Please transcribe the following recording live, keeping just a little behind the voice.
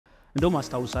እንደውም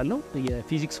አስታውሳለሁ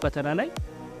የፊዚክስ ፈተና ላይ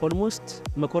ኦልሞስት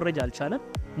መኮረጅ አልቻለም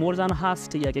ሞር ዛን ሃፍ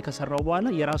ጥያቄ ከሰራው በኋላ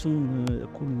የራሱን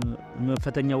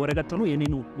ፈተኛ ወረቀት ጥሎ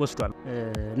የኔኑ ወስዷል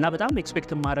እና በጣም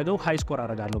ኤክስፔክት ማድረገው ሃይ ስኮር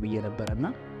አደርጋለሁ ብዬ ነበርና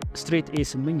ስትሬት ኤ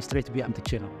ስምኝ ስትሬት ቢ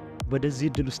አምጥቼ ነው ወደዚህ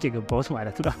ድል ውስጥ የገባሁት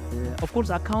ማለት ነው ኦፍ ኮርስ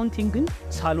አካውንቲንግ ግን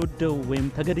ሳልወደው ወይም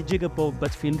ተገድጄ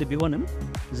የገባሁበት ፊልድ ቢሆንም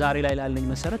ዛሬ ላይ ላለኝ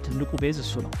መሰረት ትልቁ ቤዝ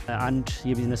እሱ ነው አንድ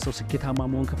የቢዝነስ ሰው ስኬታማ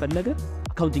መሆን ከፈለገ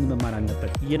አካውንቲንግ መማር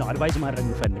አለበት ይሄ ነው አድቫይስ ማድረግ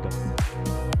የምፈልገው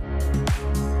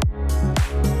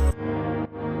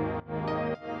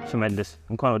ሽመልስ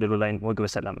እንኳን ወደ ሎላይን ወግ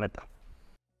በሰላም መጣ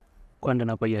እንኳን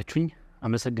ደህና ቆያችሁኝ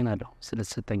አመሰግናለሁ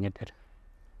ስለተሰጠኝ እድል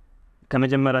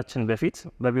ከመጀመራችን በፊት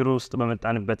በቢሮ ውስጥ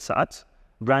በመጣንበት ሰዓት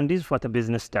brand is what a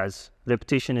business does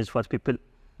reputation is what people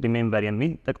remember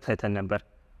የሚል ጠቅሰን ነበር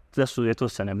ስለሱ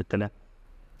የተወሰነ ብትለን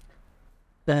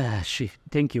እሺ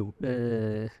ቴንክ ዩ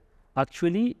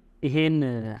አክቹሊ ይሄን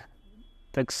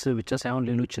ጥቅስ ብቻ ሳይሆን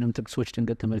ሌሎችንም ጥቅሶች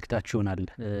ድንገት ተመልክታችሁናል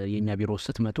የኛ ቢሮ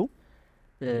ስትመጡ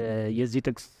የዚህ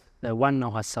ጥቅስ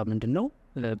ዋናው ሐሳብ ምንድነው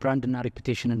ብራንድ እና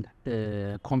ሬፑቴሽንን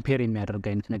ኮምፔር የሚያደርግ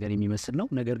አይነት ነገር የሚመስል ነው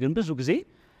ነገር ግን ብዙ ጊዜ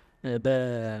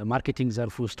በማርኬቲንግ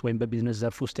ዘርፍ ውስጥ ወይም በቢዝነስ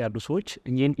ዘርፍ ውስጥ ያሉ ሰዎች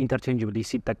እኛን ኢንተርቼንጅብሊ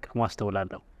ሲጠቀሙ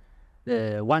አስተውላለሁ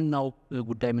ዋናው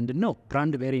ጉዳይ ምንድነው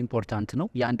ብራንድ ቬሪ ኢምፖርታንት ነው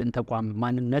የአንድን ተቋም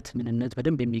ማንነት ምንነት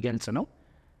በደንብ የሚገልጽ ነው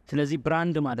ስለዚህ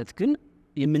ብራንድ ማለት ግን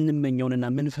የምንመኘውንና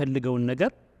የምንፈልገውን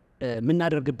ነገር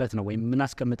ምናደርግበት ነው ወይም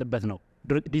ምናስቀምጥበት ነው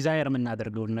ዲዛየር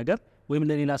ምናደርገውን ነገር ወይም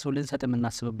ለሌላ ሰው ልንሰጥ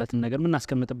ምናስብበትን ነገር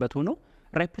ምናስቀምጥበት ሆኖ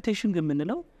ሬፑቴሽን ግን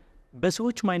ምንለው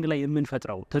በሰዎች ማይንድ ላይ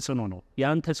የምንፈጥረው ተጽዕኖ ነው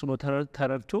ያን ተጽዕኖ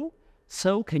ተረድቶ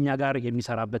ሰው ከኛ ጋር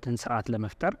የሚሰራበትን ስርዓት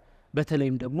ለመፍጠር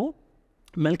በተለይም ደግሞ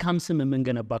መልካም ስም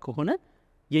የምንገነባ ከሆነ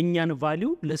የኛን ቫልዩ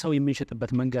ለሰው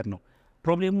የምንሸጥበት መንገድ ነው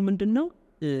ፕሮብሌሙ ምንድነው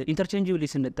ኢንተርቼንጅብሊ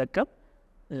ስንጠቀም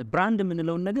ብራንድ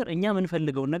የምንለውን ነገር እኛ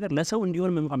የምንፈልገውን ነገር ለሰው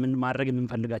እንዲሆን ምን ማድረግ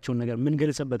የምንፈልጋቸውን ነገር ምን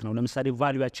ገልጸበት ነው ለምሳሌ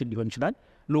ቫልዩአችን ሊሆን ይችላል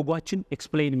ሎጎአችን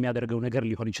ኤክስፕሌን የሚያደርገው ነገር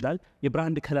ሊሆን ይችላል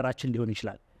የብራንድ ከለራችን ሊሆን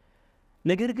ይችላል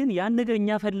ነገር ግን ያን ነገር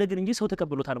እኛ ፈለግን እንጂ ሰው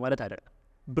ተቀብሎታል ማለት አይደለም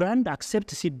ብራንድ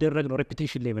አክሴፕት ሲደረግ ነው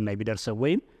ሬፑቴሽን ሌቭል ላይ ቢደርሰው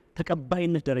ወይም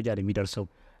ተቀባይነት ደረጃ ላይ የሚደርሰው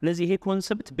ለዚህ ይሄ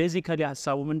ኮንሰፕት ቤዚካሊ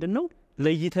ሐሳቡ ምንድነው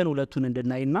ለይተን ሁለቱን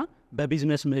እንድናይና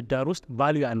በቢዝነስ ምህዳር ውስጥ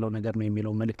ቫልዩ ያለው ነገር ነው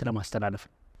የሚለው መልእክት ለማስተላለፍ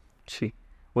እሺ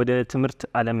ወደ ትምህርት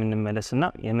ዓለም እንመለስና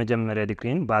የመጀመሪያ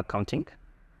ዲግሪን በአካውንቲንግ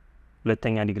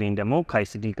ሁለተኛ ዲግሪን ደግሞ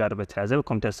ከአይሲዲ ጋር በተያያዘ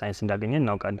ኮምፒውተር ሳይንስ እንዳገኘን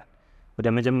እናውቃለን ወደ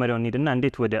መጀመሪያው እንሂድና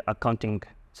እንዴት ወደ አካውንቲንግ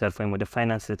ዘርፍ ወይም ወደ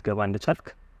ፋይናንስ ልትገባ እንደቻልክ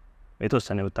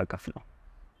የተወሰነ ብታካፍለው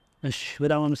እሺ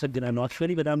በጣም አመሰግናለሁ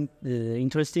አክቹሊ በጣም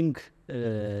ኢንትረስቲንግ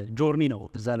ጆርኒ ነው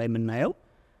እዛ ላይ የምናየው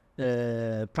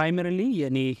ፕራይመሪሊ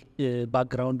የኔ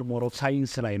ባክግራውንድ ሞር ኦፍ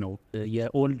ሳይንስ ላይ ነው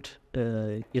የኦልድ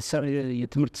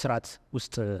የትምህርት ስርዓት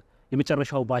ውስጥ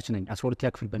የመጨረሻው ባች ነኝ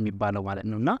 12ኛ ክፍል በሚባለው ማለት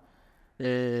ነውና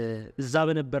እዛ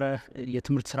በነበረ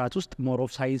የትምህርት ስርዓት ውስጥ ሞር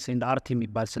ኦፍ ሳይንስ ኤንድ አርት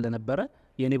የሚባል ስለነበረ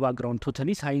የኔ ባክግራውንድ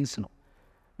ቶታሊ ሳይንስ ነው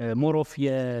ሞር ኦፍ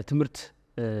የትምህርት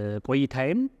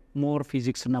ቆይታዬም ሞር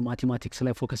ፊዚክስ እና ማቴማቲክስ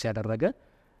ላይ ፎከስ ያደረገ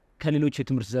ከሌሎች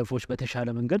የትምህርት ዘርፎች በተሻለ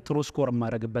መንገድ ጥሩ ስኮር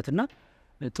ማድረግበትና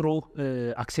ጥሩ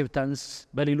አክሴፕታንስ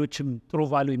በሌሎችም ጥሩ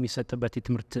ቫልዩ የሚሰጥበት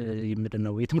የትምህርት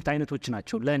ምንድነው የትምህርት አይነቶች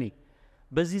ናቸው ለኔ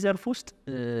በዚህ ዘርፍ ውስጥ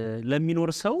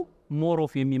ለሚኖር ሰው ሞር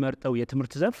ኦፍ የሚመርጠው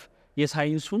የትምህርት ዘርፍ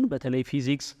የሳይንሱን በተለይ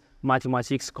ፊዚክስ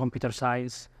ማቴማቲክስ ኮምፒውተር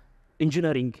ሳይንስ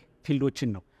ኢንጂነሪንግ ፊልዶችን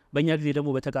ነው በእኛ ጊዜ ደግሞ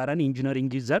በተቃራኒ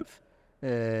ኢንጂነሪንግ ዘርፍ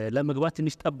ለመግባት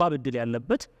ትንሽ ጠባብ እድል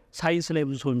ያለበት ሳይንስ ላይ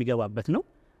ብዙ ሰው የሚገባበት ነው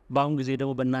በአሁን ጊዜ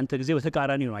ደግሞ በእናንተ ጊዜ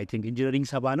በተቃራኒ ነው አይ ቲንክ ኢንጂነሪንግ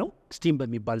 70 ነው ስቲም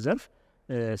በሚባል ዘርፍ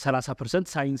 30%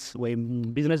 ሳይንስ ወይም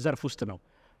ቢዝነስ ዘርፍ ውስጥ ነው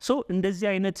ሶ እንደዚህ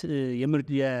አይነት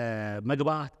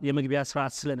የመግቢያ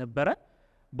ስርዓት ስለነበረ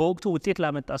በወቅቱ ውጤት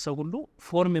ላመጣ ሰው ሁሉ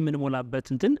ፎርም የምንሞላበት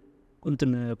እንትን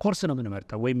ኮርስ ነው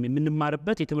የምንመርጠው ወይም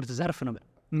የምንማርበት የትምህርት ዘርፍ ነው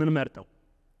የምንመርጠው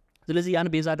ስለዚህ ያን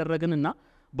ቤዝ አደረግንና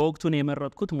በወቅቱ ነው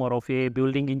የመረጥኩት ሞር ኦፍ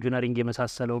ቢልዲንግ ኢንጂነሪንግ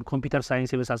የመሳሰለው ኮምፒውተር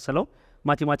ሳይንስ የመሳሰለው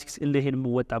ማቴማቲክስ እንደሄን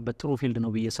የምወጣበት ጥሩ ፊልድ ነው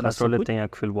ብዬ ስላሰብኩት 12ኛ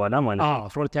ክፍል በኋላ ማለት ነው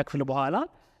 12ኛ ክፍል በኋላ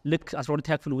ልክ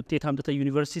 12ኛ ክፍል ውጤት አምጥተህ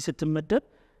ዩኒቨርሲቲ ስትመደብ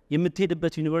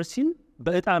የምትሄድበት ዩኒቨርሲቲን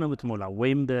በእጣ ነው የምትሞላው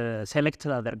ወይም በሴሌክት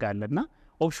ታደርጋለህና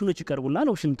ኦፕሽኖች ይቀርቡልሃል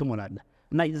ኦፕሽን ትሞላለህ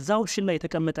እና እዛ ኦፕሽን ላይ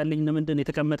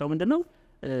የተቀመጠው ምንድነው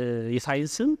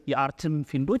የሳይንስም የአርትም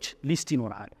ፊልዶች ሊስት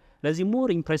ይኖራል ለዚህ ሞር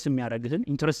ኢምፕሬስ የሚያደርግህን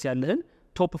ኢንትረስት ያለህን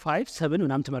ቶፕ 5 7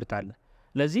 ምናምን ትመርጣለህ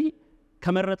ለዚህ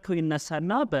ከመረጥከው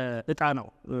ይነሳና በእጣ ነው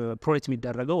ፕሮጀክት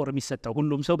የሚደረገው ወር የሚሰጠው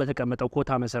ሁሉም ሰው በተቀመጠው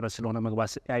ኮታ መሰረት ስለሆነ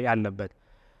መግባት ያለበት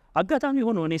አጋጣሚ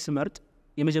ሆኖ እኔ ስመርጥ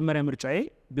የመጀመሪያ ምርጫዬ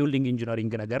ቢልዲንግ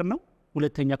ኢንጂነሪንግ ነገር ነው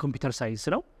ሁለተኛ ኮምፒውተር ሳይንስ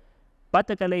ነው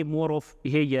በአጠቃላይ ሞር ኦፍ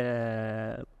ይሄ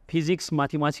የፊዚክስ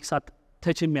ማቴማቲክስ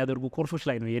ተች የሚያደርጉ ኮርሶች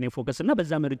ላይ ነው የኔ ፎከስ እና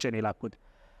በዛ ምርጫ ነው የላኩት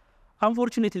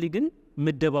አንፎርቹኔትሊ ግን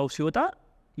ምደባው ሲወጣ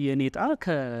የኔጣ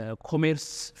ከኮሜርስ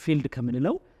ፊልድ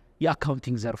ከምንለው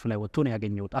የአካውንቲንግ ዘርፍ ላይ ወጥቶ ነው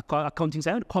ያገኘሁት። አካውንቲንግ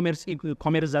ሳይሆን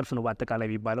ኮሜርስ ዘርፍ ነው በአጠቃላይ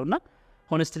የሚባለውና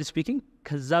ሆነስትሊ ስፒኪንግ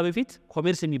ከዛ በፊት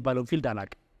ኮሜርስ የሚባለው ፊልድ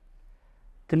አላውቅም።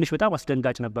 ትንሽ በጣም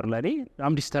አስደንጋጭ ነበር ለኔ።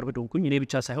 አም ዲስተርብድ ሆንኩኝ እኔ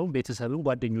ብቻ ሳይሆን ቤተሰብም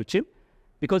ጓደኞቼም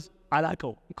ቢኮዝ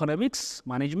አላውቀው ኢኮኖሚክስ፣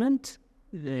 ማኔጅመንት፣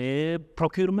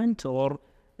 ፕሮኪውርመንት ኦር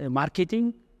ማርኬቲንግ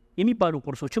የሚባሉ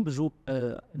ኮርሶችን ብዙ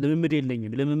ልምምድ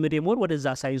የለኝም። ልምምድ ሞር ወደዛ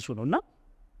ሳይንሱ ነውና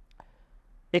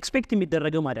ኤክስፔክት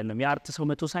የሚደረገው አይደለም። የአርት ሰው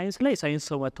መቶ ሳይንስ ላይ ሳይንስ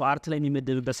ሰው መቶ አርት ላይ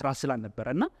የሚመደብበት ስራ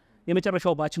ስላልነበረና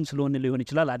የመጨረሻው ባችም ስለሆነ ሊሆን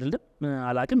ይችላል አይደለም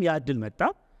አላቅም። ያ እድል መጣ።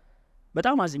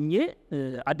 በጣም አዝኜ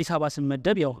አዲስ አበባ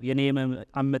ስመደብ ያው የኔ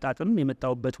አመጣጥም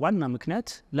የመጣውበት ዋና ምክንያት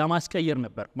ለማስቀየር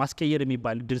ነበር። ማስቀየር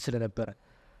የሚባል እድል ስለነበረ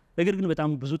ነገር ግን በጣም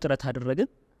ብዙ ጥረት አደረግን፣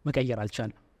 መቀየር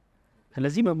አልቻለም።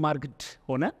 ስለዚህ መማር ግድ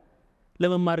ሆነ።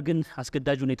 ለመማር ግን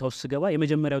አስገዳጅ ሁኔታ ውስጥ ስገባ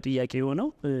የመጀመሪያው ጥያቄ የሆነው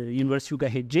ዩኒቨርሲቲው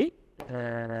ጋር ሄጄ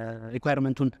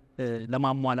ሪኳየርመንቱን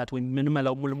ለማሟላት ወይ ምን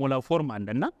ሙልሞላው ፎርም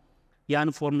አለና ያን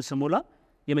ፎርም ስሞላ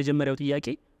የመጀመሪያው ጥያቄ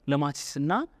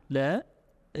ለማትስና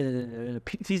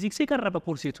ለፊዚክስ የቀረበ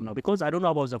ኮርስ የቱ ነው ቢኮዝ አይ ዶንት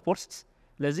ኖ አባውት ዘ ኮርስ።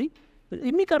 ስለዚህ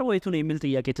የሚቀርበው የቱ ነው የሚል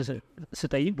ጥያቄ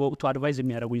ስጠይቅ በወቅቱ አድቫይዝ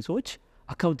የሚያደርጉኝ ሰዎች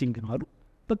አካውንቲንግ ነው አሉ።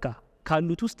 በቃ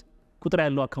ካሉት ውስጥ ቁጥር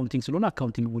ያለው አካውንቲንግ ስለሆነ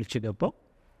አካውንቲንግ ሙልቼ ገባው።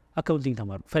 አካውንቲንግ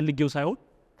ተማርኩ። ፈልጌው ሳይሆን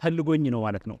ፈልጎኝ ነው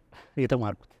ማለት ነው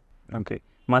የተማርኩት። ኦኬ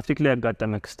ማትሪክ ላይ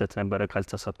ያጋጠመ ክስተት ነበረ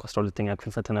ካልተሳሳትኩ 12ኛ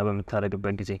ክፍል ፈተና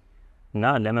በምታረግበት ጊዜ እና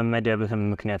ለመመደብህም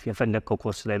ምክንያት የፈለግከው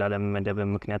ኮርስ ላይ ላለመመደብህ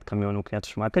ምክንያት ከሚሆኑ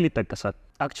ምክንያቶች መካከል ይጠቀሳል።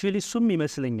 አክቹዋሊ እሱም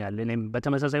ይመስለኛል እኔም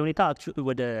በተመሳሳይ ሁኔታ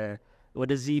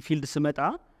ወደዚህ ፊልድ ስመጣ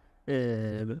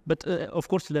ኦፍ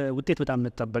ኮርስ ለውጤት በጣም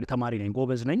መጠበቅ ተማሪ ነኝ፣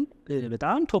 ጎበዝ ነኝ፣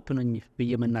 በጣም ቶፕ ነኝ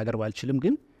ብዬ መናገር ባልችልም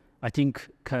ግን አይ ቲንክ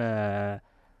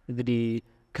እንግዲህ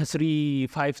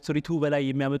ከ3.5 በላይ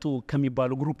የሚያመጡ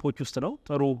ከሚባሉ ግሩፖች ውስጥ ነው።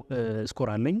 ጥሩ ስኮር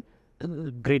አለኝ፣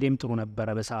 ግሬዴም ጥሩ ነበረ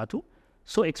በሰዓቱ።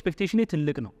 ሶ ኤክስፔክቴሽኔ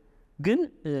ትልቅ ነው። ግን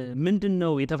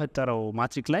ምንድነው የተፈጠረው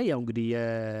ማትሪክ ላይ ያው እንግዲህ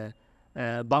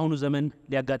በአሁኑ ዘመን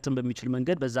ሊያጋጥም በሚችል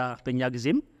መንገድ በዛ በእኛ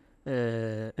ጊዜም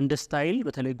እንደ ስታይል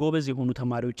በተለይ ጎበዝ የሆኑ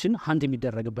ተማሪዎችን ሀንት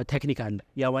የሚደረግበት ቴክኒክ አለ።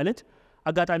 ያ ማለት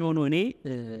አጋጣሚ ሆኖ እኔ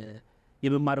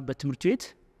የመማርበት ትምህርት ቤት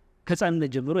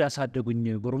ከህፃንነት ጀምሮ ያሳደጉኝ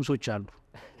ጎረምሶች አሉ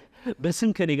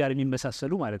በስም ከኔ ጋር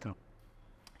የሚመሳሰሉ ማለት ነው።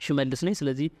 ሽመልስ ነኝ።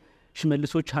 ስለዚህ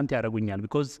ሽመልሶች ሀንት ያደርጉኛል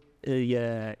ቢኮዝ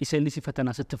የኢሴልሲ ፈተና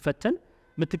ስትፈተን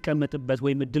የምትቀመጥበት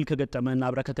ወይም እድል ከገጠመና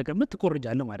አብረህ ከተቀመጥ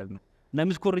ትኮርጃለህ ማለት ነው። እና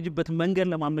የምትኮርጅበት መንገድ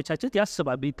ለማመቻቸት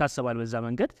ይታሰባል በዛ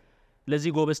መንገድ።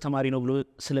 ለዚህ ጎበዝ ተማሪ ነው ብሎ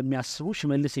ስለሚያስቡ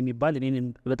ሽመልስ የሚባል እኔን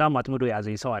በጣም አጥምዶ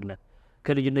ያዘኝ ሰው አለ፣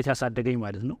 ከልጅነት ያሳደገኝ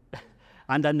ማለት ነው።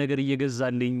 አንዳንድ ነገር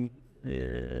እየገዛልኝ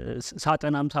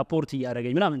ሳጠናም ሳፖርት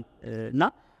እያደረገኝ ምናምን እና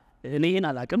እኔ ይሄን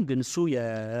አላቅም። ግን እሱ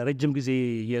የረጅም ጊዜ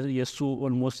የእሱ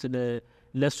ኦልሞስት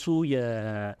ለሱ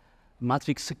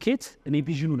የማትሪክ ስኬት እኔ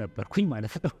ቪዥኑ ነበርኩኝ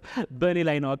ማለት ነው። በእኔ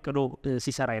ላይ ነው አቅዶ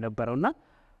ሲሰራ የነበረውና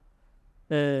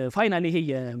ፋይናሊ ይሄ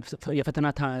የፈተና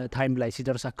ታይም ላይ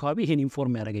ሲደርስ አካባቢ ይሄን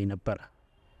ኢንፎርም ያደረገኝ ነበር።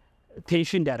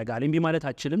 ቴንሽን ያደርጋል እምቢ ማለት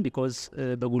አችልም ቢኮዝ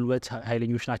በጉልበት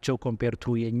ኃይለኞች ናቸው ኮምፔር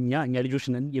ቱ እኛ ልጆች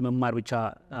ነን፣ የመማር ብቻ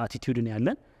አቲቲዩድ ነው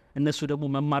ያለን። እነሱ ደግሞ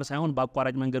መማር ሳይሆን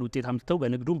በአቋራጭ መንገድ ውጤት አምጥተው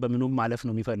በንግዱም በምኑም ማለፍ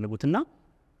ነው የሚፈልጉትና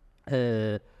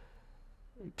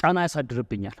ጫና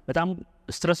ያሳድርብኛል። በጣም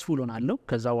ስትረስፉል ሆናለሁ።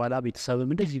 ከዛ በኋላ ቤተሰብም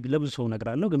እንደዚህ ለብዙ ሰው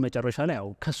ነግራለሁ። ግን መጨረሻ ላይ ያው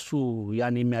ከሱ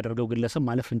ያን የሚያደርገው ግለሰብ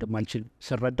ማለፍ እንደማልችል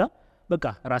ስረዳ በቃ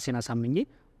ራሴን አሳምኜ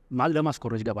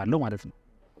ለማስኮረጅ ገባለሁ ማለት ነው።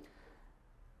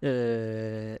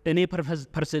 እኔ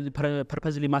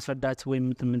ፐርፐዝሊ ማስረዳት ወይም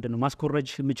ምንድነው ማስኮረጅ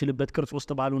የምችልበት ቅርጽ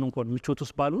ውስጥ ባሉን እንኳን ምቾት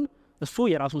ውስጥ ባሉን እሱ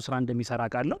የራሱን ስራ እንደሚሰራ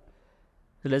ቃለሁ።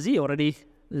 ስለዚህ ኦልሬዲ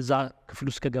እዛ ክፍል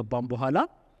ውስጥ ከገባም በኋላ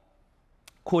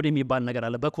ኮድ የሚባል ነገር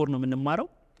አለ። በኮድ ነው የምንማረው።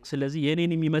 ስለዚህ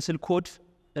የኔን የሚመስል ኮድ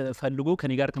ፈልጎ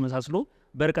ከኔ ጋር ተመሳስሎ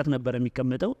በርቀት ነበር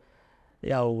የሚቀመጠው።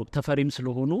 ያው ተፈሪም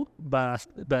ስለሆኑ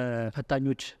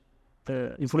በፈታኞች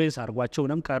ኢንፍሉዌንስ አድርጓቸው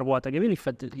ነም ቀርቦ አጠገቤ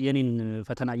የኔን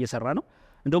ፈተና እየሰራ ነው።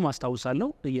 እንደውም አስታውሳለሁ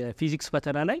የፊዚክስ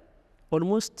ፈተና ላይ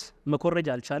ኦልሞስት መኮረጅ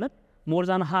አልቻለም። ሞር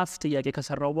ዛን ሃፍ ጥያቄ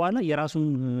ከሰራው በኋላ የራሱን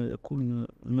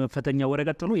ፈተኛ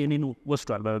ወረቀት ጥሎ የኔን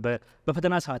ወስዷል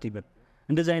በፈተና ሰዓት ይበል።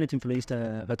 እንደዚህ አይነት ኢንፍሉዌንስ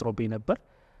ተፈጥሮብኝ ነበር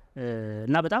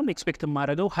እና በጣም ኤክስፔክት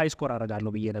ማድረገው ሃይ ስኮር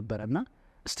አደርጋለሁ ብዬ ነበርና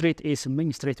ስትሬት ኤ ስመኝ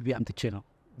ስትሬት ቢ አምጥቼ ነው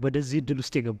ወደዚህ እድል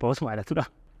ውስጥ የገባሁት ማለት ነው።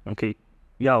 ኦኬ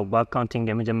ያው በአካውንቲንግ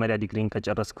የመጀመሪያ ዲግሪን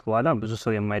ከጨረስክ በኋላ ብዙ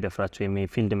ሰው የማይደፍራቸው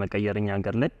ፊልድ መቀየርኛ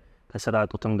ሀገር ላይ ከስራ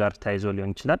አጡትም ጋር ታይዞ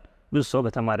ሊሆን ይችላል ብዙ ሰው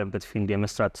በተማረበት ፊልድ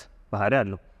የመስራት ባህሪ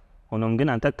አለው። ሆኖም ግን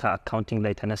አንተ ከአካውንቲንግ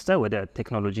ላይ ተነስተ ወደ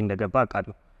ቴክኖሎጂ እንደገባ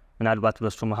አውቃለሁ። ምናልባት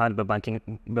በሱ መሀል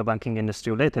በባንኪንግ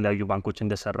ኢንዱስትሪው ላይ የተለያዩ ባንኮች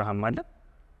እንደሰራህም አለ።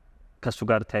 ከሱ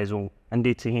ጋር ታይዞ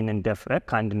እንዴት ይህን እንደፍረ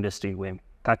ከአንድ ኢንዱስትሪ ወይም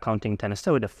ከአካውንቲንግ ተነስተ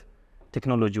ወደ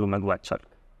ቴክኖሎጂው መግባት ቻልክ?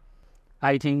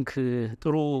 አይ ቲንክ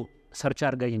ጥሩ ሰርች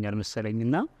አድርገኛል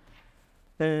መሰለኝና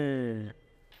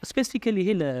ስፔሲፊካሊ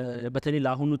ይሄ በተለይ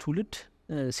ለአሁኑ ትውልድ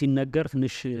ሲነገር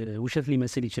ትንሽ ውሸት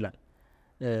ሊመስል ይችላል።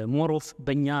 ሞር ኦፍ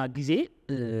በእኛ ጊዜ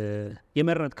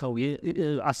የመረጥከው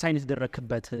አሳይን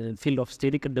የተደረክበት ፊልድ ኦፍ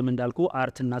ስቴዲ ቅድም እንዳልኩ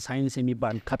አርትና ሳይንስ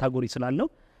የሚባል ካታጎሪ ስላለው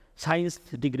ሳይንስ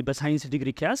ዲግሪ በሳይንስ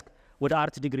ዲግሪ ከያዝክ ወደ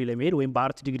አርት ዲግሪ ለመሄድ ወይም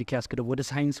በአርት ዲግሪ ከያዝክ ደግሞ ወደ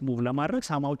ሳይንስ ሙቭ ለማድረግ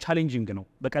ሳማው ቻሌንጂንግ ነው።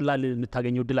 በቀላል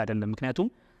የምታገኘው ድል አይደለም። ምክንያቱም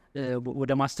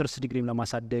ወደ ማስተርስ ዲግሪም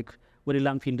ለማሳደግ ወደ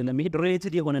ሌላም ፊልድ ለመሄድ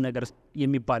ሪሌትድ የሆነ ነገር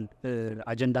የሚባል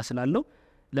አጀንዳ ስላለው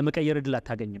ለመቀየር ድል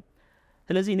አታገኝም።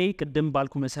 ስለዚህ እኔ ቅድም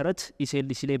ባልኩ መሰረት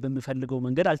ኢሲኤልሲ ላይ በሚፈልገው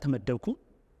መንገድ አልተመደብኩም፣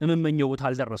 የምመኘው ቦታ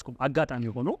አልደረስኩም። አጋጣሚ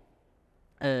ሆኖ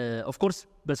ኦፍ ኮርስ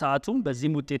በሰዓቱም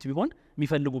በዚህም ውጤት ቢሆን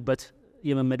የሚፈልጉበት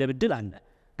የመመደብ እድል አለ።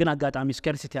 ግን አጋጣሚ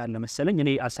ስካርሲቲ አለ መሰለኝ። እኔ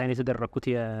አሳይን የተደረኩት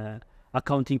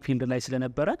የአካውንቲንግ ፊልድ ላይ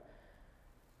ስለነበረ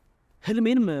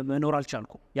ህልሜን መኖር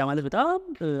አልቻልኩም። ያ ማለት በጣም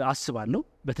አስባለሁ።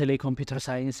 በተለይ ኮምፒውተር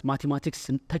ሳይንስ፣ ማቴማቲክስ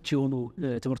ተች የሆኑ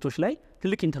ትምህርቶች ላይ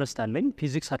ትልቅ ኢንተረስት አለኝ።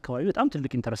 ፊዚክስ አካባቢ በጣም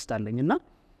ትልቅ ኢንተረስት አለኝ እና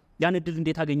ያን እድል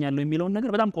እንዴት አገኛለሁ የሚለውን ነገር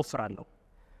በጣም ቆፍራለሁ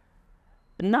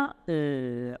እና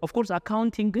ኦፍ ኮርስ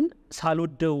አካውንቲንግን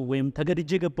ሳልወደው ወይም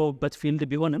ተገድጄ የገባሁበት ፊልድ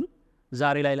ቢሆንም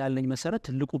ዛሬ ላይ ላለኝ መሰረት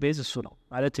ትልቁ ቤዝ እሱ ነው።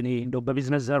 ማለት እኔ እንደው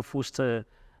በቢዝነስ ዘርፍ ውስጥ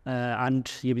አንድ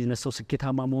የቢዝነስ ሰው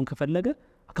ስኬታማ መሆን ከፈለገ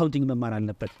አካውንቲንግ መማር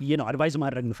አለበት ብዬ ነው አድቫይዝ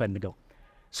ማድረግ የምፈልገው።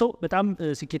 ሶ በጣም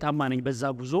ስኬታማ ነኝ በዛ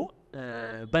ጉዞ።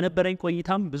 በነበረኝ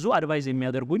ቆይታም ብዙ አድቫይዝ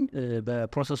የሚያደርጉኝ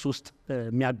በፕሮሰስ ውስጥ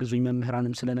የሚያግዙኝ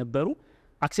መምህራንም ስለነበሩ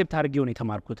አክሴፕት አድርጌው ነው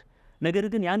የተማርኩት። ነገር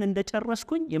ግን ያን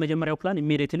እንደጨረስኩኝ የመጀመሪያው ፕላን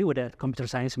ኢሚዲየትሊ ወደ ኮምፒውተር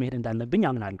ሳይንስ መሄድ እንዳለብኝ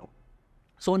አምናለሁ።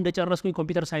 ሶ እንደጨረስኩኝ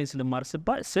ኮምፒውተር ሳይንስ ልማር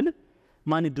ስል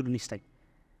ማን እድሉን ይስጠኝ?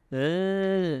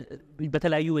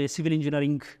 በተለያዩ የሲቪል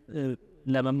ኢንጂነሪንግ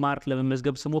ለመማር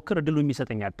ለመመዝገብ ስሞክር እድሉን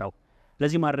የሚሰጠኝ አጣው።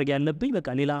 ለዚህ ማድረግ ያለብኝ በቃ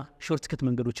ሌላ ሾርት ከት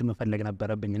መንገዶችን መፈለግ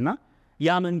ነበረብኝ እና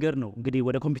ያ መንገድ ነው እንግዲህ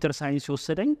ወደ ኮምፒውተር ሳይንስ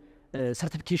የወሰደኝ።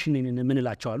 ሰርቲፊኬሽን ምን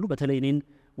እላቸዋለሁ በተለይ እኔን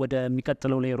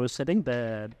ወደሚቀጥለው ላይ የወሰደኝ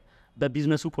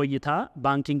በቢዝነሱ ቆይታ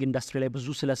ባንኪንግ ኢንዱስትሪ ላይ ብዙ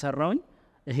ስለሰራውኝ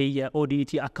ይሄ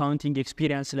የኦዲቲ አካውንቲንግ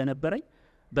ኤክስፒሪየንስ ስለነበረኝ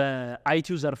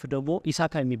በአይቲው ዘርፍ ደግሞ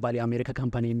ኢሳካ የሚባል የአሜሪካ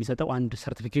ካምፓኒ የሚሰጠው አንድ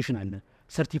ሰርቲፊኬሽን አለ፣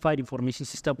 ሰርቲፋይድ ኢንፎርሜሽን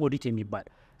ሲስተም ኦዲት የሚባል።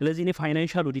 ስለዚህ እኔ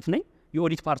ፋይናንሻል ኦዲት ነኝ፣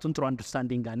 የኦዲት ፓርቱን ጥሩ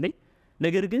አንደርስታንዲንግ አለኝ።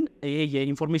 ነገር ግን ይሄ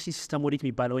የኢንፎርሜሽን ሲስተም ኦዲት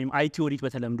የሚባለው ወይም አይቲ ኦዲት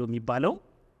በተለምዶ የሚባለው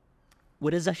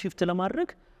ወደዛ ሽፍት ለማድረግ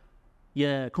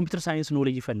የኮምፒውተር ሳይንስ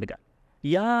ኖሌጅ ይፈልጋል።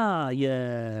 ያ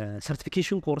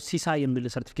የሰርቲፊኬሽን ኮርስ ሲሳ የሚል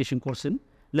ሰርቲፊኬሽን ኮርስን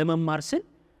ለመማር ስል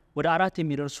ወደ 4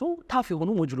 የሚደርሱ ታፍ የሆኑ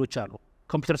ሞጁሎች አሉ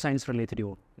ኮምፒውተር ሳይንስ ሪሌትድ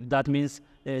ይሆን። ዳት ሚንስ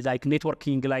ላይክ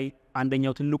ኔትወርኪንግ ላይ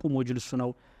አንደኛው ትልቁ ሞጁል እሱ ነው።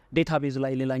 ዴታቤዝ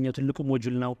ላይ ሌላኛው ትልቁ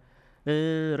ሞጁል ነው።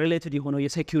 ሪሌትድ የሆነው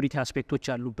የሴኩሪቲ አስፔክቶች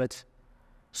ያሉበት።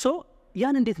 ሶ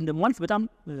ያን እንዴት እንደማልፍ በጣም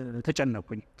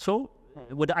ተጨነቅኩኝ። ሶ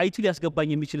ወደ አይቲ ሊያስገባኝ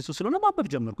የሚችል እሱ ስለሆነ ማበብ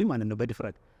ጀመርኩኝ ማለት ነው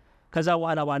በድፍረት። ከዛ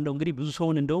በኋላ ባለው እንግዲህ ብዙ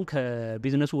ሰውን እንደውም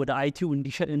ከቢዝነሱ ወደ አይቲው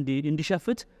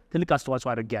እንዲሸፍት ትልቅ አስተዋጽኦ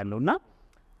አድርጌያለሁ እና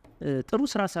ጥሩ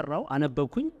ስራ ሰራው፣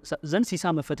 አነበብኩኝ። ዘንድ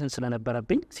ሲሳ መፈተን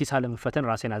ስለነበረብኝ ሲሳ ለመፈተን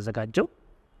ራሴን አዘጋጀው።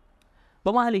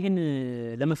 በመሀል ይህን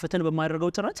ለመፈተን በማደርገው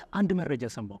ጥረት አንድ መረጃ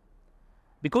ሰማሁ።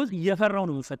 ቢኮዝ እየፈራው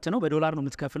ነው የምፈተነው፣ በዶላር ነው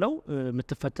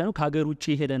የምትፈተነው፣ ከሀገር ውጭ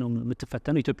ሄደ ነው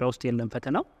የምትፈተነው፣ ኢትዮጵያ ውስጥ የለም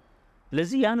ፈተናው።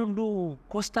 ለዚህ ያን ሁሉ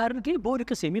ኮስት አድርጌ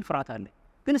በወድቅስ የሚል ፍርሃት አለኝ።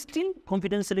 ግን ስቲል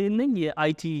ኮንፊደንስ ስለሌለኝ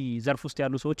የአይቲ ዘርፍ ውስጥ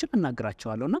ያሉ ሰዎችን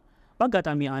እናገራቸዋለሁ እና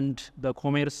በአጋጣሚ አንድ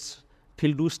በኮሜርስ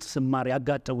ፊልድ ውስጥ ስማር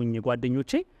ያጋጠሙኝ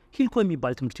ጓደኞቼ ሂልኮ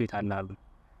የሚባል ትምህርት ቤት አለ አሉ።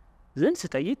 ዘንድ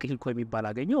ስጠይቅ ሂልኮ የሚባል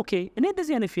አገኘ። ኦኬ እኔ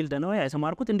እንደዚህ አይነት ፊልድ ነው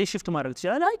የተማርኩት፣ እንዴት ሽፍት ማድረግ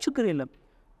ትችላለህ? አይ ችግር የለም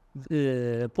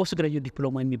ፖስት ግራጁዌት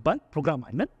ዲፕሎማ የሚባል ፕሮግራም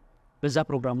አለን፣ በዛ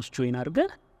ፕሮግራም ውስጥ ጆይን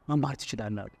አድርገህ መማር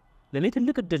ትችላለህ አሉ። ለእኔ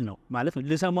ትልቅ እድል ነው ማለት ነው።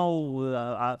 ልሰማው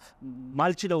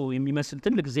ማልችለው የሚመስል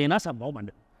ትልቅ ዜና ሰማው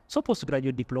ማለት ነው። ሶ ፖስት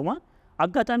ግራጁዌት ዲፕሎማ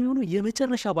አጋጣሚ ሆኖ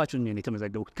የመጨረሻ ባች ነው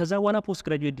የተመዘገቡት። ከዛ በኋላ ፖስት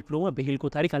ግራጁዌት ዲፕሎማ በሂልኮ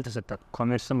ታሪክ አልተሰጠም።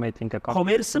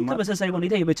 ኮሜርስም ተመሳሳይ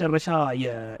ሁኔታ የመጨረሻ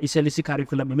የኢሲኤልሲ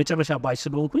ካሪኩለም የመጨረሻ ባች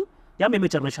ስለሆንኩኝ ያም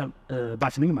የመጨረሻ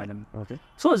ባች ነኝ ማለት ነው።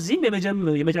 ሶ እዚህም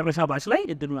የመጨረሻ ባች ላይ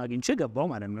እድሉን አግኝቼ ገባው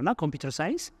ማለት ነው እና ኮምፒውተር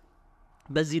ሳይንስ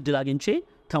በዚህ እድል አግኝቼ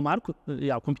ተማርኩ።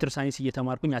 ያው ኮምፒውተር ሳይንስ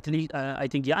እየተማርኩኝ አይ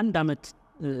ቲንክ የአንድ አመት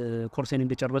ኮርሴን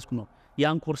እንደጨረስኩ ነው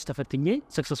ያን ኮርስ ተፈትኜ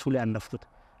ሰክሰስፉሊ ያለፍኩት።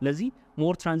 ለዚህ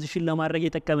ሞር ትራንዚሽን ለማድረግ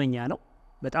የጠቀመኛ ነው።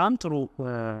 በጣም ጥሩ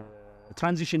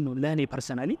ትራንዚሽን ነው ለእኔ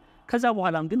ፐርሰናሊ። ከዛ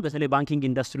በኋላም ግን በተለይ ባንኪንግ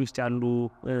ኢንዱስትሪ ውስጥ ያሉ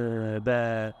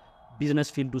በቢዝነስ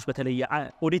ፊልድ ውስጥ በተለይ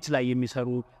ኦዲት ላይ የሚሰሩ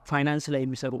ፋይናንስ ላይ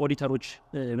የሚሰሩ ኦዲተሮች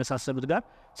መሳሰሉት ጋር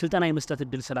ስልጠና የመስጠት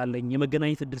እድል ስላለኝ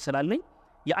የመገናኘት እድል ስላለኝ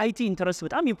የአይቲ ኢንተረስት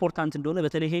በጣም ኢምፖርታንት እንደሆነ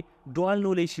በተለይ ይሄ ዱዋል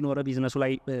ኖሌጅ ሲኖረ ቢዝነሱ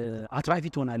ላይ አትራፊ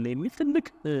ትሆናለህ የሚል ትልቅ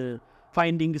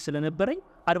ፋይንዲንግ ስለነበረኝ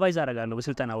አድቫይዝ አደርጋለሁ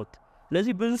በስልጠና ወቅት።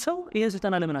 ለዚህ ብዙ ሰው ይሄ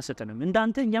ስልጠና ለምን አሰጠንም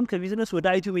እንዳንተ እኛም ከቢዝነስ ወደ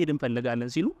አይቲ መሄድ እንፈልጋለን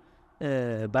ሲሉ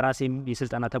በራሴም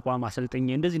የስልጠና ተቋም አሰልጠኝ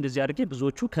እንደዚህ አድርጌ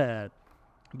ብዙዎቹ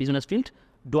ከቢዝነስ ፊልድ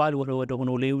ዱዋል ወደ ሆኖ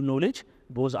ኖሌጅ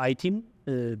ቦዝ አይቲም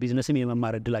ቢዝነስም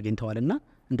የመማር እድል አግኝተዋልና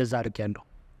እንደዛ አድርጌያለሁ።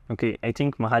 ኦኬ አይ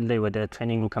ቲንክ መሀል ላይ ወደ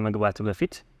ትሬኒንጉ ከመግባት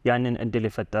በፊት ያንን እድል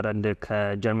የፈጠረ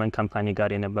ከጀርመን ካምፓኒ ጋር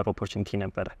የነበረ ኦፖርቹኒቲ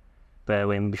ነበረ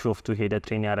ወይም ቢሾፍቱ ሄደ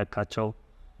ትሬን ያረካቸው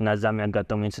እና እዛም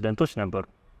ያጋጠሙ ኢንሲደንቶች ነበሩ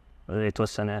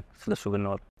የተወሰነ ስለሱ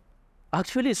ብናወራ?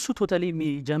 አክቹዋሊ እሱ ቶታሊ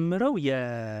የሚጀምረው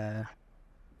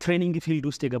የትሬኒንግ ፊልድ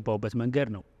ውስጥ የገባውበት መንገድ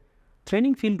ነው።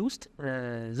 ትሬኒንግ ፊልድ ውስጥ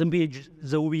ዝም ብዬ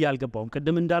ዘው ብዬ አልገባውም።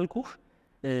 ቅድም እንዳልኩህ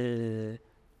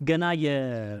ገና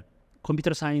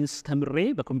የኮምፒውተር ሳይንስ ተምሬ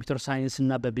በኮምፒውተር ሳይንስ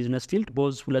እና በቢዝነስ ፊልድ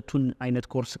ቦዝ ሁለቱን አይነት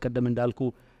ኮርስ ቅድም እንዳልኩ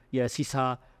የሲሳ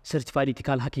ሰርቲፋይድ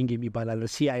ኢቲካል ሃኪንግ የሚባል አለ፣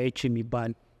 ሲአይኤች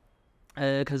የሚባል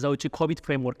ከዛ ውጪ ኮቪድ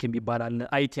ፍሬምወርክ የሚባል አለ፣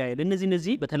 አይቲአይ።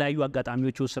 እነዚህ በተለያዩ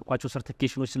አጋጣሚዎች የወሰድኳቸው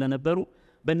ሰርቲፊኬሽኖች ስለነበሩ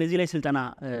በእነዚህ ላይ ስልጠና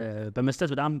በመስጠት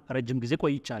በጣም ረጅም ጊዜ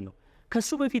ቆይቻለሁ። ከሱ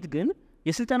በፊት ግን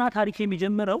የስልጠና ታሪክ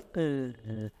የሚጀምረው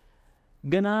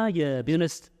ገና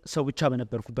የቢዝነስ ሰው ብቻ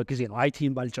በነበርኩበት ጊዜ ነው።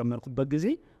 አይቲን ባልጨመርኩበት ጊዜ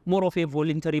ሞር ኦፍ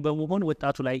ቮለንተሪ በመሆን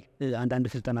ወጣቱ ላይ አንዳንድ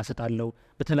ስልጠና ሰጣለሁ።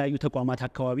 በተለያዩ ተቋማት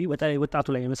አካባቢ ወጣቱ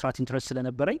ላይ የመስራት ኢንትረስት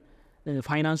ስለነበረኝ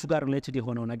ፋይናንሱ ጋር ሪሌትድ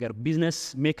የሆነው ነገር ቢዝነስ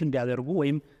ሜክ እንዲያደርጉ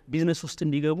ወይም ቢዝነስ ውስጥ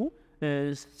እንዲገቡ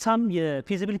ሳም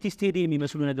የፊዚቢሊቲ ስቴዲ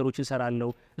የሚመስሉ ነገሮችን ሰራለሁ።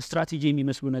 ስትራቴጂ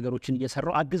የሚመስሉ ነገሮችን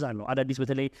እየሰራው አግዛለሁ አዳዲስ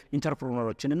በተለይ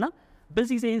ኢንተርፕረነሮችን እና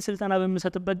በዚህ ጊዜ ስልጠና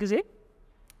በምሰጥበት ጊዜ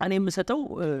እኔ የምሰጠው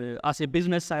አሴ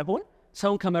ቢዝነስ ሳይሆን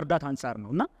ሰውን ከመርዳት አንጻር ነው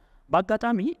እና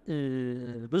በአጋጣሚ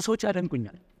ብዙ ሰዎች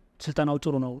ያደንቁኛል። ስልጠናው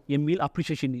ጥሩ ነው የሚል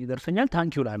አፕሪሺዬሽን ይደርሰኛል።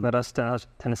 ታንክ ዩ ላሉ በራስ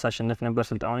ተነሳሽነት ነበር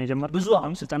ስልጠናውን የጀመረው? ብዙ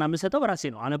ስልጠና የምሰጠው በራሴ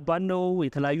ነው። አነባለሁ፣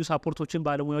 የተለያዩ ሳፖርቶችን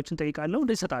ባለሙያዎችን ጠይቃለሁ፣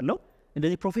 እንደዚህ ሰጣለሁ።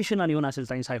 እንደዚህ ፕሮፌሽናል የሆነ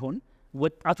አሰልጣኝ ሳይሆን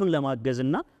ወጣቱን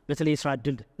ለማገዝና በተለይ ስራ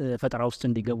እድል ፈጠራ ውስጥ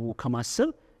እንዲገቡ ከማሰብ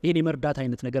ይሄን የመርዳት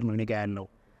አይነት ነገር ነው እኔ ጋር ያለው።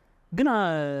 ግን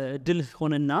እድል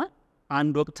ሆነና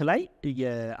አንድ ወቅት ላይ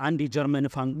የአንድ የጀርመን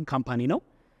ካምፓኒ ነው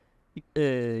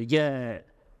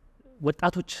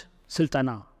የወጣቶች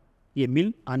ስልጠና የሚል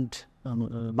አንድ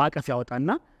ማዕቀፍ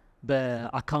ያወጣና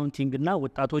በአካውንቲንግ እና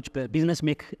ወጣቶች በቢዝነስ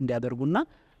ሜክ እንዲያደርጉና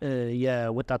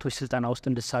የወጣቶች ስልጠና ውስጥ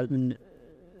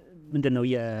ምንድነው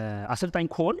የአሰልጣኝ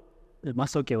ኮል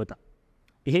ማስታወቂያ ይወጣ።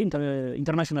 ይሄ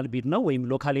ኢንተርናሽናል ቢድ ነው ወይም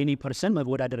ሎካል ኤኒ ፐርሰን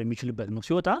መወዳደር የሚችልበት ነው።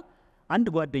 ሲወጣ አንድ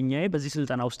ጓደኛዬ በዚህ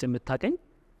ስልጠና ውስጥ የምታቀኝ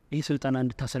ይህ ስልጠና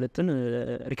እንድታሰለጥን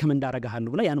ሪከመንድ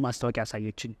አረጋለሁ ብላ ያን ማስታወቂያ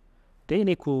ያሳየችኝ። እኔ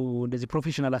እኮ እንደዚህ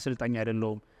ፕሮፌሽናል አሰልጣኝ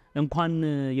አይደለሁም፣ እንኳን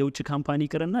የውጭ ካምፓኒ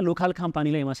ይቅርና ሎካል ካምፓኒ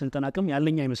ላይ ማሰልጠን አቅም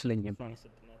ያለኝ አይመስለኝም።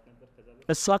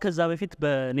 እሷ ከዛ በፊት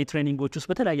በኔ ትሬኒንጎች ውስጥ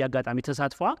በተለያየ አጋጣሚ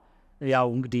ተሳትፏ ያው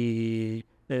እንግዲህ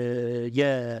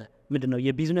ምንድነው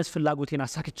የቢዝነስ ፍላጎቴን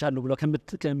አሳክቻለሁ ብለው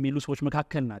ከሚሉ ሰዎች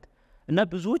መካከል ናት እና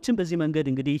ብዙዎችን በዚህ መንገድ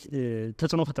እንግዲህ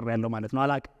ተጽዕኖ ፈጥሬያለሁ ማለት ነው።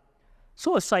 አላቅ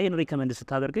እሷ ይሄን ሪከመንድ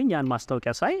ስታደርገኝ ያን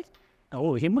ማስታወቂያ ሳይ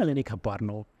ይሄማ ለእኔ ከባድ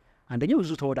ነው፣ አንደኛው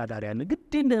ብዙ ተወዳዳሪ ያለ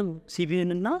ግድ የለም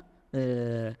ሲቪንና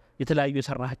የተለያዩ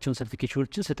የሰራሃቸውን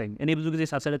ሰርቲፊኬሽኖችን ስጠኝ። እኔ ብዙ ጊዜ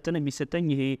ሳሰለጥን የሚሰጠኝ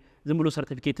ይሄ ዝም ብሎ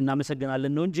ሰርቲፊኬት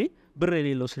እናመሰግናለን ነው እንጂ ብር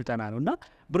የሌለው ስልጠና ነው እና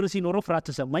ብር ሲኖረው ፍርሃት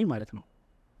ተሰማኝ ማለት ነው።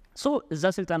 እዛ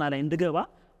ስልጠና ላይ እንድገባ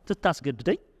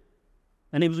ስታስገድደኝ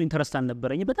እኔ ብዙ ኢንተረስት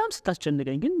አልነበረኝ። በጣም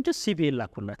ስታስጨንቀኝ ግን ጀስት ሲቪ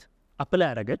ላኩላት፣ አፕላይ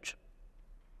ያደረገች።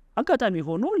 አጋጣሚ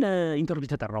ሆኖ ለኢንተርቪው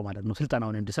ተጠራው ማለት ነው፣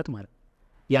 ስልጠናውን እንድሰጥ ማለት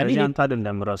ያኔ አንተ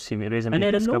አይደለም ራስ ሲቪ ሬዝም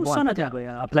እሷ ናት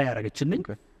አፕላይ ያደረገችልኝ።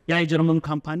 ያ የጀርመን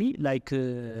ካምፓኒ ላይክ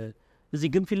እዚህ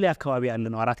ግንፍሌ አካባቢ ያለ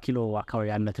ነው፣ 4 ኪሎ አካባቢ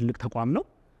ያለ ትልቅ ተቋም ነው።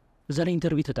 እዛ ላይ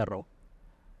ኢንተርቪው ተጠራው።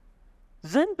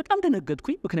 ዘንድ በጣም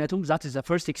ደነገጥኩኝ፣ ምክንያቱም ዛት ኢዝ ዘ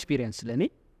ፈርስት ኤክስፒሪየንስ ለኔ።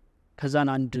 ከዛን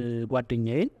አንድ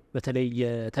ጓደኛዬን በተለይ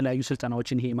የተለያዩ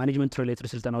ስልጠናዎችን ይሄ ማኔጅመንት ሪሌትድ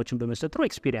ስልጠናዎችን በመስጠት ጥሩ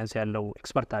ኤክስፒሪየንስ ያለው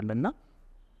ኤክስፐርት አለና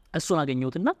እሱን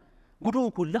አገኘሁትና ጉዶን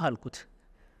ኩልህ አልኩት።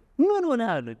 ምን ሆነ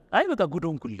አለ። አይ በቃ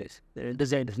ጉዶን ኩልህ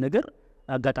እንደዚህ አይነት ነገር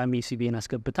አጋጣሚ ሲቪን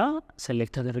አስገብታ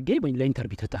ሴሌክት ተደርጌ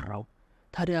ለኢንተርቪው ተጠራው።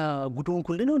 ታዲያ ጉዶን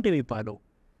ኩልህ ነው እንደሚባለው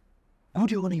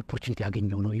ጉድ የሆነ ኦፖርቹኒቲ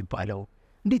ያገኘው ነው ይባለው።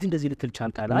 እንዴት እንደዚህ ልትል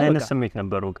ቻልክ? አለ። አይ በቃ ስሜት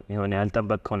ነበረው የሆነ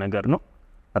ያልጠበቅከው ነገር ነው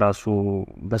ራሱ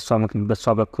በሷ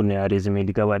በኩል ነው ሬዝሜ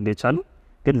ሊገባ እንደቻሉ።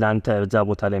 ግን ለአንተ እዛ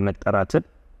ቦታ ላይ መጠራት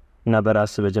እና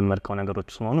በራስ በጀመርከው ነገሮች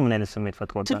ስለሆኑ ምን አይነት ስሜት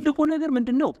ፈጥሮታል? ትልቁ ነገር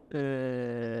ምንድነው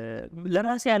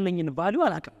ለራሴ ያለኝን ቫልዩ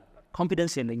አላውቅም፣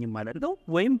 ኮንፊደንስ የለኝም ማለት ነው።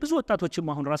 ወይም ብዙ ወጣቶችም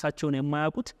አሁን ራሳቸውን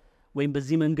የማያውቁት ወይም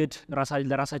በዚህ መንገድ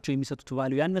ለራሳቸው የሚሰጡት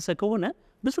ቫልዩ ያነሰ ከሆነ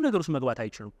ብዙ ነገሮች መግባት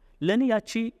አይችሉም። ለኔ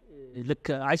ያቺ ልክ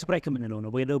አይስ ብሬክ የምንለው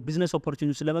ነው ወይ ቢዝነስ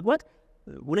ኦፖርቹኒቲ ስለመግባት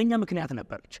ሁነኛ ምክንያት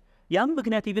ነበረች። ያም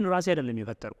ምክንያት ኢቭን ራሴ አይደለም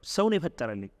የፈጠርኩት፣ ሰው ነው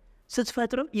የፈጠረልኝ።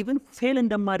 ስትፈጥርም ኢቭን ፌል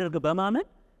እንደማደርግ በማመን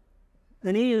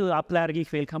እኔ አፕላይ አድርጌ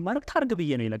ፌል ከማድረግ ታርግ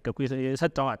ብዬ ነው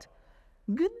የሰጠኋት።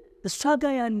 ግን እሷ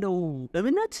ጋር ያለው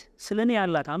እምነት ስለኔ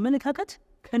ያላት አመለካከት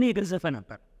ከኔ የገዘፈ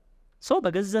ነበር።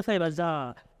 በገዘፈ በዛ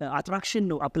አትራክሽን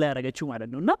ነው አፕላይ ያደረገችው ማለት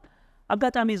ነው። እና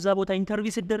አጋጣሚ እዛ ቦታ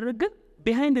ኢንተርቪው ሲደረግ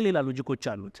ቢሃይንድ ሌላ ሎጂኮች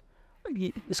አሉት።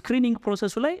 ስክሪኒንግ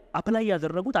ፕሮሰሱ ላይ አፕላይ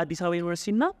ያደረጉት አዲስ አበባ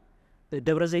ዩኒቨርሲቲና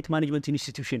ደብረ ዘይት ማኔጅመንት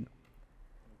ኢንስቲትዩሽን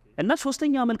እና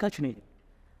ሶስተኛ አመልካች ነው።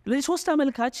 ለዚህ ሶስት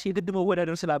አመልካች የግድ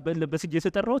መወዳደር ስላለበት እጄ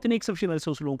የተጠራሁት እኔ ኤክሰፕሽናል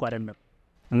ሰው ስለሆንኩ አይደለም።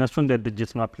 እነሱ እንደ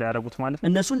ድርጅት ነው አፕላይ ያደረጉት ማለት ነው።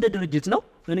 እነሱ እንደ ድርጅት ነው፣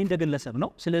 እኔ እንደ ግለሰብ ነው።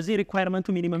 ስለዚህ ሪኳየርመንቱ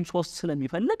ሚኒመም 3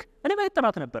 ስለሚፈልግ እኔ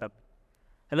መጥራት ነበረብኝ።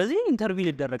 ስለዚህ ኢንተርቪው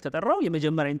ሊደረግ ተጠራው።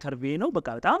 የመጀመሪያ ኢንተርቪው ነው። በቃ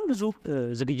በጣም ብዙ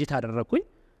ዝግጅት አደረኩኝ።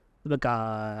 በቃ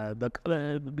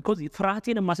ቢኮዝ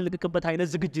ፍርሃቴን የማስለቅቅበት አይነት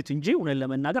ዝግጅት እንጂ እውነት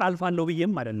ለመናገር አልፋለሁ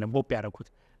ብዬም አይደለም ሆፕ ያደረኩት።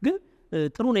 ግን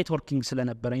ጥሩ ኔትወርኪንግ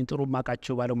ስለነበረኝ ጥሩ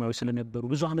ማቃቸው ባለሙያዎች ስለነበሩ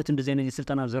ብዙ አመት እንደዚህ አይነት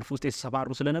የስልጠና ዘርፍ ውስጥ የተሰማሩ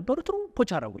ስለነበሩ ጥሩ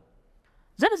ኮች አደረጉኝ።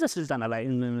 ዘነዘ ስልጠና ላይ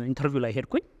ኢንተርቪው ላይ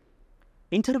ሄድኩኝ።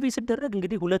 ኢንተርቪው ሲደረግ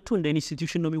እንግዲህ ሁለቱ እንደ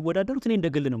ኢንስቲትዩሽን ነው የሚወዳደሩት፣ እኔ እንደ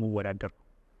ግል ነው የምወዳደረው።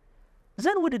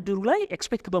 ዘን ውድድሩ ላይ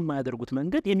ኤክስፔክት በማያደርጉት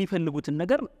መንገድ የሚፈልጉትን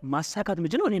ነገር ማሳካት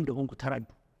ምችለው እኔ እንደሆንኩ ተረዱ።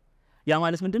 ያ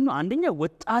ማለት ምንድነው? አንደኛ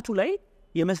ወጣቱ ላይ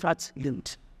የመስራት ልምድ።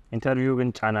 ኢንተርቪው ግን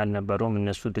ቻና አልነበረውም።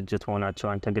 እነሱ ድርጅት ሆናቸው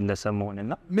አንተ ግለሰብ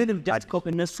መሆንና ምንም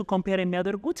እነሱ ኮምፔር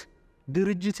የሚያደርጉት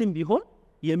ድርጅትም ቢሆን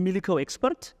የሚልከው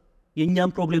ኤክስፐርት የኛም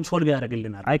ፕሮብሌም ሶልቭ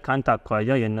ያደርግልናል። አይ ካንተ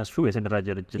አኳያ የነሱ የተደራጀ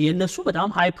ድርጅት የነሱ በጣም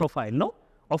ሃይ ፕሮፋይል ነው።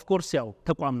 ኦፍ ኮርስ ያው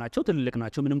ተቋም ናቸው፣ ትልልቅ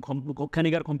ናቸው። ምንም ከኔ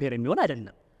ጋር ኮምፔር የሚሆን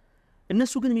አይደለም።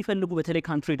 እነሱ ግን የሚፈልጉ በተለይ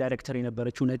ካንትሪ ዳይሬክተር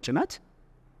የነበረችው ነጭ ናት፣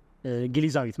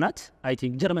 እንግሊዛዊት ናት፣ አይ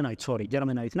ቲንክ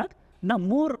ጀርመናዊት ናት። እና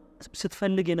ሞር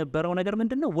ስትፈልግ የነበረው ነገር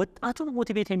ምንድነው? ወጣቱን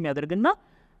ሞቲቬት የሚያደርግና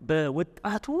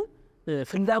በወጣቱ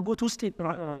ፍላጎት ውስጥ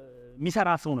የሚሰራ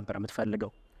ሰው ነበር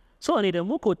የምትፈልገው። እኔ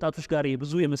ደግሞ ከወጣቶች ጋር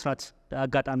ብዙ የመስራት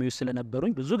አጋጣሚዎች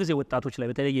ስለነበሩኝ ብዙ ጊዜ ወጣቶች ላይ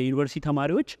በተለይ የዩኒቨርሲቲ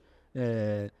ተማሪዎች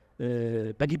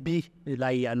በግቢ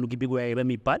ላይ ያሉ ግቢ ጉባኤ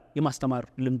በሚባል የማስተማር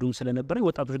ልምዱም ስለነበረኝ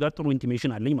ወጣቶች ጋር ጥሩ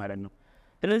ኢንቲሜሽን አለኝ ማለት ነው።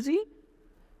 ስለዚህ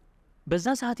በዛ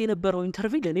ሰዓት የነበረው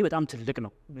ኢንተርቪው ለኔ በጣም ትልቅ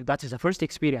ነው። that is the first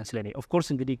experience ለኔ። ኦፍ ኮርስ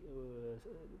እንግዲህ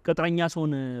ቅጥረኛ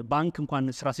ሰውን ባንክ እንኳን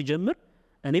ስራ ሲጀምር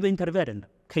እኔ በኢንተርቪው አይደለም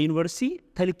ከዩኒቨርሲቲ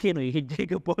ተልኬ ነው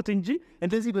የገባሁት እንጂ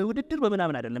እንደዚህ በውድድር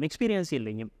በምናምን አይደለም። ኤክስፒሪየንስ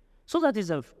የለኝም። that is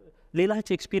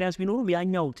ሌላቸው ኤክስፒሪየንስ ቢኖሩም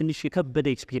ያኛው ትንሽ የከበደ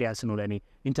ኤክስፒሪየንስ ነው ለኔ።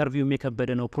 ኢንተርቪውም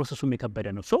የከበደ ነው፣ ፕሮሰሱም የከበደ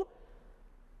ነው።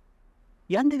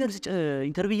 ያን ነገር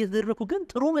ኢንተርቪው እየተደረኩ ግን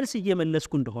ጥሩ መልስ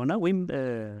እየመለስኩ እንደሆነ ወይም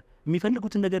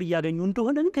የሚፈልጉትን ነገር እያገኙ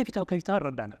እንደሆነ ግን ከፊታ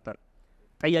አረዳ ነበር።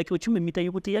 ጠያቂዎችም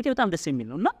የሚጠይቁት ጥያቄ በጣም ደስ የሚል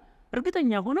ነው እና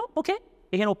እርግጠኛ ሆነው ኦኬ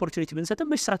ይሄን ኦፖርቹኒቲ ብንሰጥም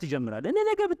መስራት ይጀምራል። እኔ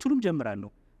ነገ ብትሉም ጀምራለሁ።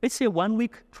 ኢትስ ኤ 1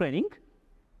 ዊክ ትሬኒንግ፣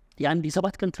 የአንድ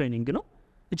 7 ቀን ትሬኒንግ ነው።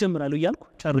 እጀምራለሁ እያልኩ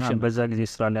ጨርሼ በዛ ጊዜ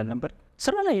ስራ ላይ ነበር።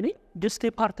 ስራ ላይ ነኝ፣ ጀስት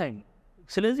ፓርት ታይም።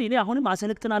 ስለዚህ እኔ አሁንም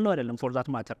አሰለጥናለሁ አይደለም ፎር ዛት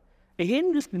ማተር። ይሄን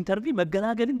ኢንተርቪው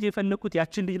መገላገል እንጂ የፈለኩት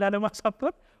ያችን ልጅ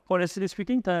ላለማሳፈር ሆነስትሊ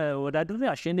ስፒኪንግ ተወዳድሬ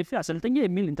አሸንፌ አሰልጥኜ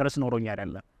የሚል ኢንተረስት ኖሮኝ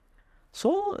አይደለም።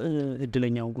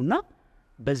 እድለኛው ጉና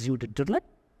በዚህ ውድድር ላይ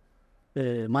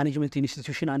ማኔጅመንት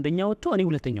ኢንስቲትዩሽን አንደኛ ወጥቶ እኔ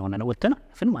ሁለተኛ ሆነን ወጥተና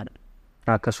ፍን ማለት ነው።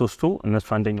 ከሶስቱ እነሱ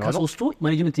አንደኛ ወጣ። ከሶስቱ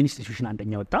ማኔጅመንት ኢንስቲትዩሽን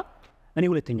አንደኛ ወጣ፣ እኔ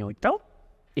ሁለተኛ ወጣው።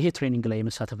 ይሄ ትሬኒንግ ላይ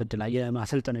የመሳተፍ እድል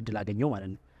የማሰልጠን እድል አገኘው ማለት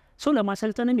ነው።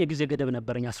 ለማሰልጠንም የጊዜ ገደብ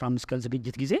ነበረኝ፣ 15 ቀን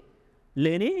ዝግጅት ጊዜ።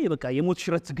 ለእኔ በቃ የሞት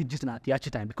ሽረት ዝግጅት ናት ያቺ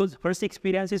ታይም። ቢኮዝ ፈርስት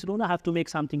ኤክስፒሪየንስ ስለሆነ ሃቭ ቱ ሜክ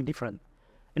ሳምቲንግ ዲፍረንት።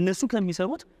 እነሱ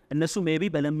ከሚሰሩት እነሱ ሜቢ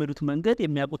በለመዱት መንገድ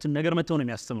የሚያውቁትን ነገር መተው ነው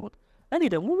የሚያስተምሩት። እኔ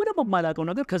ደግሞ ምንም የማላውቀው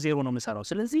ነገር ከዜሮ ነው የምሰራው።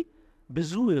 ስለዚህ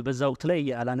ብዙ በዛ ወቅት ላይ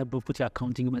ያላነበብኩት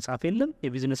የአካውንቲንግ መጽሐፍ የለም፣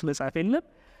 የቢዝነስ መጽሐፍ የለም።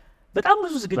 በጣም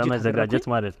ብዙ ዝግጅት በመዘጋጀት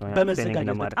ማለት ነው።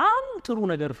 በመዘጋጀት በጣም ጥሩ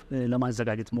ነገር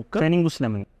ለማዘጋጀት ሞከር። ትሬኒንጉ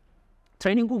ስለምን?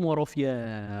 ትሬኒንጉ ሞር ኦፍ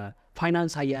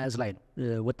የፋይናንስ አያያዝ ላይ ነው።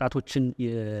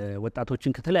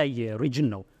 ወጣቶችን ከተለያየ ሪጅን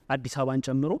ነው አዲስ አበባን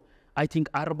ጨምሮ አይ ቲንክ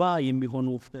 40 የሚሆኑ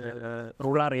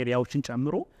ሩራል ኤሪያዎችን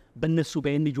ጨምሮ በእነሱ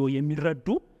በኤንጂኦ የሚረዱ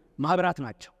ማህበራት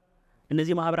ናቸው።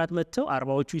 እነዚህ ማህበራት መጥተው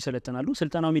 40ዎቹ ይሰለጥናሉ።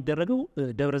 ስልጠናው የሚደረገው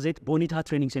ደብረ ዘይት ቦኒታ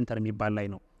ትሬኒንግ ሴንተር የሚባል ላይ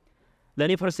ነው።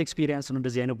 ለእኔ ፈርስት ኤክስፒሪየንስ ነው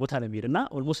እንደዚህ አይነት ቦታ ለመሄድ እና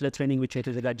ኦልሞስት ለትሬኒንግ ብቻ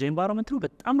የተዘጋጀ ኤንቫይሮንመንት ነው።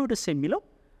 በጣም ነው ደስ የሚለው።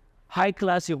 ሃይ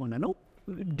ክላስ የሆነ ነው።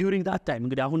 ዱሪንግ ዳት ታይም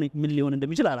እንግዲህ አሁን ምን ሊሆን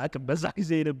እንደሚችል አላውቅም። በዛ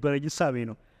ጊዜ የነበረኝ እሳቤ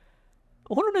ነው።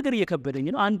 ሁሉ ነገር እየከበደኝ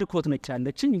ነው። አንድ ኮት ነች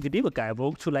ያለችኝ። እንግዲህ በቃ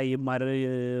በወቅቱ ላይ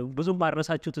ብዙ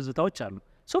ማረሳቸው ትዝታዎች አሉ።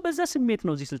 በዛ ስሜት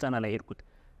ነው እዚህ ስልጠና ላይ ሄድኩት።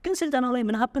 ግን ስልጠናው ላይ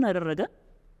ምን ሀፕን አደረገ?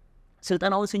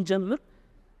 ስልጠናውን ስንጀምር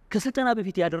ከስልጠና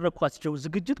በፊት ያደረግኳቸው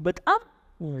ዝግጅት በጣም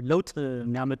ለውጥ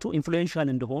የሚያመጡ ኢንፍሉዌንሻል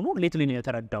እንደሆኑ ሌትሊ ነው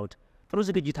የተረዳሁት። ጥሩ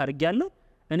ዝግጅት አድርጌያለሁ።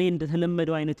 እኔ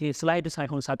እንደተለመደው አይነት ስላይድ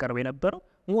ሳይሆን ሳቀርብ የነበረው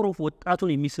ሞር ኦፍ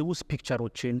ወጣቱን የሚስቡ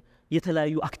ፒክቸሮችን፣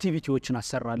 የተለያዩ አክቲቪቲዎችን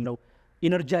አሰራለሁ።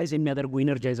 ኢነርጃይዝ የሚያደርጉ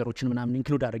ኢነርጃይዘሮችን ምናምን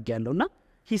ኢንክሉድ አድርጌያለሁ እና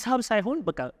ሂሳብ ሳይሆን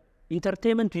በቃ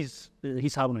ኢንተርቴይንመንት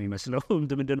ሂሳብ ነው የሚመስለው።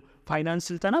 ምንድነው ፋይናንስ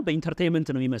ስልጠና በኢንተርቴይንመንት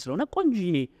ነው የሚመስለው እና ቆንጆ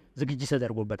ዝግጅት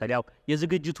ተደርጎበታል። ያው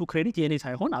የዝግጅቱ ክሬዲት የኔ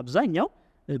ሳይሆን አብዛኛው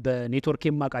በኔትወርክ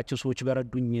የማውቃቸው ሰዎች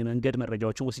በረዱኝ መንገድ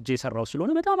መረጃዎችን ወስጄ የሰራው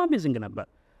ስለሆነ በጣም አሜዚንግ ነበር።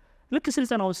 ልክ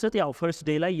ስልጠናውን ሰጥ ያው ፈርስት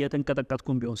ዴይ ላይ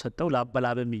የተንቀጠቀጥኩም ቢሆን ሰጠው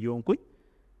ለአበላበም እየሆንኩኝ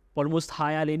ኦልሞስት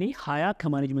 20 ለኔ 20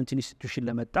 ከማኔጅመንት ኢንስቲትዩሽን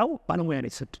ለመጣው ባለሙያ ነው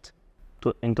የተሰጡት።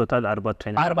 ኢን ቶታል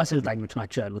 40 ሰልጣኞች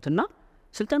ናቸው ያሉት እና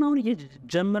ስልጠናውን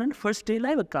እየጀመረን ፈርስት ዴይ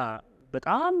ላይ በቃ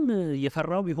በጣም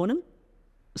የፈራው ቢሆንም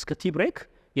እስከ ቲ ብሬክ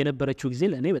የነበረችው ጊዜ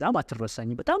ለኔ በጣም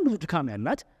አትረሳኝም። በጣም ብዙ ድካም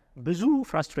ያላት ብዙ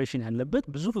ፍራስትሬሽን ያለበት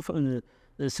ብዙ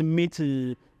ስሜት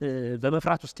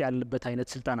በመፍራት ውስጥ ያለበት አይነት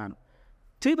ስልጠና ነው።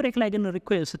 ቲ ብሬክ ላይ ግን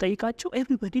ሪኩዌስት ስጠይቃቸው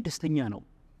ኤቭሪባዲ ደስተኛ ነው።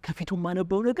 ከፊቱ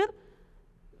ማነበው ነገር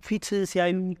ፊት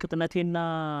ሲያዩኝ ቅጥነቴና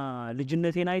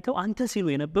ልጅነቴን አይተው አንተ ሲሉ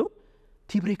የነበሩ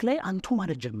ቲ ብሬክ ላይ አንቱ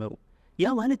ማለት ጀመሩ። ያ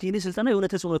ማለት የኔ ስልጠና የሆነ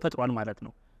ተጽዕኖ ፈጥሯል ማለት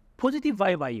ነው። ፖዚቲቭ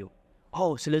ቫይብ አየሁ።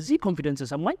 ስለዚህ ኮንፊደንስ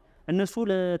ሰማኝ። እነሱ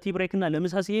ለቲ ብሬክ እና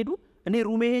ለምሳ ሲሄዱ እኔ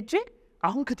ሩሜ ሄጄ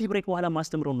አሁን ከቲ ብሬክ በኋላ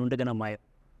ማስተምረው ነው እንደገና ማየው።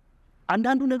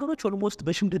 አንዳንዱ ነገሮች ኦልሞስት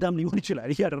በሽምድዳም ሊሆን ይችላል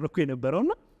እያደረኩ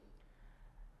የነበረውና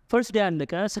ፈርስት ዴይ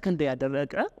አለቀ። ሰከንድ ዴይ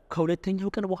ያደረቀ። ከሁለተኛው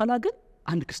ቀን በኋላ ግን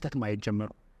አንድ ክስተት ማየት ጀመሩ።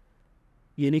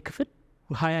 የኔ ክፍል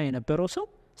 20 የነበረው ሰው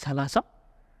 30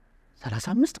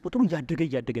 35 ቁጥሩ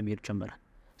እያደገ መሄድ ጀመረ።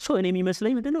 እኔ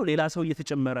የሚመስለኝ ምንድነው ሌላ ሰው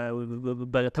እየተጨመረ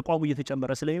በተቋሙ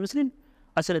እየተጨመረ ስለሚመስለኝ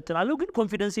አሰለጥናለሁ፣ ግን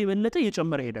ኮንፊደንስ የበለጠ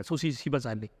እየጨመረ ሄደ ሰው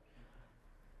ሲበዛልኝ።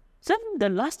 ዘን the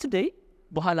last day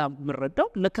በኋላ ምረዳው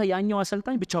ለካ ያኛው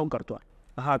አሰልጣኝ ብቻውን ቀርቷል።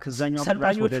 ከዛኛው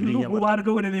ክላስ ወደ ሌላ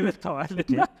አድርገው ወደ እኔ መጥተዋል።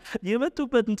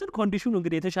 የመጡበት እንትን ኮንዲሽኑ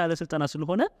እንግዲህ የተሻለ ስልጠና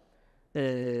ስለሆነ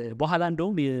በኋላ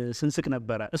እንደውም ስንስቅ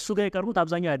ነበረ። እሱ ጋር የቀሩት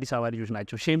አብዛኛው የአዲስ አበባ ልጆች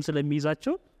ናቸው። ሼም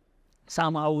ስለሚይዛቸው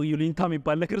ሳማው ዩሊንታ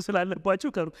የሚባል ነገር ስላለባቸው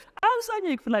ቀሩ።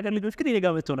 አብዛኛው የክፍለ ሀገር ልጆች ግን እኔ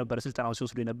ጋር መጥተው ነበር ስልጠናው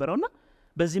ሲወስዱ የነበረውና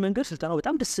በዚህ መንገድ ስልጠናው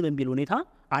በጣም ደስ በሚል ሁኔታ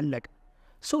አለቀ።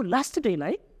 ላስት ዴይ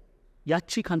ላይ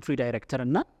ያቺ ካንትሪ ዳይሬክተር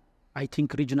እና አይ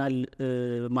ቲንክ ሪጂናል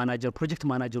ማናጀር ፕሮጀክት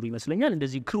ማናጀሩ ይመስለኛል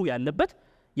እንደዚህ ክሩ ያለበት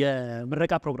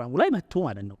የምረቃ ፕሮግራሙ ላይ መጥቶ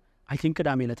ማለት ነው። አይ ቲንክ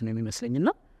ቅዳሜ ዕለት ነው የሚመስለኝና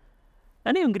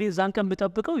እኔ እንግዲህ እዛን ቀን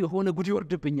ብጠብቀው የሆነ ጉድ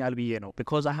ይወርድብኛል ብዬ ነው።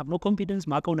 because I have no confidence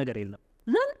ማቀው ነገር የለም።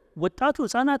 ወጣቱ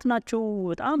ህፃናት ናቸው፣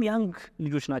 በጣም ያንግ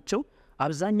ልጆች ናቸው።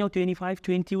 አብዛኛው 25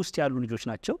 20 ውስጥ ያሉ ልጆች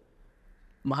ናቸው።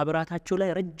 ማህበራታቸው ላይ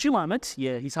ረጅም አመት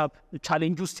የሂሳብ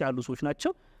ቻሌንጅ ውስጥ ያሉ ሰዎች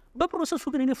ናቸው። በፕሮሰሱ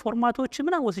ግን እኔ ፎርማቶች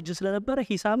ምናምን ወስጄ ስለነበረ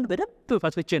ሂሳብን በደንብ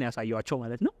ፈትፍቼ ነው ያሳየዋቸው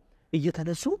ማለት ነው።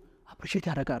 እየተነሱ አፕሪሼት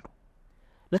ያደርጋሉ።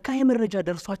 ለካ የመረጃ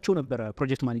ደርሷቸው ነበረ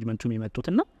ፕሮጀክት ማኔጅመንቱም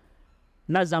የመጡትና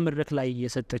እዛ መድረክ ላይ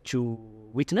የሰጠችው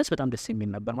ዊትነስ በጣም ደስ የሚል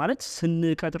ነበር። ማለት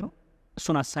ስንቀጥር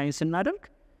እሱን አሳይን ስናደርግ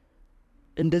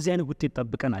እንደዚህ አይነት ውጤት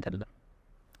ጠብቀን አይደለም፣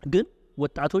 ግን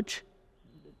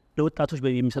ለወጣቶች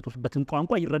የሚሰጡበትን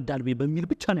ቋንቋ ይረዳል በሚል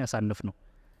ብቻ ነው ያሳለፍነው።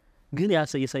 ግን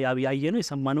ያየነው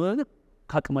የሰማነው ነገር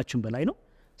ከአቅማችን በላይ ነው።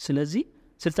 ስለዚህ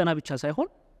ስልጠና ብቻ ሳይሆን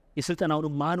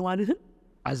የስልጠናውን ማኑዋልህን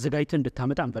አዘጋጅተን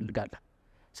እንድታመጣ እንፈልጋለን።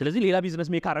 ስለዚህ ሌላ ቢዝነስ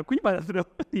ሜክ አረኩኝ ማለት ነው።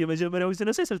 የመጀመሪያው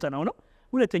ቢዝነስ ስልጠናው ነው።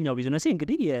 ሁለተኛው ቢዝነስ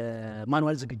እንግዲህ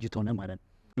የማኑዋል ዝግጅት ሆነ ማለት ነው።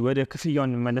 ወደ ክፍያው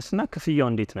እንመለስና ክፍያው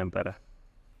እንዴት ነበረ?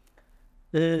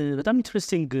 በጣም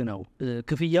ኢንትረስቲንግ ነው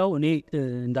ክፍያው። እኔ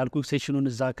እንዳልኩ ሴሽኑን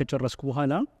እዛ ከጨረስኩ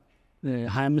በኋላ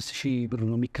 25,000 ብር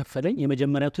ነው የሚከፈለኝ።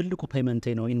 የመጀመሪያው ትልቁ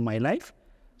ፔመንቴ ነው ኢን ማይ ላይፍ።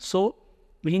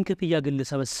 ይህን ክፍያ ግን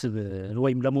ልሰበስብ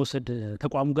ወይም ለመውሰድ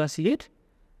ተቋሙ ጋር ሲሄድ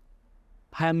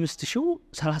 25,000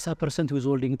 30%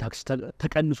 ዊዝሆልዲንግ ታክስ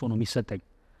ተቀንሶ ነው የሚሰጠኝ።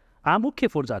 አም ኦኬ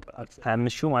ፎር ዛት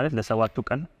 25,000 ማለት ለሰባቱ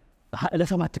ቀን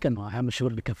ነው 25,000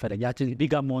 ብር ሊከፈለኝ። ያቺ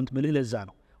ቢግ አማውንት ምልህ ለዛ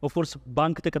ነው። ኦፍ ኮርስ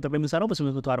ባንክ ተቀጥሬ የምሰራው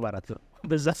በ844 ብር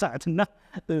በዛ ሰዓት እና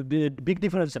ቢግ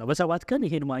ዲፈረንስ ነው። በሰባት ቀን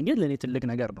ይሄን ማግኘት ለእኔ ትልቅ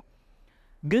ነገር ነው።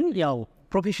 ግን ያው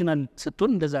ፕሮፌሽናል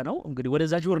ስትሆን እንደዛ ነው። እንግዲህ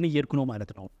ወደዛ ጆርኒ እየሄድኩ ነው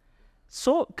ማለት ነው።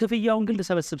 ክፍያውን ግን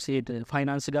ልሰበስብ ሲሄድ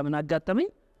ፋይናንስ ጋር ምን አጋጠመኝ?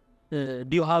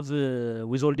 ዱ ዩ ሃቭ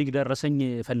ዊዝሆልዲንግ ደረሰኝ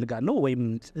እፈልጋለሁ ወይም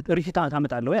ሪሲት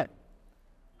ታመጣለህ?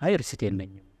 አይ ሪሲት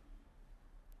የለኝም።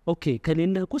 ኦኬ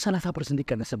ከሌለህ እኮ 30%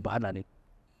 ይቀነስብሃል አለኝ።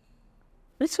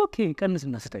 ኢትስ ኦኬ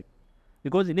ቀንስና ስጠኝ።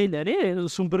 ቢኮዝ ለእኔ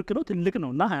እሱም ብርቅ ነው ትልቅ ነው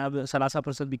እና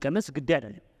 30% ቢቀነስ ግድ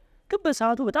አይደለም። ግን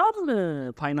በሰዓቱ በጣም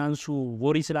ፋይናንሱ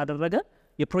ወሪ ስላደረገ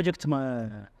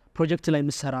ፕሮጀክት ላይ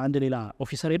የምሰራ አንድ ሌላ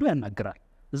ኦፊሰር ሄዶ ያናግራል።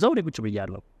 እዛው ላይ ቁጭ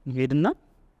ብያለሁ። ሄድና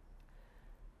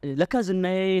ለካ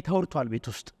ዝናዬ ተወርቷል ቤት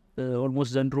ውስጥ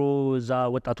ኦልሞስት ዘንድሮ እዛ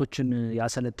ወጣቶችን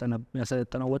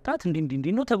ያሰለጠነው ወጣት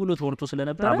እንዲህ ነው ተብሎ ተወርቶ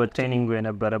ስለነበረ በትሬኒንጉ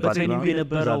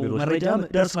የነበረው መረጃ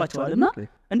ደርሷቸዋልና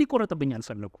እንዲቆረጥብኝ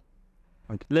አልፈለጉ።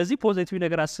 ለዚህ ፖዚቲቭ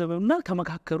ነገር አሰበውና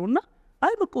ተመካከሩና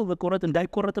አይ መቆረጥ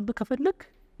እንዳይቆረጥብህ ከፈለክ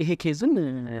ይሄ ኬዝን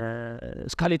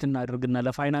ስካሌት እናድርግና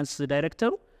ለፋይናንስ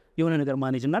ዳይሬክተሩ የሆነ ነገር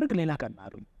ማኔጅ እናድርግ ሌላ ቀን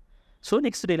አሉኝ።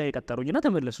 ኔክስት ዴይ ላይ ቀጠሩኝና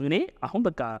ተመለሱ። እኔ አሁን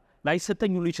በቃ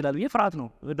ላይሰጠኝ ሁሉ ይችላል ብዬ ፍርሃት ነው።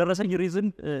 ደረሰኝ ሪዝን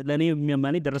ለእኔ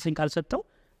የሚያማኔ ደረሰኝ ካልሰጠው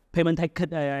ፔመንት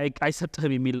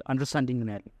አይሰጥህም የሚል አንደርስታንዲንግ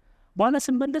ነው ያለኝ። በኋላ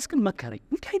ስንመለስ ግን መከረኝ።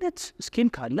 እንዲህ አይነት ስኪል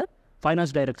ካለ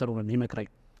ፋይናንስ ዳይሬክተሩ ነው ይመክረኝ።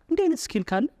 እንዲህ አይነት ስኪል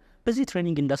ካለ በዚህ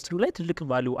ትሬኒንግ ኢንዱስትሪ ላይ ትልቅ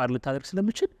ቫልዩ አድ ልታደርግ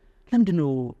ስለምችል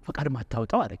ለምንድነው ፈቃድ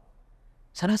ማታወጣው አለኝ።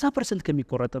 30%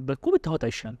 ከሚቆረጥበት እኮ ብታወጣ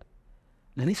ይሻላል።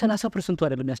 ለኔ 30%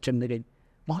 አይደለም ያስጨነቀኝ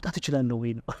ማውጣት ይችላል ነው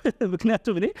ወይ ነው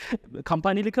ምክንያቱም እኔ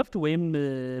ካምፓኒ ልከፍት ወይም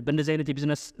በእንደዚህ አይነት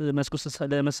የቢዝነስ መስክ ውስጥ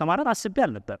ለመሰማራት አስቤ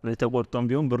አልነበር ተቆርጦም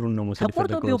ቢሆን ብሩን ነው መሰለኝ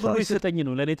ተቆርጦም ብሩ ይሰጠኝ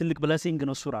ነው ለኔ ትልቅ ብለሲንግ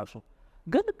ነው እሱ ራሱ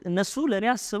ግን እነሱ ለኔ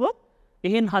አስበው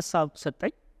ይሄን ሐሳብ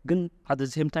ሰጠኝ ግን at the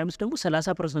same time ደግሞ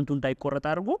 30% እንዳይቆረጥ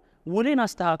አድርጎ ውሌን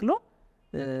አስተካክሎ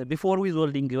before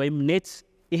withholding ወይም ኔት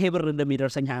ይሄ ብር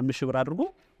እንደሚደርሰኝ 25 ብር አድርጎ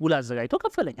ውል አዘጋጅቶ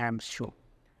ከፈለኝ 25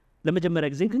 ለመጀመሪያ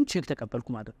ጊዜ ግን ቼክ ተቀበልኩ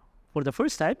ማለት ነው for the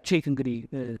first time ቼክ እንግዲህ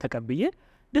ተቀብዬ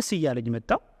ደስ ይያለኝ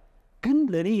መጣው ግን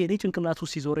ለኔ የኔ ጭንቅላት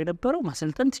ውስጥ ሲዞር የነበረው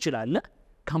ማሰልጠን ትችላለህ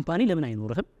ካምፓኒ ለምን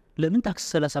አይኖርህም ለምን ታክስ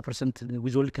 30%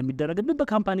 ዊዝሆልድ ከሚደረግብህ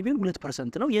በካምፓኒ ቢሆን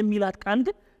 2% ነው የሚላት ቃል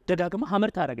ግን ደጋግማ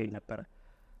ሀመር ታደርገኝ ነበር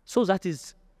so that is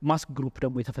MASSK Group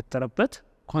ደግሞ የተፈጠረበት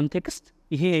ኮንቴክስት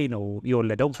ይሄ ነው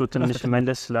የወለደው ትንሽ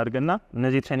መለስ ስላርገና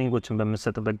እነዚህ ትሬኒንጎችን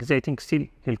በመሰጠበት ጊዜ አይ ቲንክ ስቲል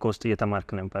ሂልኮ ውስጥ እየተማርክ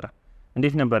ነበር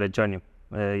እንዴት ነበር ጆርኒው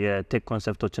የቴክ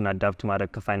ኮንሰፕቶችን አዳፕት ማድረግ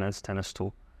ከፋይናንስ ተነስቶ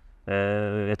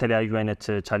የተለያዩ አይነት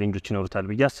ቻሌንጆች ይኖሩታል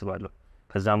ብዬ አስባለሁ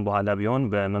ከዛም በኋላ ቢሆን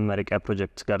በመመረቂያ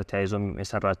ፕሮጀክት ጋር ተያይዞም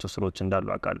የሰራቸው ስራዎች እንዳሉ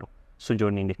አውቃለሁ እሱ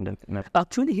ጆርኒ እንዴት ነበር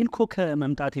actually ሂልኮ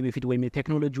ከመምጣቴ በፊት ወይም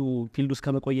የቴክኖሎጂው ፊልድ ውስጥ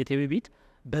ከመቆየቴ በፊት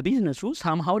በቢዝነሱ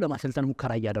ሳምሃው ለማሰልጠን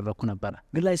ሙከራ እያደረኩ ነበር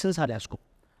ግን ላይሰንስ አልያዝኩም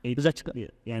እዛች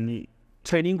ያኔ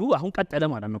ትሬኒንጉ አሁን ቀጠለ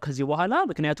ማለት ነው ከዚህ በኋላ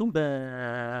ምክንያቱም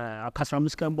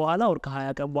ከ15 ቀን በኋላ ወር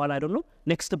ከ20 ቀን በኋላ አይደለም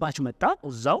ኔክስት ባች መጣ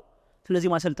እዛው ስለዚህ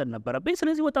ማሰልጠን ነበረብኝ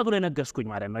ስለዚህ ወጣቱ ላይ ነገስኩኝ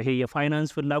ማለት ነው ይሄ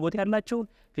የፋይናንስ ፍላጎት ያላቸው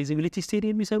ፊዚቢሊቲ ስቴዲ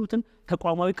የሚሰሩትን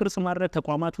ተቋማዊ ቅርጽ ማድረግ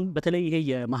ተቋማቱን በተለይ ይሄ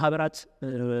የማህበራት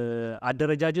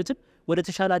አደረጃጀትን ወደ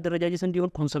ተሻለ አደረጃጀት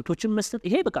እንዲሆን ኮንሰፕቶችን መስጠት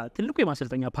ይሄ በቃ ትልቁ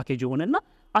የማሰልጠኛ ፓኬጅ ሆነና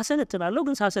አሰለጥናለሁ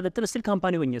ግን ሳሰለጥን ስቲል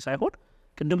ካምፓኒ ሆኜ ሳይሆን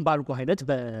ቅድም ባልኩ አይነት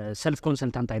በሰልፍ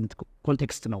ኮንሰልታንት አይነት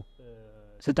ኮንቴክስት ነው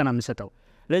ስልጠና የምንሰጠው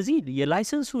ስለዚህ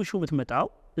የላይሰንሱ ኢሹ የምትመጣው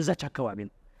እዛች አካባቢ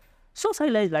ነው ሳይ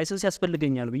ላይሰንስ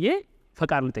ያስፈልገኛል ብዬ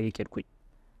ፈቃድ ልጠይቅ ሄድኩኝ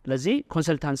ስለዚህ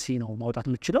ኮንሰልታንሲ ነው ማውጣት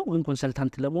የምችለው ግን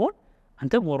ኮንሰልታንት ለመሆን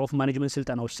አንተ ሞር ኦፍ ማኔጅመንት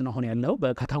ስልጠና ውስጥ ነው አሁን ያለው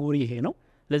በካታጎሪ ይሄ ነው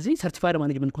ስለዚህ ሰርቲፋይድ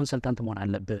ማኔጅመንት ኮንሰልታንት መሆን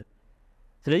አለብህ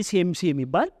ስለዚህ ሲኤምሲ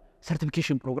የሚባል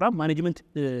ሰርቲፊኬሽን ፕሮግራም ማኔጅመንት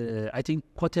አይ ቲንክ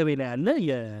ኮተቤ ላይ ያለ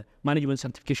የማኔጅመንት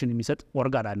ሰርቲፊኬሽን የሚሰጥ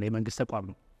ኦርጋን አለ የመንግስት ተቋም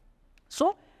ነው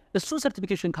እሱ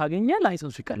ሰርቲፊኬሽን ካገኘ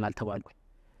ላይሰንሱ ይቀላል ተባልኩኝ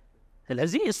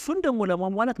ስለዚህ እሱን ደግሞ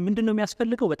ለማሟላት ምንድነው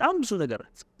የሚያስፈልገው በጣም ብዙ ነገር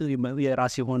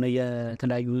የራስ የሆነ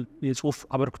የተለያዩ የጽሁፍ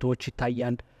አበርክቶች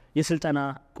ይታያል የስልጠና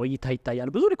ቆይታ ይታያል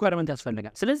ብዙ ሪኳየርመንት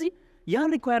ያስፈልጋል ስለዚህ ያን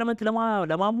ሪኳየርመንት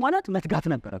ለማሟላት መትጋት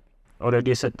ነበር ኦሬዲ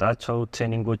የሰጣቸው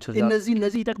ትሬኒንጎች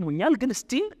እነዚህ ይጠቅሙኛል ግን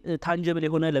ስቲል ታንጀብል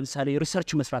የሆነ ለምሳሌ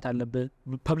ሪሰርች መስራት አለበት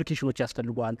ፐብሊኬሽኖች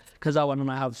ያስፈልጓል ከዛ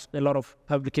ዋና I have a lot of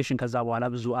publication ከዛ በኋላ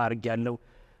ብዙ አርግ ያለው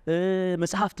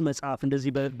መጽሐፍት መጽሐፍ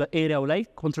እንደዚህ በኤሪያው ላይ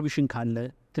ኮንትሪቢዩሽን ካለ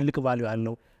ትልቅ ቫልዩ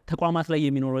ያለው ተቋማት ላይ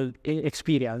የሚኖረው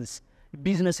ኤክስፒሪየንስ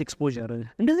ቢዝነስ ኤክስፖዠር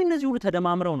እንደዚህ ሁሉ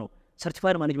ተደማምረው ነው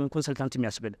ሰርቲፋይድ ማኔጅመንት ኮንሰልታንት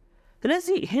የሚያስብል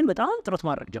ስለዚህ ይሄን በጣም ጥረት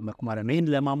ማድረግ ጀመርኩ ማለት ነው ይሄን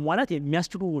ለማሟላት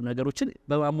የሚያስችሉ ነገሮችን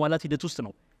በማሟላት ሂደት ውስጥ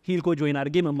ነው ሂልኮ ጆይን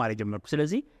አድርጌ መማር ጀመርኩ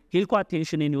ስለዚህ ሂልኮ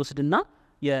አቴንሽንን ይወስድና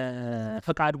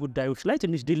የፈቃድ ጉዳዮች ላይ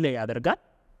ትንሽ ዲሌይ ያደርጋል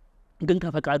ግን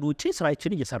ከፈቃዱ ውጪ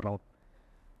ስራችን እየሰራው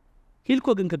ሂልኮ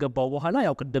ግን ከገባው በኋላ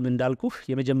ያው ቀደም እንዳልኩ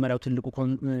የመጀመሪያው ትልቁ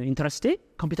ኢንትረስቴ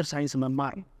ኮምፒውተር ሳይንስ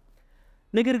መማር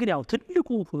ነገር ግን ያው ትልቁ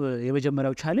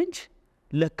የመጀመሪያው ቻሌንጅ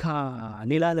ለካ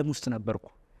ሌላ ዓለም ውስጥ ነበርኩ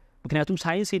ምክንያቱም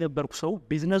ሳይንስ የነበርኩ ሰው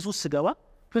ቢዝነስ ውስጥ ስገባ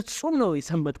ፍጹም ነው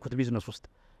የሰመጥኩት ቢዝነስ ውስጥ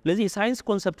ስለዚህ የሳይንስ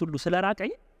ኮንሰፕት ሁሉ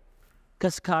ስለራቀኝ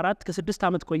ከ4 ከ6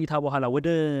 አመት ቆይታ በኋላ ወደ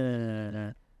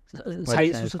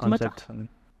ሳይንስ ውስጥ መጣ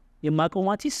የማቀው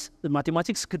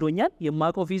ማቴማቲክስ ክዶኛል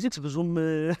የማቀው ፊዚክስ ብዙም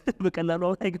በቀላሉ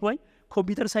አይገባኝ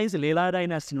ኮምፒውተር ሳይንስ ሌላ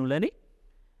ዳይናስቲ ነው ለኔ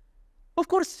ኦፍ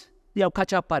ኮርስ ያው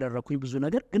ካቻፕ አደረኩኝ ብዙ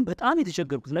ነገር ግን በጣም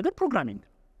የተቸገርኩት ነገር ፕሮግራሚንግ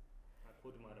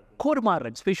ኮድ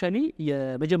ማድረግ ስፔሻሊ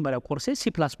የመጀመሪያው ኮርስ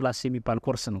C++ የሚባል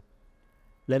ኮርስ ነው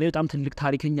ለኔ በጣም ትልቅ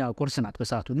ታሪክኛ ኮርስ ናት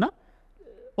በሰዓቱና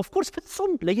ኦፍ ኮርስ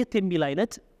ፍጹም ለየት የሚል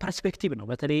አይነት ፐርስፔክቲቭ ነው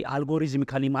በተለይ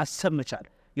አልጎሪዝሚካሊ ማሰብ መቻል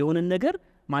የሆነ ነገር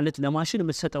ማለት ለማሽን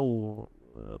የምትሰጠው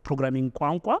ፕሮግራሚንግ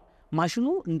ቋንቋ ማሽኑ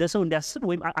እንደ ሰው እንዲያስብ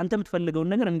ወይም አንተ የምትፈልገው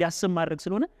ነገር እንዲያስብ ማድረግ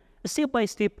ስለሆነ ስቴፕ ባይ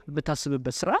ስቴፕ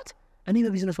በታስብበት ስርዓት እኔ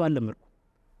በቢዝነሱ አለምርኩ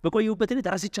በቆየሁበት ላይ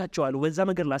ተራስቻቸዋለሁ በዛ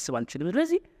ነገር ላስብ አልችልም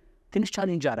ስለዚህ ትንሽ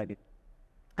ቻሌንጅ አደረገኝ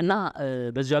እና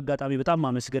በዚህ አጋጣሚ በጣም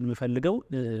ማመስገን የምፈልገው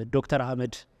ዶክተር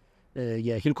አህመድ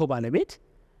የሂልኮ ባለቤት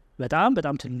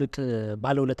በጣም ትልቅ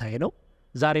ባለውለታዬ ነው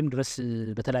ዛሬም ድረስ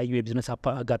በተለያዩ የቢዝነስ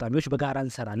አጋጣሚዎች በጋራ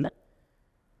እንሰራለን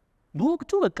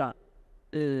በወቅቱ በቃ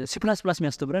C++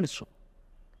 የሚያስተምረን እሱ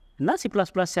እና C++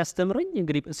 ሲያስተምረኝ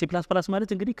እንግዲህ C++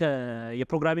 ማለት እንግዲህ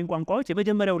የፕሮግራሚንግ ቋንቋዎች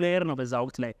የመጀመሪያው ሌየር ነው በዛ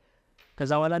ወቅት ላይ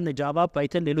ከዛ በኋላ እነ ጃቫ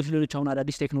ፓይተን ሌሎች አሁን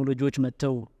አዳዲስ ቴክኖሎጂዎች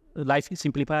መጥተው ላይፍ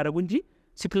ሲምፕሊፋይ ያደረጉ እንጂ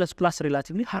C++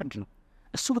 ሪላቲቭሊ ሃርድ ነው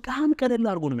እሱ በጣም ቀለል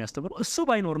አድርጎ ነው የሚያስተምረው እሱ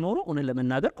ባይኖር ኖሮ እውነት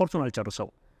ለመናገር ኮርሱን አልጨርሰው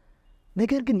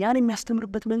ነገር ግን ያን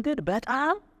የሚያስተምርበት መንገድ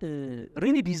በጣም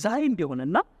ሪሊ ዲዛይን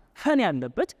የሆነና ፈን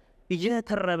ያለበት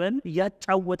እየተረበን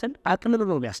ያጫወተን አቅልሎ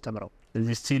ነው የሚያስተምረው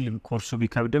እዚህ ስቲል ኮርሱ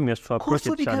ቢከብድም የሱ አፕሮች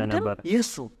የተሻለ ነበር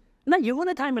የሱ እና የሆነ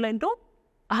ታይም ላይ እንደው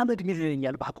አህመድ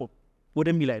ሚልለኛል ባቆም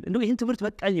ወደሚል አይደል እንደው ይሄን ትምህርት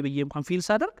በቃኝ ብዬ እንኳን ፊል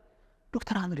ሳደርግ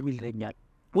ዶክተር አህመድ ሚልለኛል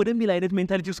ወደሚል አይነት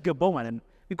ሜንታሊቲ ውስጥ ገባው ማለት ነው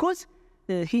ቢኮዝ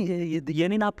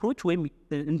የኔን አፕሮች ወይም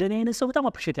እንደኔ አይነት ሰው በጣም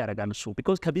አፕሪሺየት ያደርጋል እሱ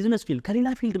ቢኮዝ ከቢዝነስ ፊልድ ከሌላ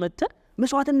ፊልድ መጥተህ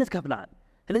መስዋዕትነት ከፍለሃል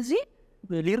ስለዚህ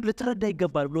ልትረዳ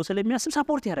ይገባል ብሎ ስለሚያስብ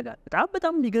ሳፖርት ያደርጋል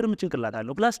በጣም የሚገርም ጭንቅላት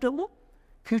አለው ፕላስ ደግሞ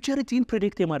ፊውቸሪቲን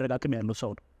ፕሬዲክት የማድረግ አቅም ያለው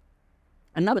ሰው ነው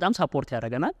እና በጣም ሳፖርት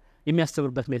ያደርገናል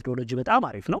የሚያስተምርበት ሜቶዶሎጂ በጣም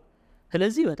አሪፍ ነው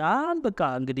ስለዚህ በጣም በቃ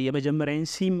እንግዲህ የመጀመሪያውን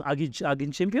ሲም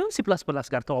አግኝቼም ቢሆን ሲ++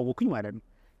 ጋር ተዋወኩኝ ማለት ነው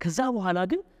ከዛ በኋላ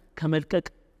ግን ከመልቀቅ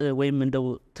ወይም እንደው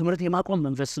ትምህርት የማቆም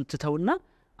መንፈስ ትተውና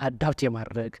አዳፕት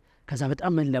የማድረግ ከዛ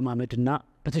በጣም መለማመድና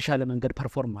በተሻለ መንገድ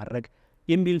ፐርፎርም ማድረግ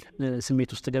የሚል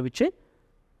ስሜት ውስጥ ገብቼ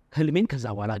ህልሜን ከዛ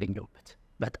በኋላ አገኘሁበት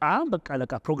በጣም በቃ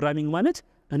ለካ ፕሮግራሚንግ ማለት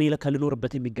እኔ ለካ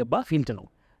ልኖርበት የሚገባ ፊልድ ነው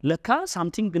ለካ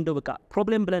ሳምቲንግ እንደው በቃ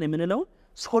ፕሮብሌም ብለን የምንለው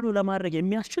ሶልቭ ለማድረግ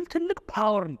የሚያስችል ትልቅ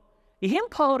ፓወር ነው ይሄን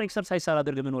ፓወር ኤክሰርሳይዝ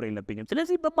ሳላደርግ መኖር የለብኝም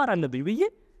ስለዚህ መማር አለብኝ ብዬ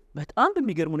በጣም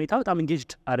በሚገርም ሁኔታ በጣም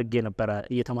ኢንጌጅድ አድርጌ ነበረ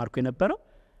እየተማርኩ የነበረው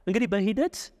እንግዲህ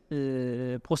በሂደት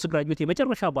ፖስት ግራጁዌት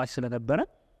የመጨረሻ ባች ስለነበረ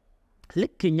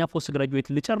ልክ እኛ ፖስት ግራጁዌት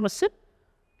ልጨርስ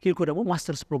ሂልኮ ደግሞ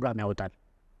ማስተርስ ፕሮግራም ያወጣል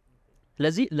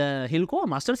ስለዚህ ለሂልኮ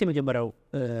ማስተርስ የመጀመሪያው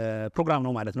ፕሮግራም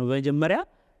ነው ማለት ነው በመጀመሪያ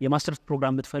የማስተርስ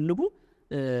ፕሮግራም ብትፈልጉ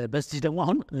በዚህ ደግሞ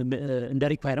አሁን እንደ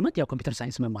ሪኳየርመንት ያው ኮምፒውተር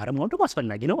ሳይንስ መማር ማለት ደግሞ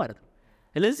አስፈላጊ ነው ማለት ነው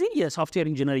ስለዚህ የሶፍትዌር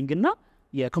ኢንጂነሪንግ እና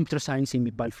የኮምፒውተር ሳይንስ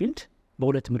የሚባል ፊልድ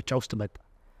በሁለት ምርጫ ውስጥ መጣ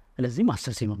ስለዚህ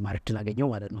ማስተርስ የመማር እድል አገኘው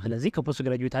ማለት ነው ስለዚህ ከፖስት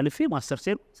ግራጁዌት አልፌ ማስተርስ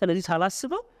ስለዚህ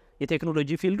ሳላስበው የቴክኖሎጂ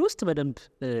ፊልድ ውስጥ በደንብ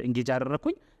እንጌጅ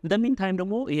አደረኩኝ እንደሚን ታይም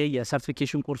ደግሞ ይሄ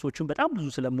የሰርቲፊኬሽን ኮርሶችን በጣም ብዙ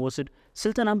ስለምወስድ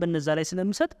ስልጠናም በነዛ ላይ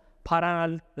ስለምሰጥ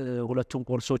ፓራላል ሁለቱም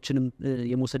ኮርሶችንም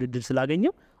የመውሰድ እድል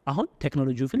ስላገኘው አሁን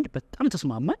ቴክኖሎጂ ፊልድ በጣም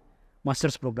ተስማማኝ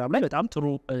ማስተርስ ፕሮግራም ላይ በጣም ጥሩ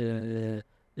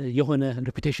የሆነ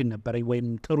ሬፑቴሽን ነበረኝ ወይም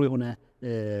ጥሩ የሆነ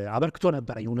አበርክቶ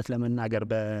ነበረኝ እውነት ለመናገር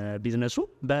በቢዝነሱ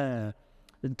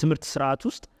በትምህርት ስርዓት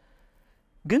ውስጥ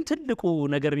ግን ትልቁ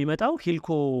ነገር የሚመጣው ሂልኮ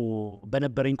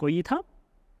በነበረኝ ቆይታ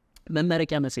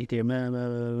መመረቂያ መጽሔቴ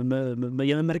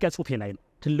የመመረቂያ ጽሁፌ ላይ ነው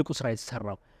ትልቁ ስራ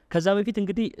የተሰራው ከዛ በፊት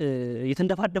እንግዲህ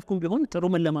የተንደፋደፍኩም ቢሆን ጥሩ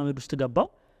መለማመድ ውስጥ ገባው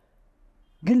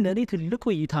ግን ለኔ ትልቁ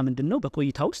ቆይታ ምንድነው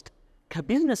በቆይታ ውስጥ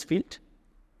ከቢዝነስ ፊልድ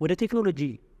ወደ ቴክኖሎጂ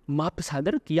ማፕ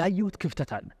ሳደርግ ያየሁት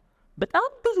ክፍተት አለ በጣም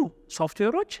ብዙ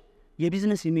ሶፍትዌሮች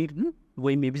የቢዝነስ ኢሜል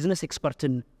ወይም የቢዝነስ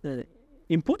ኤክስፐርትን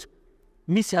ኢንፑት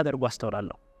ሚስ ያደርጉ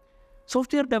አስተውላለሁ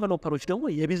ሶፍትዌር ዴቨሎፐሮች ደግሞ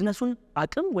የቢዝነሱን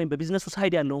አቅም ወይም በቢዝነሱ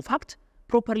ሳይድ ያለውን ፋክት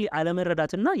ፕሮፐርሊ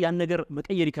አለመረዳትና ያን ነገር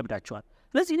መቀየር ይከብዳቸዋል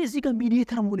ስለዚህ እኔ እዚህ ጋር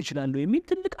ሚዲየተር መሆን ይችላል የሚል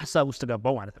ትልቅ ሀሳብ ውስጥ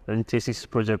ገባው ማለት ነው ቴሲስ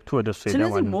ፕሮጀክቱ ወደሱ ይደዋል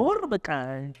ስለዚህ ሞር በቃ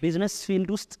ቢዝነስ ፊልድ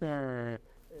ውስጥ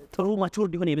ጥሩ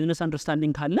ማቹርድ የሆነ የቢዝነስ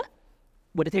አንደርስታንዲንግ ካለ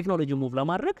ወደ ቴክኖሎጂ ሙቭ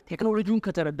ለማድረግ ቴክኖሎጂውን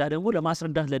ከተረዳ ደግሞ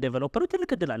ለማስረዳት ለዴቨሎፐሩ ትልቅ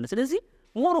እድል አለ ስለዚህ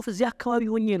ሞር ኦፍ እዚህ አካባቢ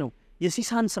ሆኜ ነው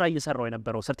የሲሳን ስራ እየሰራው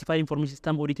የነበረው ሰርቲፋይድ ኢንፎርሜሽን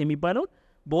ሲስተም ኦዲት የሚባለው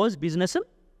በወዝ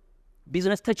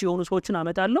ቢዝነስ ተች የሆኑ ሰዎችን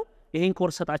አመጣለሁ ይሄን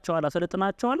ኮርስ ሰጣቸዋለሁ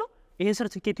አሰለጥናቸዋለሁ ይሄን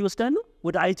ሰርቲፊኬት ይወስዳሉ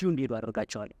ወደ አይቲው እንዲሄዱ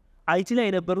አደርጋቸዋለሁ አይቲ ላይ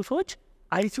የነበሩ ሰዎች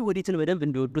አይቲው ወዲትን በደንብ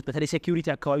እንዲወዱት በተለይ ሴኩሪቲ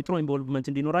አካባቢ ጥሩ ኢንቮልቭመንት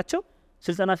እንዲኖራቸው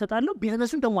ስልጠና ሰጣለሁ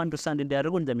ቢዝነሱን ደግሞ አንደርስታንድ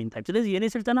እንዲያደርጉ እንደሚን ታይም ስለዚህ የኔ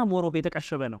ስልጠና ሞር ኦፍ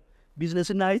የተቀሸበ ነው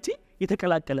ቢዝነስና አይቲ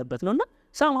የተቀላቀለበት ነውና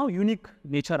ሳምሃው ዩኒክ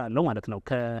ኔቸር አለው ማለት ነው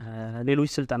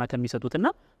ከሌሎች ስልጠና ከሚሰጡትና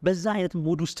በዛ አይነት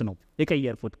ሙድ ውስጥ ነው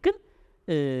የቀየርኩት ግን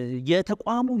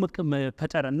የተቋሙ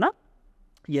መፈጠርና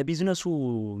የቢዝነሱ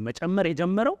መጨመር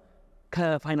የጀመረው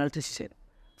ከፋይናል ቴሲስ ነው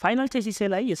ፋይናል ቴሲስ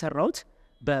ላይ የሰራሁት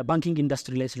በባንኪንግ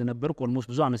ኢንዱስትሪ ላይ ስለነበርኩ ኦልሞስት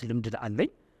ብዙ አመት ልምድ አለኝ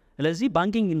ስለዚህ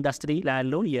ባንኪንግ ኢንዱስትሪ ላይ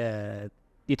ያለውን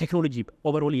የቴክኖሎጂ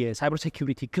ኦቨርኦል የሳይበር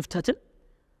ሴኩሪቲ ክፍተትን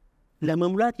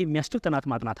ለመሙላት የሚያስችል ጥናት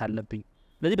ማጥናት አለብኝ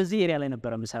ስለዚህ በዚህ ኤሪያ ላይ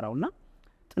ነበር የምሰራውና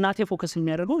ጥናቴ ፎከስ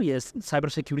የሚያደርገው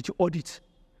የሳይበር ሴኩሪቲ ኦዲት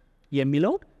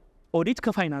የሚለው ኦዲት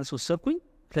ከፋይናንስ ወሰድኩኝ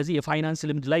ስለዚህ የፋይናንስ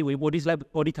ልምድ ላይ ወይ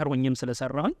ኦዲተር ሆኜም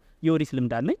ስለሰራሁኝ የኦዲት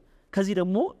ልምድ አለኝ ከዚህ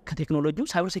ደግሞ ከቴክኖሎጂው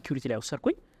ሳይበር ሴኩሪቲ ላይ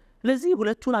ወሰድኩኝ ስለዚህ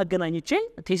ሁለቱን አገናኝቼ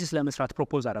ቴሲስ ለመስራት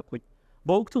ፕሮፖዝ አደረኩኝ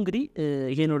በወቅቱ እንግዲህ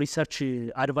ይሄን ሪሰርች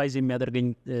አድቫይዝ የሚያደርገኝ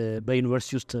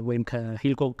በዩኒቨርሲቲ ውስጥ ወይም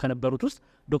ከሂልኮ ከነበሩት ውስጥ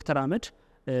ዶክተር አህመድ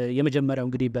የመጀመሪያው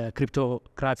እንግዲህ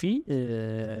በክሪፕቶግራፊ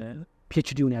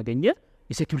ፒኤችዲውን ያገኘ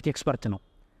የሴኩሪቲ ኤክስፐርት ነው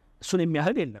እሱን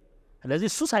የሚያህል የለም ስለዚህ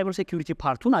እሱ ሳይበር ሴኩሪቲ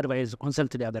ፓርቱን አድቫይዝ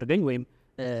ኮንሰልት ሊያደርገኝ ወይም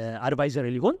አድቫይዘር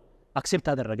ሊሆን አክሴፕት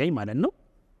አደረገኝ ማለት ነው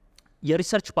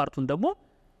የሪሰርች ፓርቱን ደግሞ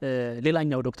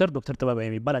ሌላኛው ዶክተር ጥበባ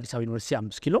የሚባል አዲስ አበባ ዩኒቨርሲቲ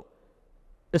 5 ኪሎ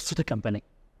እሱ ተቀበለኝ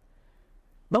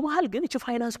በመሃል ግን እቺ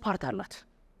ፋይናንስ ፓርት አላት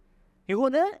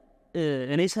የሆነ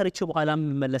እኔ ሰርቼ በኋላ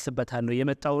መመለስበታለሁ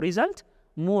የመጣው ሪዛልት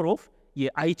ሞር ኦፍ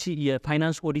የአይቲ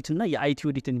የፋይናንስ ኦዲት እና የአይቲ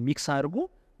ኦዲትን ሚክስ አድርጎ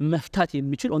መፍታት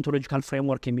የሚችል ኦንቶሎጂካል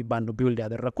ፍሬምወርክ የሚባል ነው ቢልድ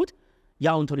ያደረኩት።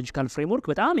 ያ ኦንቶሎጂካል ፍሬምወርክ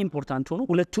በጣም ኢምፖርታንት ሆኖ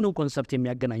ሁለቱንም ኮንሰፕት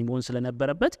የሚያገናኝ መሆን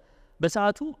ስለነበረበት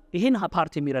በሰዓቱ ይሄን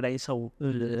ፓርት የሚረዳኝ ሰው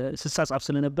ስጻጻፍ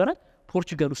ስለነበረ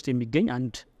ፖርቹጋል ውስጥ የሚገኝ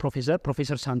አንድ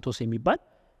ፕሮፌሰር ሳንቶስ የሚባል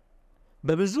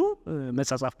በብዙ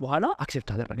መጻጻፍ በኋላ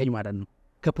አክሴፕት አደረገኝ ማለት ነው።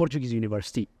 ከፖርቹጊዝ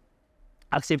ዩኒቨርሲቲ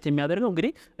አክሴፕት የሚያደርገው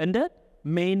እንግዲህ እንደ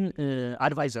ሜን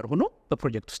አድቫይዘር ሆኖ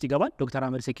በፕሮጀክት ውስጥ ይገባል። ዶክተር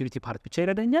አመል ሴኩሪቲ ፓርት ብቻ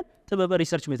ይረዳኛል። ጥበበ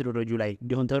ሪሰርች ሜቶዶሎጂ ላይ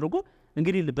እንዲሆን ተደርጎ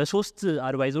እንግዲህ በሶስት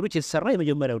አድቫይዘሮች የተሰራ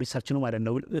የመጀመሪያው ሪሰርች ነው ማለት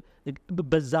ነው።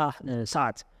 በዛ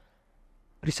ሰዓት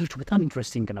ሪሰርቹ በጣም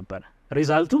ኢንትረስቲንግ ነበር።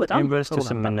 ሪዛልቱ በጣም ዩኒቨርሲቲው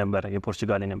ምን ነበር?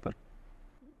 የፖርቹጋል ነበር።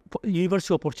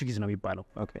 ዩኒቨርሲቲ ኦፍ ፖርቹጊዝ ነው የሚባለው።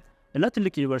 ኦኬ። እና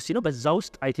ትልቅ ዩኒቨርሲቲ ነው። በዛ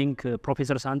ውስጥ አይ ቲንክ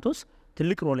ፕሮፌሰር ሳንቶስ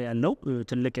ትልቅ ሮል ያለው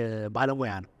ትልቅ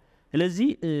ባለሙያ ነው። ስለዚህ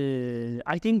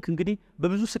አይ ቲንክ እንግዲህ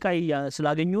በብዙ ስቃይ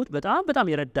ስላገኘሁት በጣም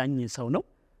የረዳኝ ሰው ነው።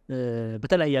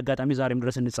 በተለያየ አጋጣሚ ዛሬም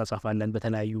ድረስ እንጻጻፋለን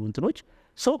በተለያዩ እንትኖች።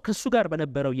 ሶ ከሱ ጋር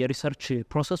በነበረው የሪሰርች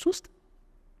ፕሮሰስ ውስጥ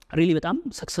ሪሊ በጣም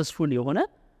ሰክሰስፉል የሆነ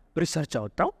ሪሰርች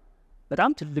አወጣው።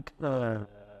 በጣም ትልቅ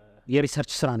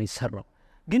የሪሰርች ስራ ነው የሰራው።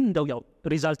 ግን እንደው ያው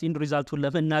ሪዛልቱን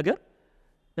ለመናገር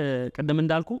ቀደም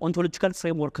እንዳልኩ ኦንቶሎጂካል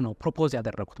ፍሬምወርክ ነው ፕሮፖዝ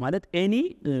ያደረኩት። ማለት ኤኒ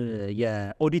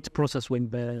የኦዲት ፕሮሰስ ወይም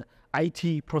በአይቲ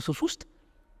ፕሮሰስ ውስጥ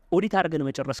ኦዲት አድርገን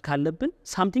መጨረስ ካለብን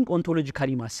ሳምቲንግ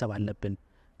ኦንቶሎጂካሊ ማሰብ አለብን።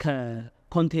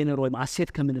 ከኮንቴነር ወይም አሴት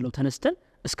ከምንለው ተነስተን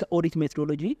እስከ ኦዲት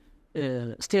ሜቶዶሎጂ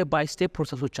ስቴፕ ባይ ስቴፕ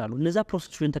ፕሮሰሶች አሉ። እነዛ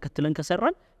ፕሮሰሶችን ተከትለን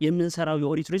ከሰራን የምንሰራው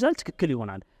የኦዲት ሪዛልት ትክክል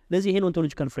ይሆናል። ለዚህ ይሄን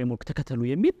ኦንቶሎጂካል ፍሬምወርክ ተከተሉ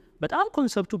የሚል በጣም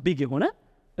ኮንሰፕቱ ቢግ የሆነ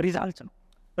ሪዛልት ነው።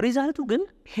 ሪዛልቱ ግን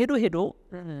ሄዶ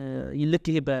ልክ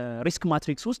ይሄ በሪስክ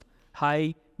ማትሪክስ ውስጥ ሃይ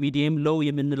ሚዲየም ሎው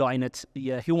የምንለው አይነት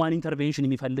የሂውማን ኢንተርቬንሽን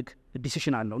የሚፈልግ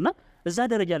ዲሲሽን አለው እና እዛ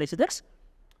ደረጃ ላይ ስደርስ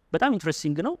በጣም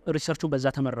ኢንትረስቲንግ ነው። ሪሰርቹ በዛ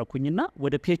ተመረኩኝና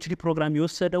ወደ ፒኤችዲ ፕሮግራም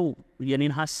የወሰደው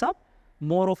የኔን ሀሳብ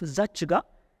ሞር ኦፍ እዛች ጋር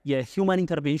የሂውማን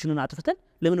ኢንተርቬንሽንን አጥፍተን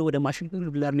ለምን ወደ ማሽን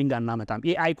ለርኒንግ አናመጣም?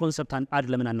 ኤአይ ኮንሰፕት አድ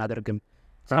ለምን አናደርግም?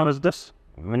 ሳምስደስ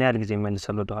ምን ያህል ጊዜ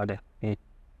መልሰል ወደ ኋላ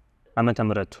ዓመተ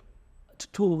ምህረቱ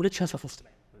 2013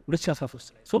 ላይ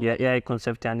 2013 ላይ የኤአይ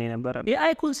ኮንሰፕት ያኔ ነበር።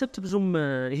 ኤአይ ኮንሰፕት ብዙም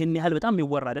ይሄን ያህል በጣም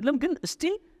ይወራ አይደለም፣ ግን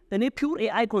ስቲል እኔ ፒውር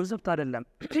ኤአይ ኮንሰፕት አይደለም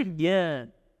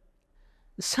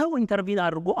የሰው ኢንተርቪን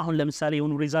አድርጎ አሁን ለምሳሌ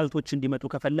የሆኑ ሪዛልቶች እንዲመጡ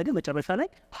ከፈለገ መጨረሻ ላይ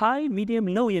ሃይ ሚዲየም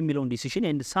ሎው የሚለውን ዲሲሽን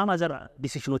ኤንድ ሳም አዘር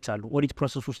ዲሲሽኖች አሉ ኦዲት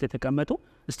ፕሮሰስ ውስጥ የተቀመጡ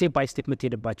ስቴፕ ባይ ስቴፕ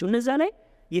የምትሄድባቸው። እነዛ ላይ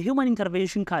የሂውማን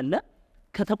ኢንተርቬንሽን ካለ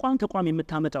ከተቋም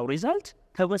የምታመጣው ሪዛልት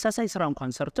ተመሳሳይ ስራ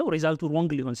እንኳን ሰርተው ሪዛልቱ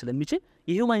ሮንግ ሊሆን ስለሚችል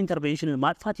የሂውማን ኢንተርቬንሽንን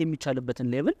ማጥፋት የሚቻልበትን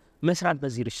ሌቭል መስራት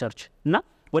በዚህ ሪሰርች እና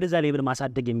ወደዛ ሌቭል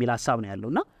ማሳደግ የሚል ሀሳብ ነው ያለው።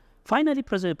 እና ፋይናሊ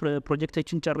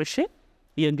ፕሮጀክቶችን ጨርሼ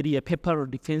እንግዲህ የፔፐር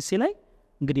ዲፌንስ ላይ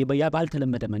እንግዲህ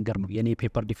ባልተለመደ መንገድ ነው የኔ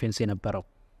ፔፐር ዲፌንስ የነበረው።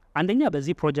 አንደኛ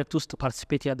በዚህ ፕሮጀክት ውስጥ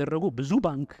ፓርቲሲፔት ያደረጉ ብዙ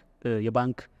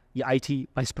የባንክ የአይቲ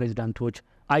ቫይስ ፕሬዚዳንቶች፣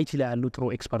 አይቲ ላይ ያሉ ጥሩ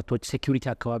ኤክስፐርቶች፣ ሴኩሪቲ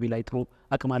አካባቢ ላይ ጥሩ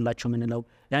አቅም አላቸው ምንለው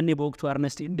ያኔ በወቅቱ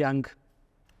አርነስት ኤንድ ያንግ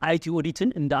አይቲ ኦዲትን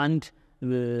እንደ አንድ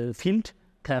ፊልድ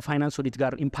ከፋይናንስ ኦዲት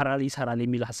ጋር ኢምፓራል ይሰራል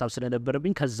የሚል ሀሳብ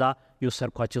ስለነበረብኝ ከዛ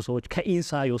የወሰድኳቸው ሰዎች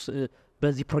ከኢንሳ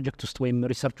በዚህ ፕሮጀክት ውስጥ ወይም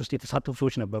ሪሰርች ውስጥ የተሳተፉ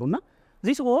ሰዎች ነበሩና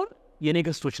ዚስ ኦል የኔ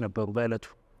ገስቶች ነበሩ በእለቱ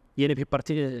የኔ ፔፐር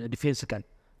ዲፌንስ ቀን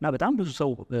እና በጣም ብዙ ሰው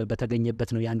በተገኘበት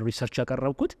ነው ያን ሪሰርች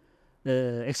ያቀረብኩት።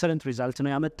 ኤክሰለንት ሪዛልት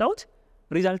ነው ያመጣሁት።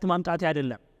 ሪዛልት ማምጣት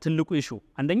አይደለም ትልቁ ኢሹ፣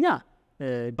 አንደኛ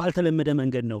ባልተለመደ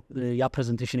መንገድ ነው ያ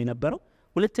ፕሬዘንቴሽን የነበረው።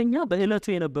 ሁለተኛ በእለቱ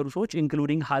የነበሩ ሰዎች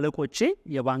ኢንክሉዲንግ ሀለቆቼ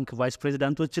የባንክ ቫይስ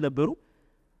ፕሬዚዳንቶች ነበሩ።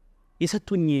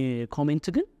 የሰጡኝ ኮሜንት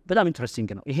ግን በጣም ኢንትረስቲንግ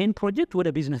ነው። ይሄን ፕሮጀክት ወደ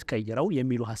ቢዝነስ ቀይረው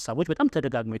የሚሉ ሀሳቦች በጣም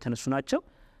ተደጋግመው የተነሱ ናቸው።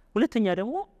 ሁለተኛ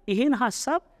ደግሞ ይሄን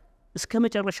ሀሳብ እስከ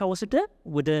መጨረሻ ወስደ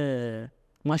ወደ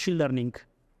ማሽን ለርኒንግ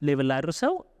ሌቭል ላይ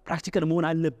አድርሰው ፕራክቲካል መሆን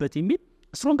አለበት የሚል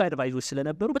ስትሮንግ አድቫይዞች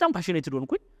ስለነበሩ በጣም ፓሽኔትድ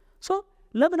ሆንኩኝ። ሶ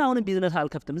ለምን አሁንም ቢዝነስ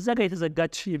አልከፍትም? እዛ ጋር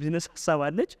የተዘጋች የቢዝነስ ሀሳብ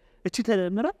አለች፣ እቺ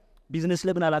ተደምራ ቢዝነስ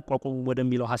ለምን አላቋቋሙም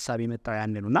ወደሚለው ሀሳብ የመጣው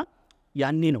ያኔ ነው። እና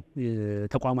ያኔ ነው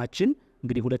ተቋማችን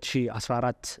እንግዲህ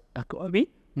 2014 አካባቢ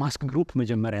ማስክ ግሩፕ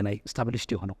መጀመሪያ ላይ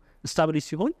ስታብሊሽ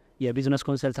ሲሆን የቢዝነስ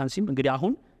ኮንሰልታንሲም እንግዲህ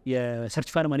አሁን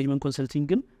የሰርቲፋይድ ማኔጅመንት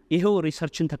ኮንሰልቲንግን ይሄው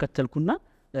ሪሰርችን ተከተልኩና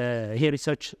ይሄ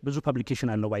ሪሰርች ብዙ ፐብሊኬሽን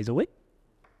አለው ባይ ዘ ወይ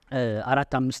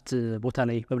 4-5 ቦታ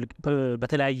ላይ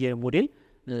በተለያየ ሞዴል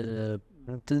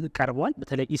ቀርቧል።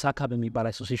 በተለይ ኢሳካ በሚባል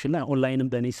አሶሲዬሽን ላይ ኦንላይንም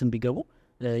በኔ ስም ቢገቡ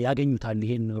ያገኙታል።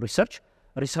 ይሄን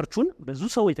ሪሰርቹን ብዙ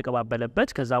ሰው የተቀባበለበት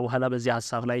ከዛ በኋላ በዚህ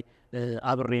ሀሳብ ላይ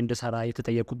አብሬ እንድሰራ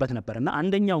የተጠየቁበት ነበርና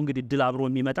አንደኛው እንግዲህ ድል አብሮ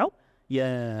የሚመጣው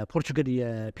የፖርቹጋል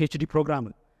የፒኤችዲ ፕሮግራም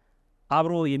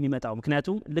አብሮ የሚመጣው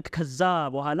ምክንያቱም ልክ ከዛ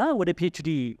በኋላ ወደ ፒኤችዲ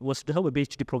ወስደው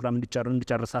በፒኤችዲ ፕሮግራም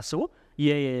እንዲጨርስ አስቦ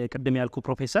የቅድም ያልኩ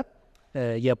ፕሮፌሰር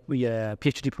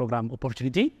የፒኤችዲ ፕሮግራም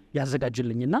ኦፖርቹኒቲ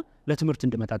ያዘጋጅልኝና ለትምህርት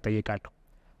እንድመጣ ጠይቃለሁ።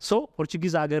 ሶ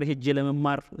ፖርቹጊዝ ሀገር ሄጄ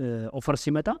ለመማር ኦፈር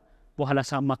ሲመጣ በኋላ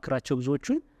ሳማክራቸው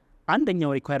ብዙዎቹን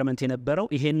አንደኛው ሪኳየርመንት የነበረው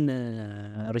ይሄን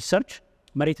ሪሰርች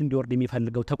መሬት እንዲወርድ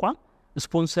የሚፈልገው ተቋም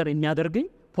ስፖንሰር የሚያደርገኝ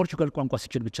ፖርቹጋል ቋንቋ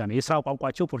ሲችል ብቻ ነው። የስራ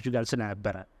ቋንቋቸው ፖርቹጋል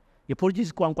ስለነበረ የፖርቹጊዝ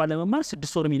ቋንቋ ለመማር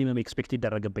 6 ወር ሚኒመም ኤክስፔክት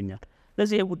ይደረግብኛል።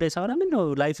 ለዚህ ጉዳይ ሳወራ ምን ነው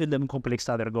ላይፍን ለምን ኮምፕሌክስ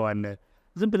ታደርገዋለህ?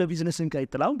 ዝም ብለህ ቢዝነስን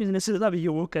ቀጥላው ቢዝነስ በጣም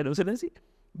እየሞከረው ስለዚህ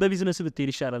በቢዝነስ ብትሄድ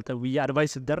ይሻላል ተብዬ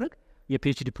አድቫይስ ሲደረግ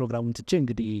የፒኤችዲ ፕሮግራሙን ትቼ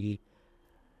እንግዲህ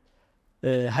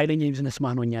ኃይለኛ ቢዝነስ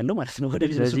ማን ሆኛለሁ ማለት ነው። ወደ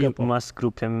ቢዝነሱ ገባሁ። ማስክ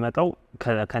ግሩፕ የሚመጣው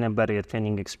ከነበረ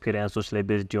የትሬኒንግ ኤክስፒሪየንሶች ላይ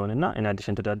ቤዝድ ይሆንና ኢን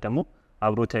አዲሽን ቱ ዳት ደግሞ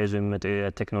አብሮ ተያይዞ የሚመጣ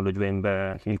የቴክኖሎጂ ወይም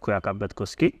በሂልኮ ያካበትከው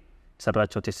ስኪል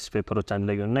የሰራቸው ቴሲስ ፔፐሮች አንድ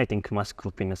ላይ ይሆንና አይ ቲንክ ማስክ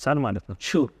ግሩፕ ይነሳል ማለት ነው።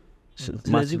 ሹር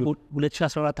ስለዚህ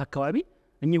 2014 አካባቢ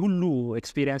እኚህ ሁሉ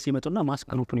ኤክስፒሪየንስ ይመጡና ማስክ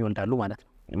ግሩፕን ይወልዳሉ ማለት ነው።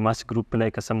 ማስክ ግሩፕ ላይ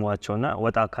ከሰማዋቸውና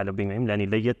ወጣ ካለብኝ ወይም ለኔ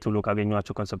ለየት ብሎ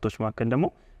ካገኘኋቸው ኮንሰፕቶች መካከል ደግሞ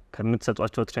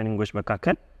ከምትሰጧቸው ትሬኒንጎች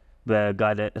መካከል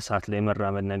በጋለ እሳት ላይ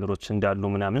መራመድ ነገሮች እንዳሉ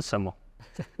ምናምን ሰማሁ።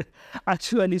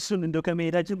 አክቹአሊ እሱን እንደው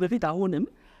ከመሄዳችን በፊት አሁንም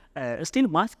ስቲል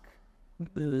ማስክ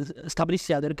ስታብሊሽ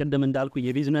ሲያደርግ እንደምን እንዳልኩ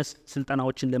የቢዝነስ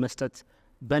ስልጠናዎችን ለመስጠት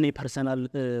በኔ ፐርሰናል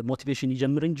ሞቲቬሽን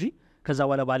ይጀምር እንጂ ከዛ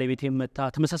በኋላ ባለቤቴ መጣ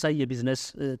ተመሳሳይ የቢዝነስ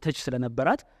ተች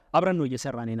ስለነበራት አብረን ነው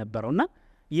እየሰራን የነበረውና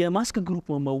የማስክ ግሩፕ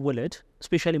መወለድ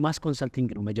ስፔሻሊ ማስክ ኮንሰልቲንግ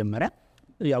ነው መጀመሪያ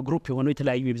ያው ግሩፕ የሆነው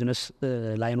የተለያዩ የቢዝነስ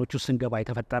ላይኖች ውስጥ ስንገባ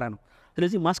የተፈጠረ ነው።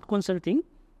 ስለዚህ ማስክ ኮንሰልቲንግ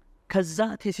ከዛ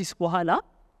ቴሲስ በኋላ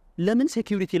ለምን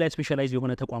ሴኩሪቲ ላይ ስፔሻላይዝ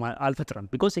የሆነ ተቋም አልፈጥረም?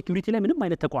 ቢኮዝ ሴኩሪቲ ላይ ምንም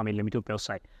አይነት ተቋም የለም ኢትዮጵያ ውስጥ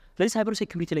ሳይ። ስለዚህ ሳይበር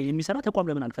ሴኩሪቲ ላይ የሚሰራ ተቋም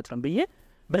ለምን አልፈጥረም ብዬ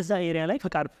በዛ ኤሪያ ላይ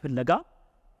ፈቃድ ፍለጋ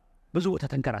ብዙ ቦታ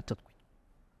ተንከራተትኩኝ።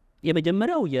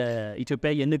 የመጀመሪያው የኢትዮጵያ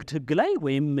የንግድ ህግ ላይ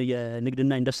ወይም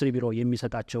የንግድና ኢንዱስትሪ ቢሮ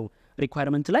የሚሰጣቸው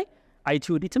ሪኳየርመንት ላይ አይቲ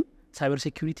ኦዲትም ሳይበር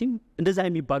ሴኩሪቲም እንደዛ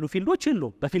የሚባሉ ፊልዶች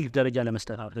የሉም። በፊልድ ደረጃ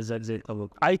ለመስጠት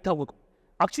አይታወቁም።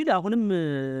 አክቹሊ አሁንም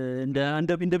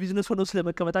እንደ ቢዝነስ ሆነው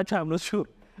ስለመቀመጣቸው አም ኖት ሹር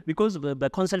ቢኮዝ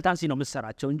በኮንሰልታንሲ ነው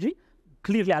የምሰራቸው እንጂ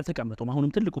ክሊርሊ አልተቀመጡም።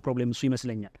 አሁንም ትልቁ ፕሮብሌም እሱ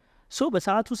ይመስለኛል። ሶ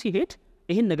በሰዓቱ ሲሄድ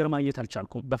ይህን ነገር ማግኘት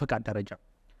አልቻልኩም በፈቃድ ደረጃ።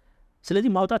 ስለዚህ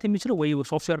ማውጣት የሚችለው ወይ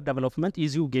ሶፍትዌር ዴቨሎፕመንት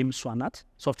ኢዚው ጌም እሷ ናት።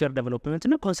 ሶፍትዌር ዴቨሎፕመንት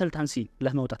እና ኮንሰልታንሲ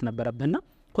ለማውጣት ነበረብህና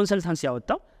ኮንሰልታንሲ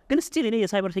ያወጣው ግን ስቲል እኔ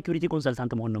የሳይበር ሴኩሪቲ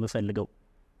ኮንሰልታንት መሆን ነው የምፈልገው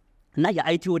እና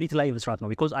የአይቲ ኦዲት ላይ መስራት ነው።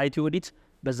 ቢኮዝ አይቲ ኦዲት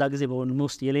በዛ ጊዜ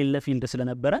በኦልሞስት የሌለ ፊልድ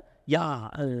ስለነበረ ያ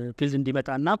ፊልድ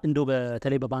እንዲመጣና እንደው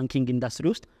በተለይ በባንኪንግ ኢንዱስትሪ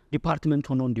ውስጥ ዲፓርትመንት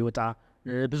ሆኖ እንዲወጣ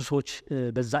ብዙ ሰዎች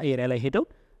በዛ ኤሪያ ላይ ሄደው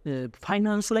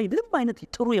ፋይናንሱ ላይ ምንም አይነት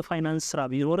ጥሩ የፋይናንስ ስራ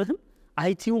ቢኖርህም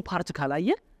አይቲው ፓርት ካላየ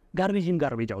ጋርቤጅ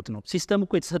አውት ነው። ሲስተም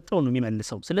እኮ የተሰጠው ነው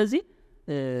የሚመልሰው። ስለዚህ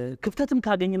ክፍተትም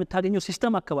ካገኘ የምታገኘው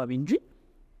ሲስተም አካባቢ እንጂ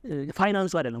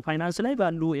ፋይናንሱ አይደለም። ፋይናንስ ላይ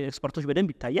ባሉ ኤክስፐርቶች በደንብ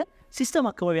ይታያል። ሲስተም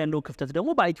አካባቢ ያለው ክፍተት ደግሞ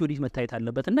በአይቲ ኦዲት መታየት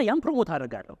አለበትና ያን ፕሮሞት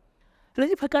አደርጋለሁ።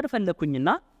 ስለዚህ ፈቃድ ፈለኩኝና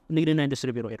ንግድና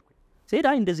ኢንዱስትሪ ቢሮ ሄድኩኝ። ሲሄድ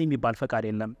እንደዚህ የሚባል ፈቃድ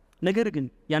የለም፣ ነገር ግን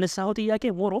ያነሳኸው ጥያቄ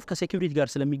ሞር ኦፍ ከሴኩሪቲ ጋር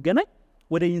ስለሚገናኝ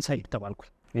ወደ ኢንሳይድ ተባልኩኝ።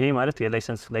 ይሄ ማለት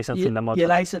የላይሰንስን ለማውጣት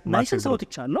ላይሰንስ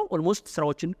አውጥቻለሁ። ኦልሞስት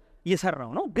ስራዎችን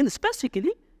እየሰራው ነው። ግን ስፔሲፊካሊ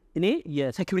እኔ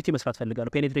የሴኩሪቲ መስራት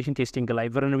ፈልጋለሁ። ፔኔትሬሽን ቴስቲንግ ላይ፣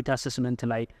 ቨልነራቢሊቲ አሰስመንት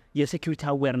ላይ፣ የሴኩሪቲ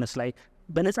አዌርነስ ላይ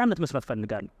በነፃነት መስራት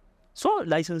ፈልጋለሁ። ሶ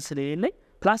ላይሰንስ ስለሌለኝ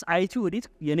ፕላስ አይቲ ኦዲት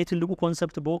የኔ ትልቁ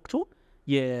ኮንሰፕት በወቅቱ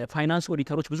የፋይናንስ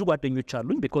ኦዲተሮች ብዙ ጓደኞች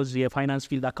አሉኝ። ቢኮዝ የፋይናንስ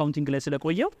ፊልድ አካውንቲንግ ላይ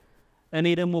ስለቆየው እኔ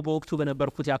ደግሞ በወቅቱ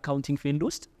በነበርኩት የአካውንቲንግ ፊልድ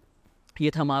ውስጥ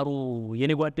የተማሩ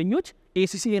የኔ ጓደኞች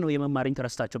ኤሲሲኤ ነው የመማር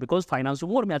ኢንተረስታቸው። ቢኮዝ ፋይናንሱ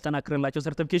ሞር የሚያጠናክርላቸው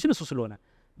ሰርቲፊኬሽን እሱ ስለሆነ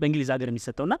በእንግሊዝ ሀገር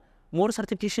የሚሰጠውና ሞር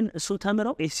ሰርቲፊኬሽን እሱ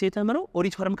ተምረው ኤሲሲኤ ተምረው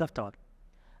ኦዲት ፈርም ከፍተዋል።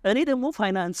 እኔ ደግሞ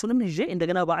ፋይናንሱንም ይዤ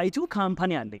እንደገና በአይቲው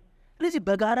ካምፓኒ አለኝ። ስለዚህ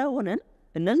በጋራ ሆነን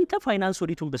እናንተ ፋይናንስ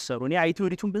ኦዲቱን ብትሰሩ እኔ አይቲ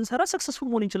ኦዲቱን ብንሰራ ሰክሰስፉል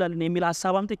መሆን እንችላለን የሚል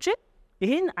ሀሳብ አምጥቼ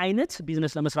ይሄን አይነት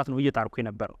ቢዝነስ ለመስራት ነው እየጣርኩ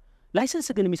የነበረው። ላይሰንስ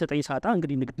ግን የሚሰጠኝ ሳጣ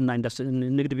እንግዲህ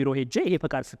ንግድ ቢሮ ሄጄ ይሄ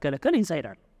ፈቃድ ሲከለከል ኢንሳይድ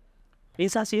አለ።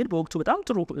 ኢንሳ ሲሄድ በወቅቱ በጣም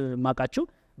ጥሩ ማቃቸው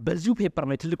በዚሁ ፔፐር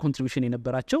ላይ ትልቅ ኮንትሪቢዩሽን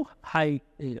የነበራቸው ሃይ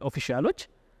ኦፊሻሎች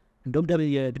እንደውም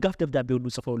የድጋፍ ደብዳቤ ሁሉ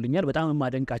ጽፈውልኛል። በጣም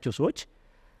የማደንቃቸው ሰዎች።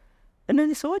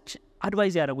 እነዚህ ሰዎች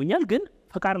አድቫይዝ ያደርጉኛል። ግን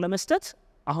ፈቃድ ለመስጠት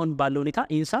አሁን ባለው ሁኔታ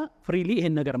ኢንሳ ፍሪሊ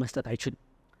ይሄን ነገር መስጠት አይችልም።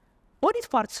 ኦዲት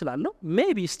ፓርት ስላለው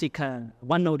ሜቢ እስቲ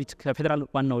ከዋና ኦዲት ከፌደራል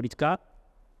ዋና ኦዲት ጋር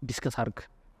ዲስከስ አድርግ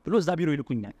ብሎ እዛ ቢሮ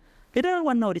ይልኩኛል። ፌደራል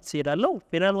ዋና ኦዲት ሲሄዳለው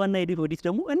ፌደራል ዋና ኦዲት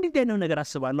ደግሞ እንዲህ አይነት ነገር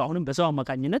አስባለሁ። አሁንም በሰው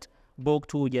አማካኝነት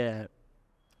በወቅቱ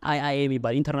የአይአይኤ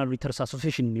የሚባል ኢንተርናል ኦዲተርስ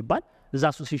አሶሲዬሽን የሚባል እዛ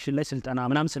አሶሲዬሽን ላይ ስልጠና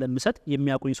ምናምን ስለምሰጥ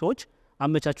የሚያውቁኝ ሰዎች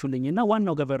አመቻቹልኝና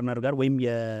ዋናው ገቨርነር ጋር ወይም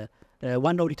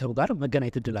የዋና ኦዲተሩ ጋር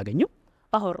መገናኘት እድል አገኘው።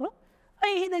 አወራ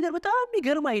ይሄ ነገር በጣም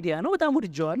የሚገርም አይዲያ ነው፣ በጣም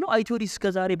ወድጀዋለሁ። አይቲ ኦዲት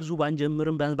እስከዛሬ ብዙ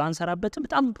ባንጀምርም ባንሰራበትም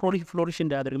በጣም ፍሎሪሽ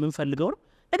እንዳያደርግ የምንፈልገው ነው።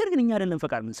 ነገር ግን እኛ አይደለም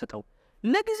ፈቃድ የምንሰጠው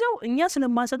ለጊዜው እኛ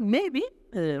ስለማንሰጥ ሜቢ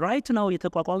ራይት ናው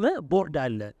የተቋቋመ ቦርድ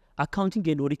አለ፣ አካውንቲንግ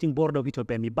ኤንድ ኦዲቲንግ ቦርድ ኦፍ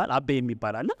ኢትዮጵያ የሚባል አቤ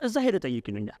የሚባል አለ። እዛ ሄደ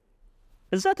ጠይቅኛል።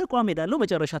 እዛ ተቋም ሄዳለሁ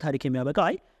መጨረሻ ታሪክ የሚያበቃው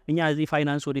አይ እኛ እዚህ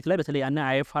ፋይናንስ ኦዲት ላይ በተለይ ያና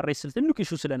አይኤፍአርኤስ ትልቅ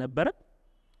ኢሹ ስለነበረ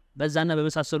በዛና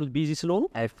በመሳሰሉት ቢዚ ስለሆኑ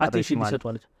አቴንሽን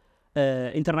ይሰጣሉ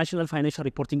ኢንተርናሽናል ፋይናንሻል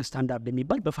ሪፖርቲንግ ስታንዳርድ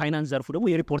የሚባል በፋይናንስ ዘርፉ ደግሞ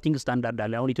የሪፖርቲንግ ስታንዳርድ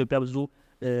አለ አሁን ኢትዮጵያ ብዙ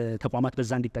ተቋማት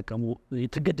በዛ እንዲጠቀሙ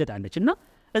ትገደዳለች እና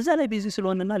እዛ ላይ ቢዚ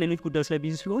ስለሆነና ሌሎች ጉዳዮች ላይ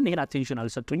ቢዚ ስለሆነ ይሄን አቴንሽን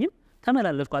አልሰጡኝም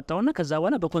ተመላለስኩ አጣውና ከዛ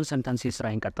በኋላ በኮንሰልታንሲ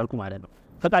ስራዬን ቀጠልኩ ማለት ነው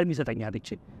ፈቃድ የሚሰጠኝ አጥቼ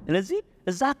ስለዚህ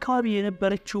እዛ አካባቢ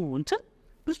የነበረችው እንትን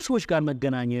ብዙ ሰዎች ጋር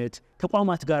መገናኘት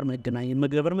ተቋማት ጋር መገናኘት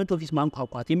ገቨርንመንት ኦፊስ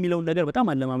ማንኳኳት የሚለውን ነገር በጣም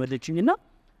አለማመደችኝና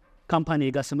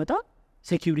ካምፓኒ ጋር ስመጣ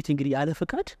ሴኩሪቲ እንግዲህ ያለ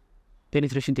ፈቃድ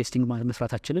ፔኔትሬሽን ቴስቲንግ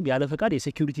መስራታችንም ያለ ፈቃድ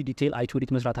የሴኩሪቲ ዲቴይል አይቲ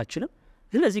ኦዲት መስራታችንም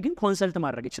ስለዚህ ግን ኮንሰልት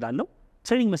ማድረግ ይችላልው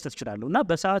ትሬኒንግ መስጠት ይችላልው እና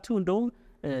በሰዓቱ እንደው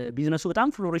ቢዝነሱ በጣም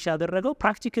ፍሎሪሽ ያደረገው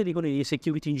ፕራክቲካሊ የሆነ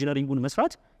የሴኩሪቲ ኢንጂነሪንጉን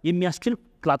መስራት የሚያስችል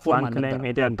ፕላትፎርም ባንክ ላይ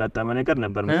ሄደ ያጋጠመ ነገር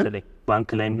ነበር መሰለኝ ባንክ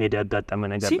ላይ ሄደ ያጋጠመ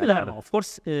ነገር ነበር ኦፍ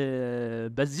ኮርስ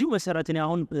በዚሁ መሰረት ነው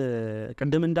አሁን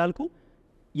ቅድም እንዳልኩ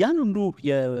ያን ሁሉ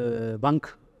የባንክ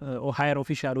ሃየር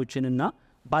ኦፊሻሎችንና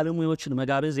ባለሙያዎችን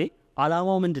መጋበዜ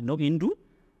አላማው ምንድነው እንዱ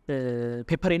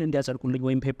ፔፐሬን እንዲያጸድቁልኝ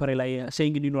ወይም ፔፐሬ ላይ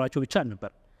ሴይንግ እንዲኖራቸው ብቻ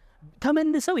ነበር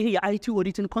ተመልሰው ይሄ የአይቲ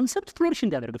ኦዲትን ኮንሰፕት ፍሎሪሽ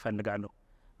እንዲያደርግ ፈልጋለሁ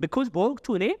because በወቅቱ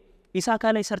እኔ ኢሳካ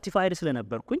ላይ ሰርቲፋይድ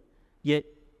ስለነበርኩኝ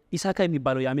የኢሳካ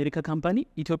የሚባለው የአሜሪካ ካምፓኒ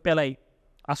ኢትዮጵያ ላይ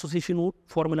አሶሲዬሽኑ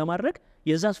ፎርም ለማድረግ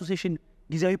የዛ አሶሲዬሽን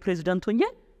ጊዜያዊ ፕሬዚዳንት ሆኜ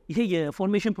ይሄ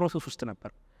የፎርሜሽን ፕሮሰስ ውስጥ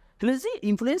ነበር ስለዚህ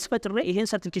ኢንፍሉዌንስ ፈጥሬ ይሄን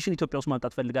ሰርቲፊኬሽን ኢትዮጵያ ውስጥ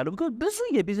ማምጣት ፈልጋለሁ because ብዙ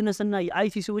የቢዝነስ እና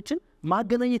የአይቲ ሰዎችን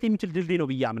ማገናኘት የሚችል ድልድይ ነው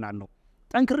ብዬ አምናለሁ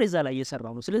ጠንክሬ እዛ ላይ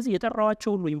እየሰራሁ ነው ስለዚህ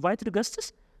የጠራዋቸው ሁሉ ኢንቫይትድ ገስትስ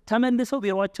ተመልሰው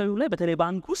ቢሮአቸው ላይ በተለይ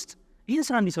ባንክ ውስጥ ይህን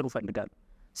ስራ እንዲሰሩ ፈልጋለሁ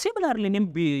ሲሚላርሊ እኔም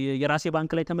የራሴ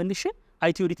ባንክ ላይ ተመልሼ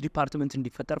አይቲ ኦዲት ዲፓርትመንት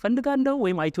እንዲፈጠር ፈልጋለሁ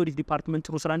ወይም አይቲ ኦዲት ዲፓርትመንት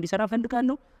ጥሩ ስራ እንዲሰራ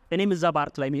ፈልጋለሁ እኔም እዛ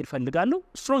ባርት ላይ መሄድ ፈልጋለሁ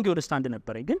ስትሮንግ የሆነ ስታንድ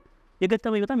ነበረኝ ግን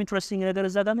የገጠመኝ በጣም ኢንትረስቲንግ ነገር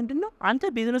እዛ ጋር ምንድነው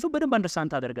አንተ ቢዝነሱ በደንብ አንደርስታንድ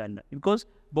ታደርጋለህ because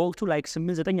በወቅቱ ላይክ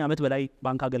 8-9 ዓመት በላይ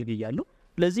ባንክ አገልግያለሁ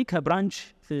ስለዚህ ከብራንች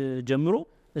ጀምሮ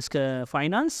እስከ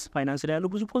ፋይናንስ ላይ ያሉ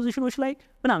ብዙ ፖዚሽኖች ላይ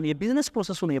ምናምን የቢዝነስ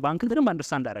ፕሮሰሱ ነው የባንክ በደንብ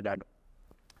አንደርስታንድ አደርጋለሁ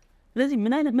ስለዚህ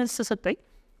ምን አይነት መልስ ተሰጠኝ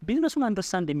ቢዝነሱን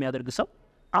አንደርስታንድ የሚያደርግ ሰው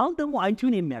አሁን ደግሞ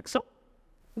አይቲውን የሚያክሰው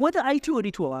ወደ አይቲ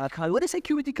ኦዲቱ አካባቢ ወደ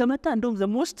ሴኩሪቲ ከመጣ እንደውም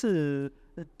ዘሞስት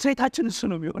ትሬታችን እሱ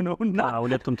ነው የሚሆነውና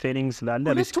ሁለቱም ትሬኒንግ ስላለ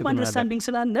ሁለቱም አንደርስታንዲንግ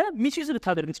ስላለ ሚስዩዝ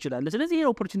ልታደርግ ትችላለህ ስለዚህ ይሄ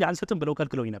ኦፖርቹኒቲ አልሰጥም ብለው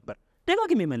ከልክለውኝ ነበር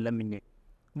ደጋግሜ መለምኝ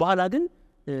በኋላ ግን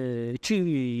እቺ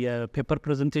የፔፐር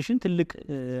ፕሬዘንቴሽን ትልቅ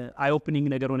አይ ኦፕኒንግ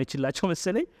ነገር ሆነችላቸው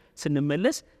መሰለኝ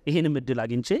ስንመለስ ይሄንም እድል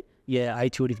አግኝቼ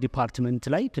የአይቲ ኦዲት ዲፓርትመንት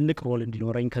ላይ ትልቅ ሮል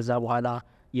እንዲኖረኝ ከዛ በኋላ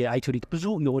የአይቲ ኦዲት ብዙ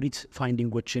የኦዲት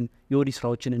ፋይንዲንጎችን የኦዲት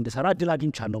ስራዎችን እንድሰራ እድል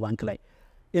አግኝቻለሁ ባንክ ላይ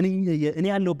እኔ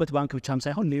ያለሁበት ባንክ ብቻም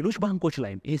ሳይሆን ሌሎች ባንኮች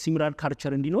ላይ ይሄ ሲሚላር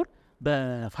ካልቸር እንዲኖር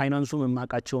በፋይናንሱ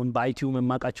መማቃቸውን በአይቲው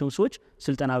መማቃቸውን ሰዎች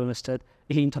ስልጠና በመስጠት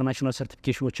ይሄ ኢንተርናሽናል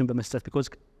ሰርቲፊኬሽኖችን በመስጠት because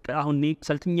አሁን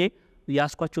ሰልጥኜ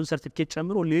ያስኳቸውን ሰርቲፊኬት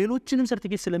ጨምሮ ሌሎችንም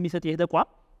ሰርቲፊኬት ስለሚሰጥ ይሄ ተቋም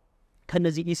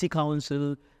ከነዚህ ኢሲ ካውንስል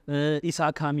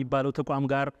ኢሳካ የሚባለው ተቋም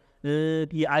ጋር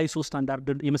የአይሶ ስታንዳርድ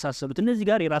የመሳሰሉት እነዚህ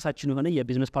ጋር የራሳችን የሆነ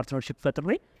የቢዝነስ ፓርትነርሺፕ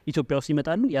ፈጥሬ ኢትዮጵያ ውስጥ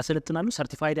ይመጣሉ ያሰለጥናሉ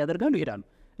ሰርቲፋይድ ያደርጋሉ ይሄዳሉ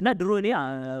እና ድሮ እኔ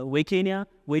ወይ ኬንያ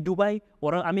ወይ ዱባይ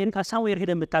ወር አሜሪካ ሳምዌር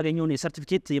ሄደን የምታገኘውን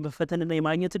የሰርቲፊኬት የመፈተንና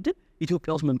የማግኘት እድል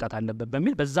ኢትዮጵያ ውስጥ መምጣት አለበት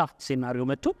በሚል በዛ ሴናሪዮ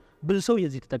መጥቶ ብዙ ሰው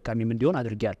የዚህ ተጠቃሚም እንዲሆን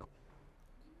አድርጌያለሁ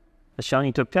እሺ አሁን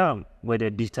ኢትዮጵያ ወደ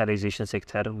ዲጂታላይዜሽን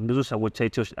ሴክተር ብዙ ሰዎች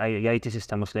የአይቲ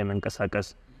ሲስተሞች ላይ መንቀሳቀስ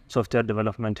ሶፍትዌር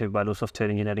ዴቨሎፕመንት የሚባለው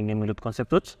ሶፍትዌር ኢንጂነሪንግ የሚሉት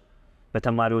ኮንሴፕቶች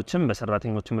በተማሪዎችም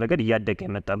በሰራተኞችም ረገድ እያደገ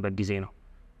የመጣበት ጊዜ ነው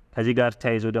ከዚህ ጋር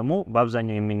ተያይዞ ደግሞ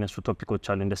በአብዛኛው የሚነሱ ቶፒኮች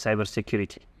አሉ እንደ ሳይበር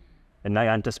ሴኩሪቲ እና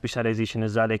የአንተ ስፔሻላይዜሽን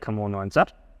እዛ ላይ ከመሆኑ አንጻር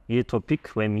ይህ ቶፒክ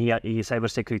ወይም ይህ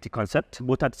ሳይበር ሴኩሪቲ ኮንሰፕት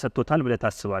ቦታ ተሰጥቶታል ብለህ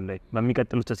ታስባለህ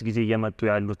በሚቀጥሉት ጊዜ እየመጡ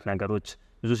ያሉት ነገሮች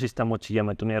ብዙ ሲስተሞች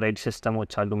እየመጡ ነው የራይድ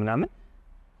ሲስተሞች አሉ ምናምን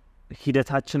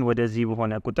ሂደታችን ወደዚህ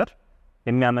በሆነ ቁጥር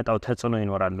የሚያመጣው ተጽዕኖ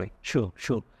ይኖራል ወይ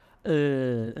ሹር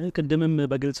ቅድምም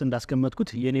በግልጽ እንዳስቀመጥኩት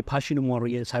የኔ ፓሽን ሞር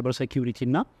የሳይበር ሴኩሪቲ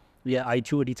እና የአይቲ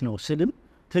ኦዲት ነው ስልም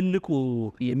ትልቁ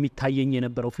የሚታየኝ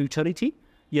የነበረው ፊውቸሪቲ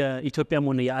የኢትዮጵያም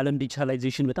ሆነ የዓለም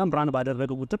ዲጂታላይዜሽን በጣም ብራን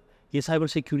ባደረገው ቁጥር የሳይበር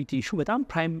ሴኩሪቲ ኢሹ በጣም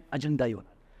ፕራይም አጀንዳ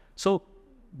ይሆናል ሶ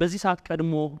በዚህ ሰዓት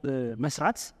ቀድሞ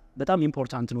መስራት በጣም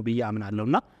ኢምፖርታንት ነው ብዬ አምናለሁ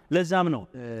እና ለዛም ነው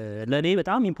ለኔ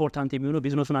በጣም ኢምፖርታንት የሚሆነው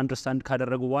ቢዝነሱን አንደርስታንድ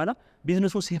ካደረጉ በኋላ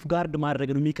ቢዝነሱን ሴፍ ጋርድ ማድረግ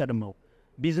ነው የሚቀድመው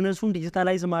ቢዝነሱን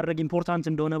ዲጂታላይዝ ማድረግ ኢምፖርታንት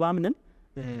እንደሆነ ባምነን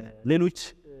ሌሎች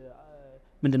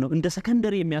ምንድነው እንደ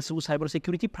ሰከንደሪ የሚያስቡ ሳይበር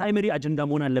ሴኩሪቲ ፕራይመሪ አጀንዳ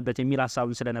መሆን አለበት የሚል ሐሳብ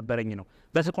ስለነበረኝ ነው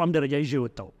በተቋም ደረጃ ይዤ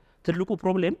ወጣው ትልቁ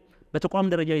ፕሮብሌም በተቋም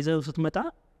ደረጃ ይዘው ስትመጣ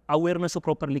አዌርነሱ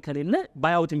ፕሮፐርሊ ከሌለ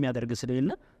ባይአውት የሚያደርግ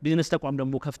ስለሌለ ቢዝነስ ተቋም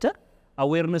ደግሞ ከፍተ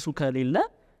አዌርነሱ ከሌለ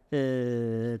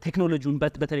ቴክኖሎጂውን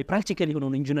በተለይ ፕራክቲካሊ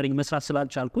የሆነውን ኢንጂነሪንግ መስራት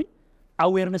ስላልቻልኩኝ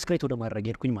አዌርነስ ክሬት ወደ ማድረግ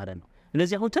ሄድኩኝ ማለት ነው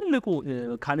ስለዚህ አሁን ትልቁ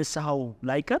ካነሳው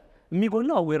ላይቀር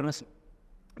የሚጎላው አዌርነስ ነው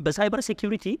በሳይበር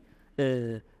ሴኩሪቲ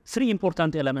three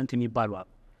important elements የሚባሉ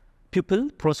people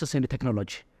process and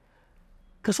technology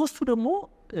ከሶስቱ ደግሞ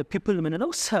people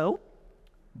ምንለው ሰው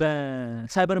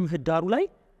በሳይበር ምህዳሩ ላይ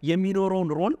የሚኖረውን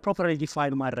ሮል ፕሮፐርሊ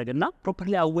ዲፋይን ማድረግና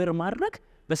ፕሮፐርሊ አዌር ማድረግ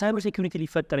በሳይበር ሴኩሪቲ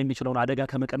ሊፈጠር የሚችለውን አደጋ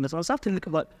ከመቀነስ አንፃር ትልቅ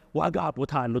ዋጋ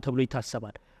ቦታ አለው ተብሎ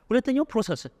ይታሰባል። ሁለተኛው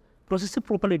ፕሮሰስ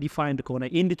ፕሮፐርሊ ዲፋይንድ ከሆነ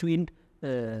ኢንድ ቱ ኢንድ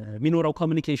የሚኖረው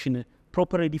ኮሚኒኬሽን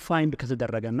ፕሮፐርሊ ዲፋይንድ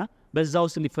ከተደረገና በዛ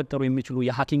ውስጥ ሊፈጠሩ የሚችሉ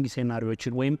የሃኪንግ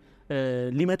ሴናሪዎችን ወይም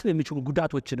ሊመጡ የሚችሉ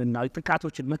ጉዳቶችንና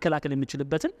ጥቃቶችን መከላከል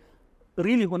የሚችልበትን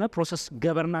ሪል የሆነ ፕሮሰስ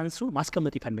ገቨርናንሱ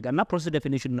ማስቀመጥ ይፈልጋልና ፕሮሰስ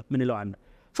ዴፊኒሽን ምንለው አለ።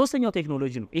 ሶስተኛው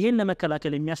ቴክኖሎጂ ነው። ይሄን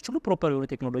ለመከላከል የሚያስችሉ ፕሮፐር የሆኑ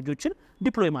ቴክኖሎጂዎችን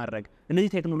ዲፕሎይ ማድረግ እነዚህ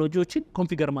ቴክኖሎጂዎችን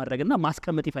ኮንፊገር ማድረግና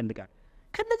ማስቀመጥ ይፈልጋል።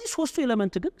 ከነዚህ ሶስቱ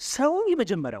ኤሌመንት ግን ሰው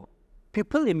የመጀመሪያው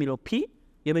people የሚለው ፒ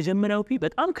የመጀመሪያው ፒ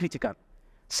በጣም ክሪቲካል።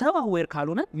 ሰው አዌር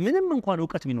ካልሆነ ምንም እንኳን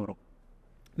እውቀት ቢኖረው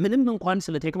ምንም እንኳን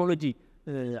ስለ ቴክኖሎጂ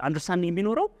አንደርስታንዲንግ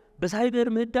ቢኖረው በሳይበር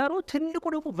ምህዳሩ ትልቁ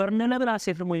ደግሞ vulnerable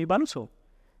asset ነው የሚባለው ሰው።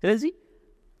 ስለዚህ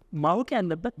ማወቅ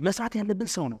ያለበት መስራት ያለብን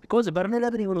ሰው ነው። because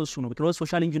vulnerable የሆነው እሱ ነው። because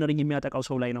social engineering የሚያጠቃው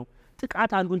ሰው ላይ ነው።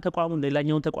 ጥቃት አንዱን ተቋሙን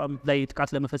ሌላኛውን ተቋም ላይ ጥቃት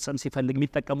ለመፈጸም ሲፈልግ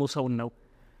የሚጠቀመው ሰው ነው።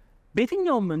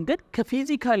 በየትኛውም መንገድ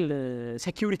ከፊዚካል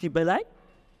ሴኩሪቲ በላይ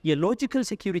የሎጂካል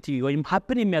ሴኩሪቲ ወይም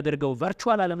ሀፕን የሚያደርገው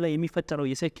ቨርቹዋል ዓለም ላይ የሚፈጠረው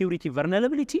የሴኩሪቲ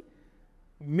vulnerability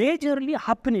ሜጀርሊ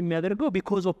ሀፕን የሚያደርገው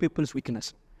because of people's weakness።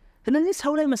 ስለዚህ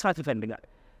ሰው ላይ መስራት ይፈልጋል።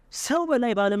 ሰው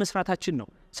በላይ ባለ መስራታችን ነው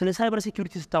ስለ ሳይበር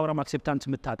ሴኩሪቲ ስታወራ አክሴፕታንስ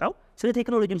የምታጣው፣ ስለ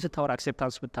ቴክኖሎጂም ስታወራ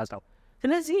አክሴፕታንስ የምታጣው።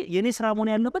 ስለዚህ የኔ ስራ መሆን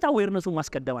ያለበት አዌርነሱን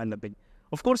ማስቀደም አለብኝ።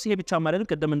 ኦፍ ኮርስ ይሄ ብቻ ማለት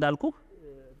ቀደም እንዳልኩ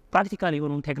ፕራክቲካሊ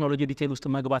የሆኑ ቴክኖሎጂ ዲቴል ውስጥ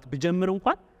መግባት ብጀምር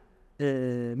እንኳን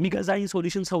የሚገዛኝ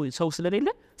ሶሉሽን ሰው ስለሌለ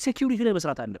ሴኩሪቲ ላይ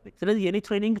መስራት አለብኝ። ስለዚህ የኔ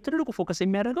ትሬኒንግ ትልቁ ፎከስ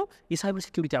የሚያደርገው የሳይበር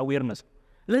ሴኩሪቲ አዌርነስ።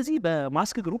 ስለዚህ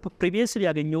በማስክ ግሩፕ ፕሪቪየስሊ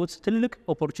ያገኘሁት ትልቅ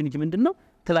ኦፖርቹኒቲ ምንድነው?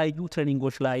 ተለያዩ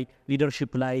ትሬኒንጎች ላይ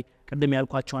ሊደርሺፕ ላይ ቀደም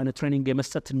ያልኳቸው አይነት ትሬኒንግ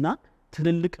የመስጠትና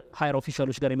ትልልቅ ሃየር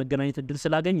ኦፊሻሎች ጋር የመገናኘት እድል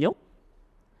ስላገኘው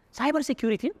ሳይበር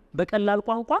ሴኩሪቲን በቀላል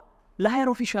ቋንቋ ለሃየር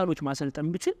ኦፊሻሎች ማሰልጠን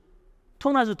ብችል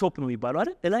ቶናዝ ቶፕ ነው የሚባለው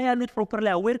አይደል? ላይ ያሉት ፕሮፐርሊ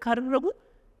አዌር ካደረጉ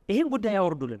ይሄን ጉዳይ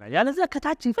ያወርዱልናል። ያለዛ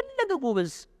ከታች የፈለገ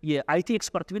ጎበዝ የአይቲ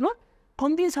ኤክስፐርት ቢኖር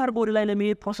ኮንቪንስ አድርጎ ወደ ላይ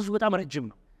ለመሄድ ፕሮሰሱ በጣም ረጅም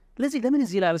ነው። ስለዚህ ለምን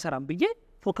እዚህ ላይ አልሰራም ብዬ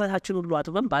ፎከሳችን ሁሉ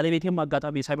አጥበን ባለቤቴም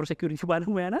አጋጣሚ የሳይበር ሴኩሪቲ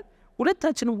ባለሙያ ናት።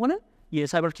 ሁለታችንም ሆነ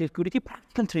የሳይበር ሴኩሪቲ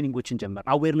ፕራክቲካል ትሬኒንጎችን ጀመር፣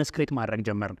 አዌርነስ ክሬት ማድረግ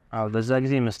ጀመር። በዛ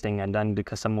ጊዜ ይመስለኛል አንድ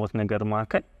ከሰማሁት ነገር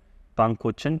መካከል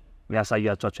ባንኮችን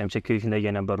ያሳያቸዋቸው ወይም ሴኩሪቲ ላይ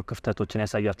የነበሩ ክፍተቶችን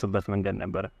ያሳያቸውበት መንገድ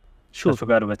ነበረ። ከሱ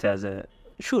ጋር በተያዘ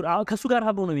ከሱ ጋር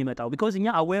አብሮ ነው የሚመጣው። ቢኮዝ እኛ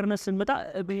አዌርነስ ስንመጣ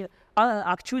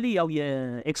አክቹዋሊ ያው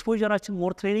የኤክስፖዠራችን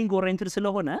ሞር ትሬኒንግ ኦሪየንትድ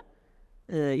ስለሆነ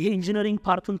ይሄ ኢንጂነሪንግ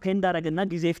ፓርቱን ፔንድ አደረግና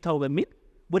ጊዜ ይፍታው በሚል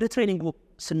ወደ ትሬኒንጉ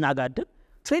ስናጋድም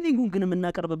ትሬኒንጉን ግን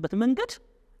የምናቀርብበት መንገድ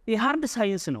የሃርድ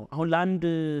ሳይንስ ነው። አሁን ለአንድ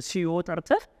ሲኦ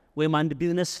ጠርተህ ወይም አንድ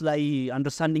ቢዝነስ ላይ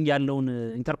አንደርስታንዲንግ ያለውን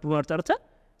ኢንተርፕረነር ጠርተህ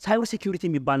ሳይበር ሴኩሪቲ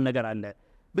የሚባል ነገር አለ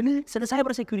ብለህ ስለ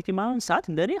ሳይበር ሴኩሪቲ ማንሳት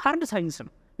እንደኔ ሃርድ ሳይንስ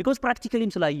ነው። ቢኮዝ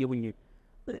ፕራክቲካሊም ስላየሁኝ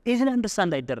ኢዝሊ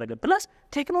አንደርስታንድ አይደረግም። ፕላስ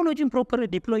ቴክኖሎጂን ፕሮፐርሊ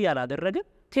ዲፕሎይ ያላደረገ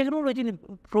ቴክኖሎጂን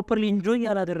ፕሮፐርሊ ኢንጆይ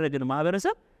ያላደረግን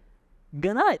ማህበረሰብ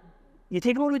ገና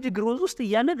የቴክኖሎጂ ግሮዝ ውስጥ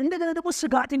እያለን እንደገና ደግሞ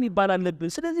ስጋት የሚባል አለብን።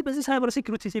 ስለዚህ በዚህ ሳይበር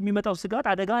ሴኩሪቲ የሚመጣው ስጋት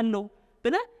አደጋ አለው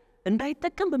ብለህ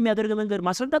እንዳይጠቀም በሚያደርግ መንገድ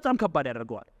ማስረዳት በጣም ከባድ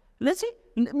ያደርገዋል። ስለዚህ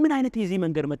ምን አይነት የዚህ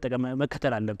መንገድ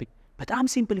መከተል አለብኝ? በጣም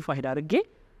ሲምፕሊፋይድ አድርጌ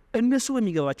እነሱ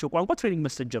በሚገባቸው ቋንቋ ትሬኒንግ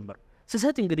መስጠት ጀመር።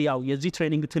 ስሰጥ እንግዲህ ያው የዚህ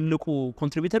ትሬኒንግ ትልቁ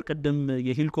ኮንትሪቢዩተር ቅድም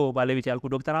የሂልኮ ባለቤት ያልኩ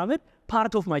ዶክተር አህመድ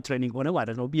ፓርት ኦፍ ማይ ትሬኒንግ ሆነ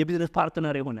ማለት ነው፣ የቢዝነስ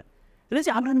ፓርትነር የሆነ።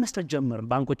 ስለዚህ አብረን መስጠት ጀመርን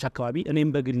ባንኮች አካባቢ።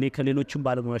 እኔም በግሌ ከሌሎችም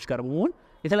ባለሙያዎች ጋር በመሆን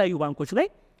የተለያዩ ባንኮች ላይ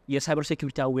የሳይበር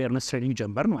ሴኩሪቲ አዌርነስ ትሬኒንግ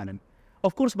ጀመርን ማለት ነው።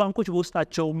 ኦፍ ኮርስ ባንኮች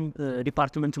በውስጣቸውም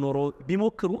ዲፓርትመንት ኖሮ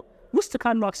ቢሞክሩ ውስጥ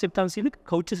ካለው አክሴፕታንስ ይልቅ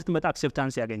ከውጭ ስትመጣ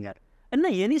አክሴፕታንስ ያገኛል። እና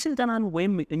የኔ ስልጠናን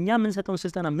ወይም እኛ የምንሰጠውን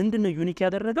ስልጠና ምንድነው ዩኒክ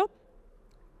ያደረገው?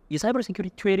 የሳይበር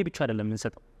ሴኩሪቲ ቲዮሪ ብቻ አይደለም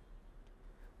የምንሰጠው፣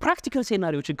 ፕራክቲካል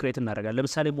ሴናሪዎችን ክሬት እናደርጋለን።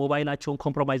 ለምሳሌ ሞባይላቸውን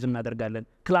ኮምፕሮማይዝ እናደርጋለን።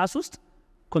 ክላስ ውስጥ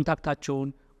ኮንታክታቸውን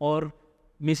ኦር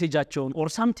ሜሴጃቸውን ኦር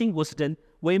ሳምቲንግ ወስደን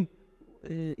ወይም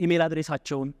ኢሜል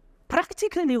አድሬሳቸውን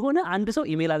ፕራክቲካል የሆነ አንድ ሰው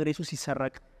ኢሜል አድሬሱ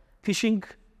ሲሰረቅ ፊሽንግ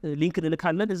ሊንክ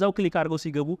እንልካለን። እዛው ክሊክ አድርገው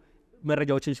ሲገቡ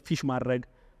መረጃዎችን ፊሽ ማድረግ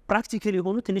ፕራክቲካል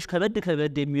የሆኑ ትንሽ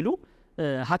ከበድ የሚሉ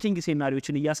ሃኪንግ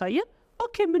ሴናሪዎችን እያሳየን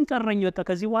ኦኬ ምን ቀረኝ በቃ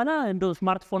ከዚህ በኋላ እንደ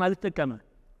ስማርትፎን አልተጠቀመ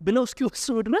ብለው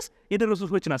እስኪወስኑ ድረስ የደረሱ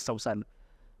ሰዎችን አስታውሳለሁ።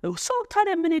 ሰው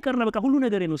ታዲያ ምን የቀረ በቃ ሁሉ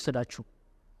ነገር የወሰዳችሁ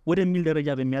ወደሚል ደረጃ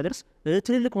በሚያደርስ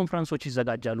ትልልቅ ኮንፈረንሶች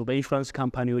ይዘጋጃሉ። በኢንሹራንስ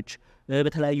ካምፓኒዎች፣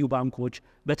 በተለያዩ ባንኮች፣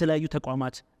 በተለያዩ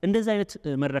ተቋማት እንደዚህ አይነት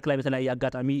መድረክ ላይ በተለያየ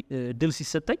አጋጣሚ ድል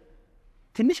ሲሰጠኝ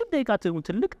ትንሽም ደቂቃ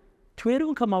ትልቅ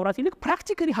ቲዮሪውን ከማውራት ይልቅ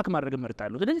ፕራክቲካሊ ሀክ ማድረግ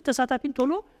መርጣለሁ ስለዚህ ተሳታፊን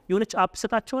ቶሎ የሆነች አፕ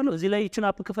ሰጣቸዋለሁ እዚህ ላይ እቺን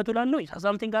አፕ ክፈቱላለሁ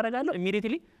ሳምቲንግ አደርጋለሁ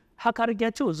ኢሚዲየትሊ ሀክ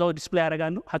አድርጊያቸው እዛው ዲስፕሌይ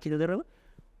አደርጋለሁ ሀክ የተደረገ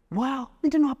ዋው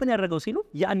ምንድነው ሀፕን ያደረገው ሲሉ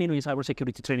ያኔ ነው የሳይበር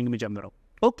ሴኩሪቲ ትሬኒንግ የሚጀምረው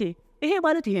ኦኬ ይሄ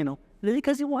ማለት ይሄ ነው ስለዚህ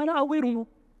ከዚህ በኋላ አዌሩ ነው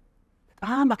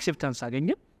በጣም አክሴፕታንስ አገኘ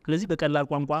ስለዚህ በቀላል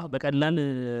ቋንቋ በቀላል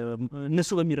እነሱ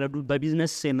በሚረዱ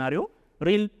በቢዝነስ ሴናሪዮ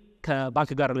ሪል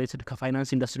ከባንክ ጋር ሪሌትድ ከፋይናንስ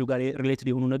ኢንዱስትሪ ጋር ሪሌትድ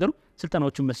የሆኑ ነገሮች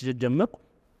ስልጠናዎችን መስጠት ጀመርኩ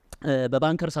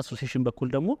በባንከርስ አሶሲዬሽን በኩል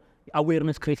ደግሞ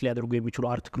አዌርነስ ክሬት ሊያደርጉ የሚችሉ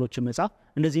አርቲክሎችን መጻፍ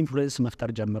እንደዚህ ኢንፍሉዌንስ መፍጠር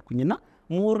ጀመርኩኝና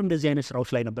ሞር እንደዚህ አይነት ስራዎች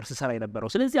ላይ ነበር ስሰራ የነበረው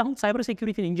ስለዚህ አሁን ሳይበር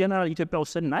ሴኩሪቲን ኢን ጀነራል ኢትዮጵያ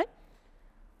ውስጥ ስናይ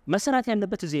መሰራት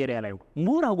ያለበት እዚህ ኤሪያ ላይ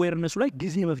ሞር አዌርነሱ ላይ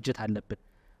ጊዜ መፍጀት አለብን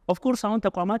ኦፍ ኮርስ አሁን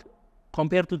ተቋማት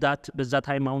ኮምፔር ቱ ዳት በዛ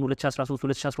ታይም አሁን 2013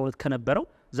 2012 ከነበረው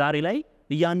ዛሬ ላይ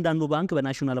እያንዳንዱ ባንክ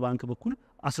በናሽናል ባንክ በኩል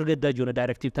አስረገዳጅ የሆነ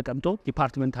ዳይሬክቲቭ ተቀምጦ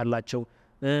ዲፓርትመንት አላቸው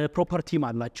ፕሮፐር ቲም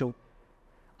አላቸው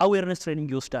አዌርነስ ትሬኒንግ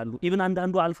ይወስዳሉ ኢቭን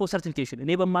አንዳንዱ አልፎ ሰርቲፊኬሽን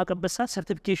እኔ በማቀበሳ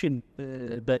ሰርቲፊኬሽን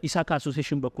በኢሳካ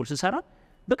አሶሲዬሽን በኩል ስሰራ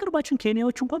በቅርባችን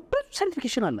ኬንያዎች እንኳን ብዙ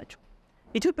ሰርቲፊኬሽን አላቸው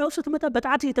ኢትዮጵያ ውስጥ ስትመጣ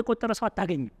በጣት የተቆጠረ ሰው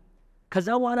አታገኝም ከዛ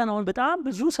በኋላ ነው በጣም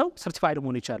ብዙ ሰው ሰርቲፋይድ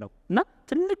መሆን ይቻላል እና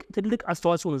ትልቅ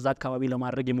አስተዋጽኦ እዛ አካባቢ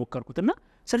ለማድረግ የሞከርኩትና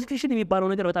ሰርቲፊኬሽን የሚባለው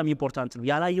ነገር በጣም ኢምፖርታንት ነው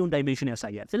ያላየውን ዳይሜንሽን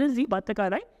ያሳያል ስለዚህ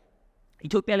በአጠቃላይ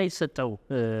ኢትዮጵያ ላይ የተሰጠው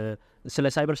ስለ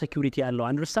ሳይበር ሴኩሪቲ ያለው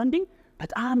አንደርስታንዲንግ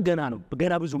በጣም ገና ነው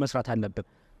ገና ብዙ መስራት አለበት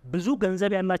ብዙ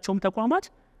ገንዘብ ያላቸውም ተቋማት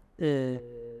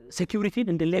ሴኩሪቲን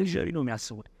እንደ ሌክዠሪ ነው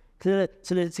የሚያስቡት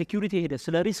ስለ ሴኩሪቲ ሄደ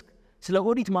ስለ ሪስክ ስለ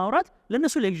ኦዲት ማውራት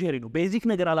ለነሱ ሌክዠሪ ነው ቤዚክ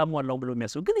ነገር አላሟላው ብለው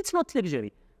የሚያስቡ ግን ኢትስ ኖት ሌክዠሪ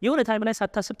የሆነ ታይም ላይ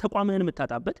ሳታስብ ተቋምህን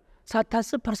የምታጣበት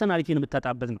ሳታስብ ፐርሰናሊቲን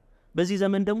የምታጣበት ነው በዚህ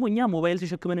ዘመን ደግሞ እኛ ሞባይል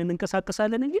ተሸክመን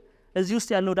እንንቀሳቀሳለን እንጂ እዚህ ውስጥ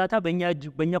ያለው ዳታ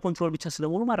በእኛ ኮንትሮል ብቻ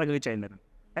ስለሆነ ማረጋገጫ የለንም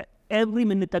ኤቭሪ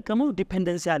የምንጠቀመው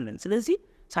ዲፔንደንሲ አለን ስለዚህ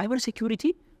ሳይበር ሴኩሪቲ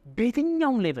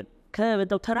በየትኛውም ሌቨል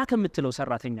ከበጣው ተራ ከምትለው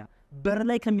ሰራተኛ በር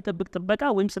ላይ ከሚጠብቅ ጥበቃ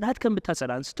ወይም ስርዓት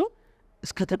ከምታሰራ አንስቶ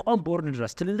እስከ ተቋም ቦርድ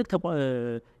ድረስ ትልልቅ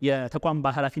የተቋም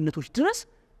ኃላፊነቶች ድረስ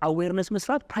አዌርነስ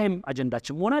መስራት ፕራይም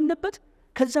አጀንዳችን መሆን አለበት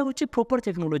ከዛ ውጪ ፕሮፐር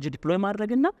ቴክኖሎጂ ዲፕሎይ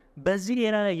ማድረግና በዚህ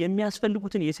ኤራ ላይ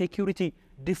የሚያስፈልጉትን የሴኩሪቲ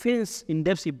ዲፌንስ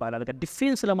ኢንዴፕስ ይባላል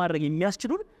ዲፌንስ ለማድረግ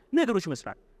የሚያስችሉን ነገሮች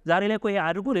መስራት ዛሬ ላይ ቆይ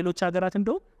አድርጎ ሌሎች ሀገራት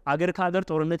እንደው አገር ከሀገር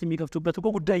ጦርነት የሚከፍቱበት እኮ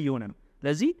ጉዳይ የሆነ ነው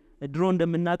ለዚህ ድሮ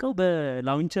እንደምናቀው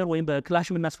በላውንቸር ወይም በክላሽ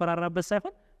የምናስፈራራበት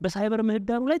ሳይሆን በሳይበር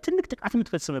ምህዳሩ ላይ ትልቅ ጥቃት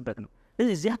የምትፈጽምበት ነው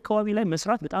ስለዚህ እዚህ አካባቢ ላይ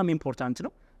መስራት በጣም ኢምፖርታንት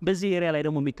ነው በዚህ ኤሪያ ላይ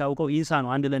ደግሞ የሚታወቀው ኢንሳ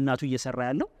ነው አንድ ለእናቱ እየሰራ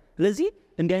ያለው ስለዚህ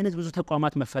እንዲህ አይነት ብዙ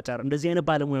ተቋማት መፈጠር እንደዚህ አይነት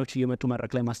ባለሙያዎች እየመጡ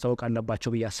መድረክ ላይ ማስተዋወቅ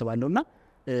አለባቸው ብዬ አስባለሁና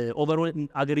ኦቨርኦል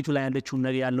አገሪቱ ላይ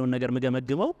ያለውን ነገር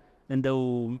መገመግመው እንደው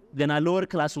ገና ሎወር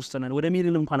ክላስ ውስጥ ነን ወደ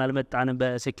ሚድል እንኳን አልመጣንም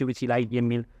በሴኩሪቲ ላይ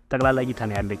የሚል ጠቅላላ እይታ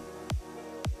ነው ያለኝ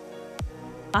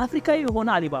አፍሪካዊ የሆነ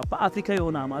አሊባባ አፍሪካዊ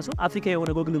የሆነ አማዞን አፍሪካዊ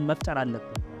የሆነ ጎግል መፍጠር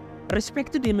አለብን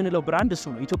ሪስፔክትድ የምንለው ብራንድ እሱ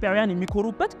ነው ኢትዮጵያውያን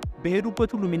የሚኮሩበት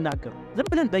በሄዱበት ሁሉ የሚናገሩ ዝም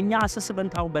ብለን በእኛ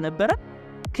አሰስመንት አሁን በነበረ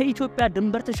ከኢትዮጵያ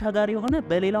ድንበር ተሻጋሪ የሆነ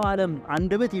በሌላው ዓለም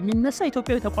አንደበት የሚነሳ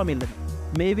ኢትዮጵያዊ ተቋም የለም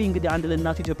ሜቢ እንግዲህ አንድ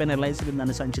ለእናቱ ኢትዮጵያን ኤርላይንስ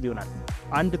ልናነሳ እንችል ይሆናል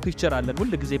አንድ ፒክቸር አለን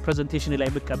ሁሉ ጊዜ ፕሬዘንቴሽን ላይ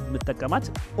የምጠቀማት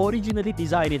ኦሪጂናሊ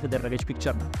ዲዛይን የተደረገች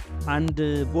ፒክቸር ነው አንድ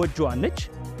ጎጆ አለች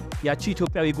ያቺ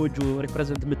ኢትዮጵያዊ ጎጆ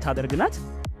ሪፕሬዘንት የምታደርግናት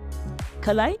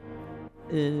ከላይ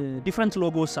ዲፈረንት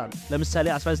ሎጎስ አሉ ለምሳሌ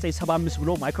 1975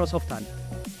 ብሎ ማይክሮሶፍት አለ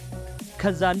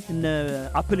ከዛን እነ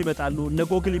አፕል ይመጣሉ እነ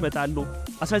ጎግል ይመጣሉ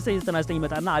 1999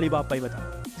 ይመጣና አሊባባ ይመጣል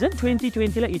ዘን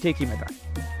 2020 ላይ ኢቴክ ይመጣል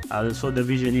also the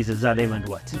vision is እዛ ላይ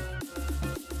መግባት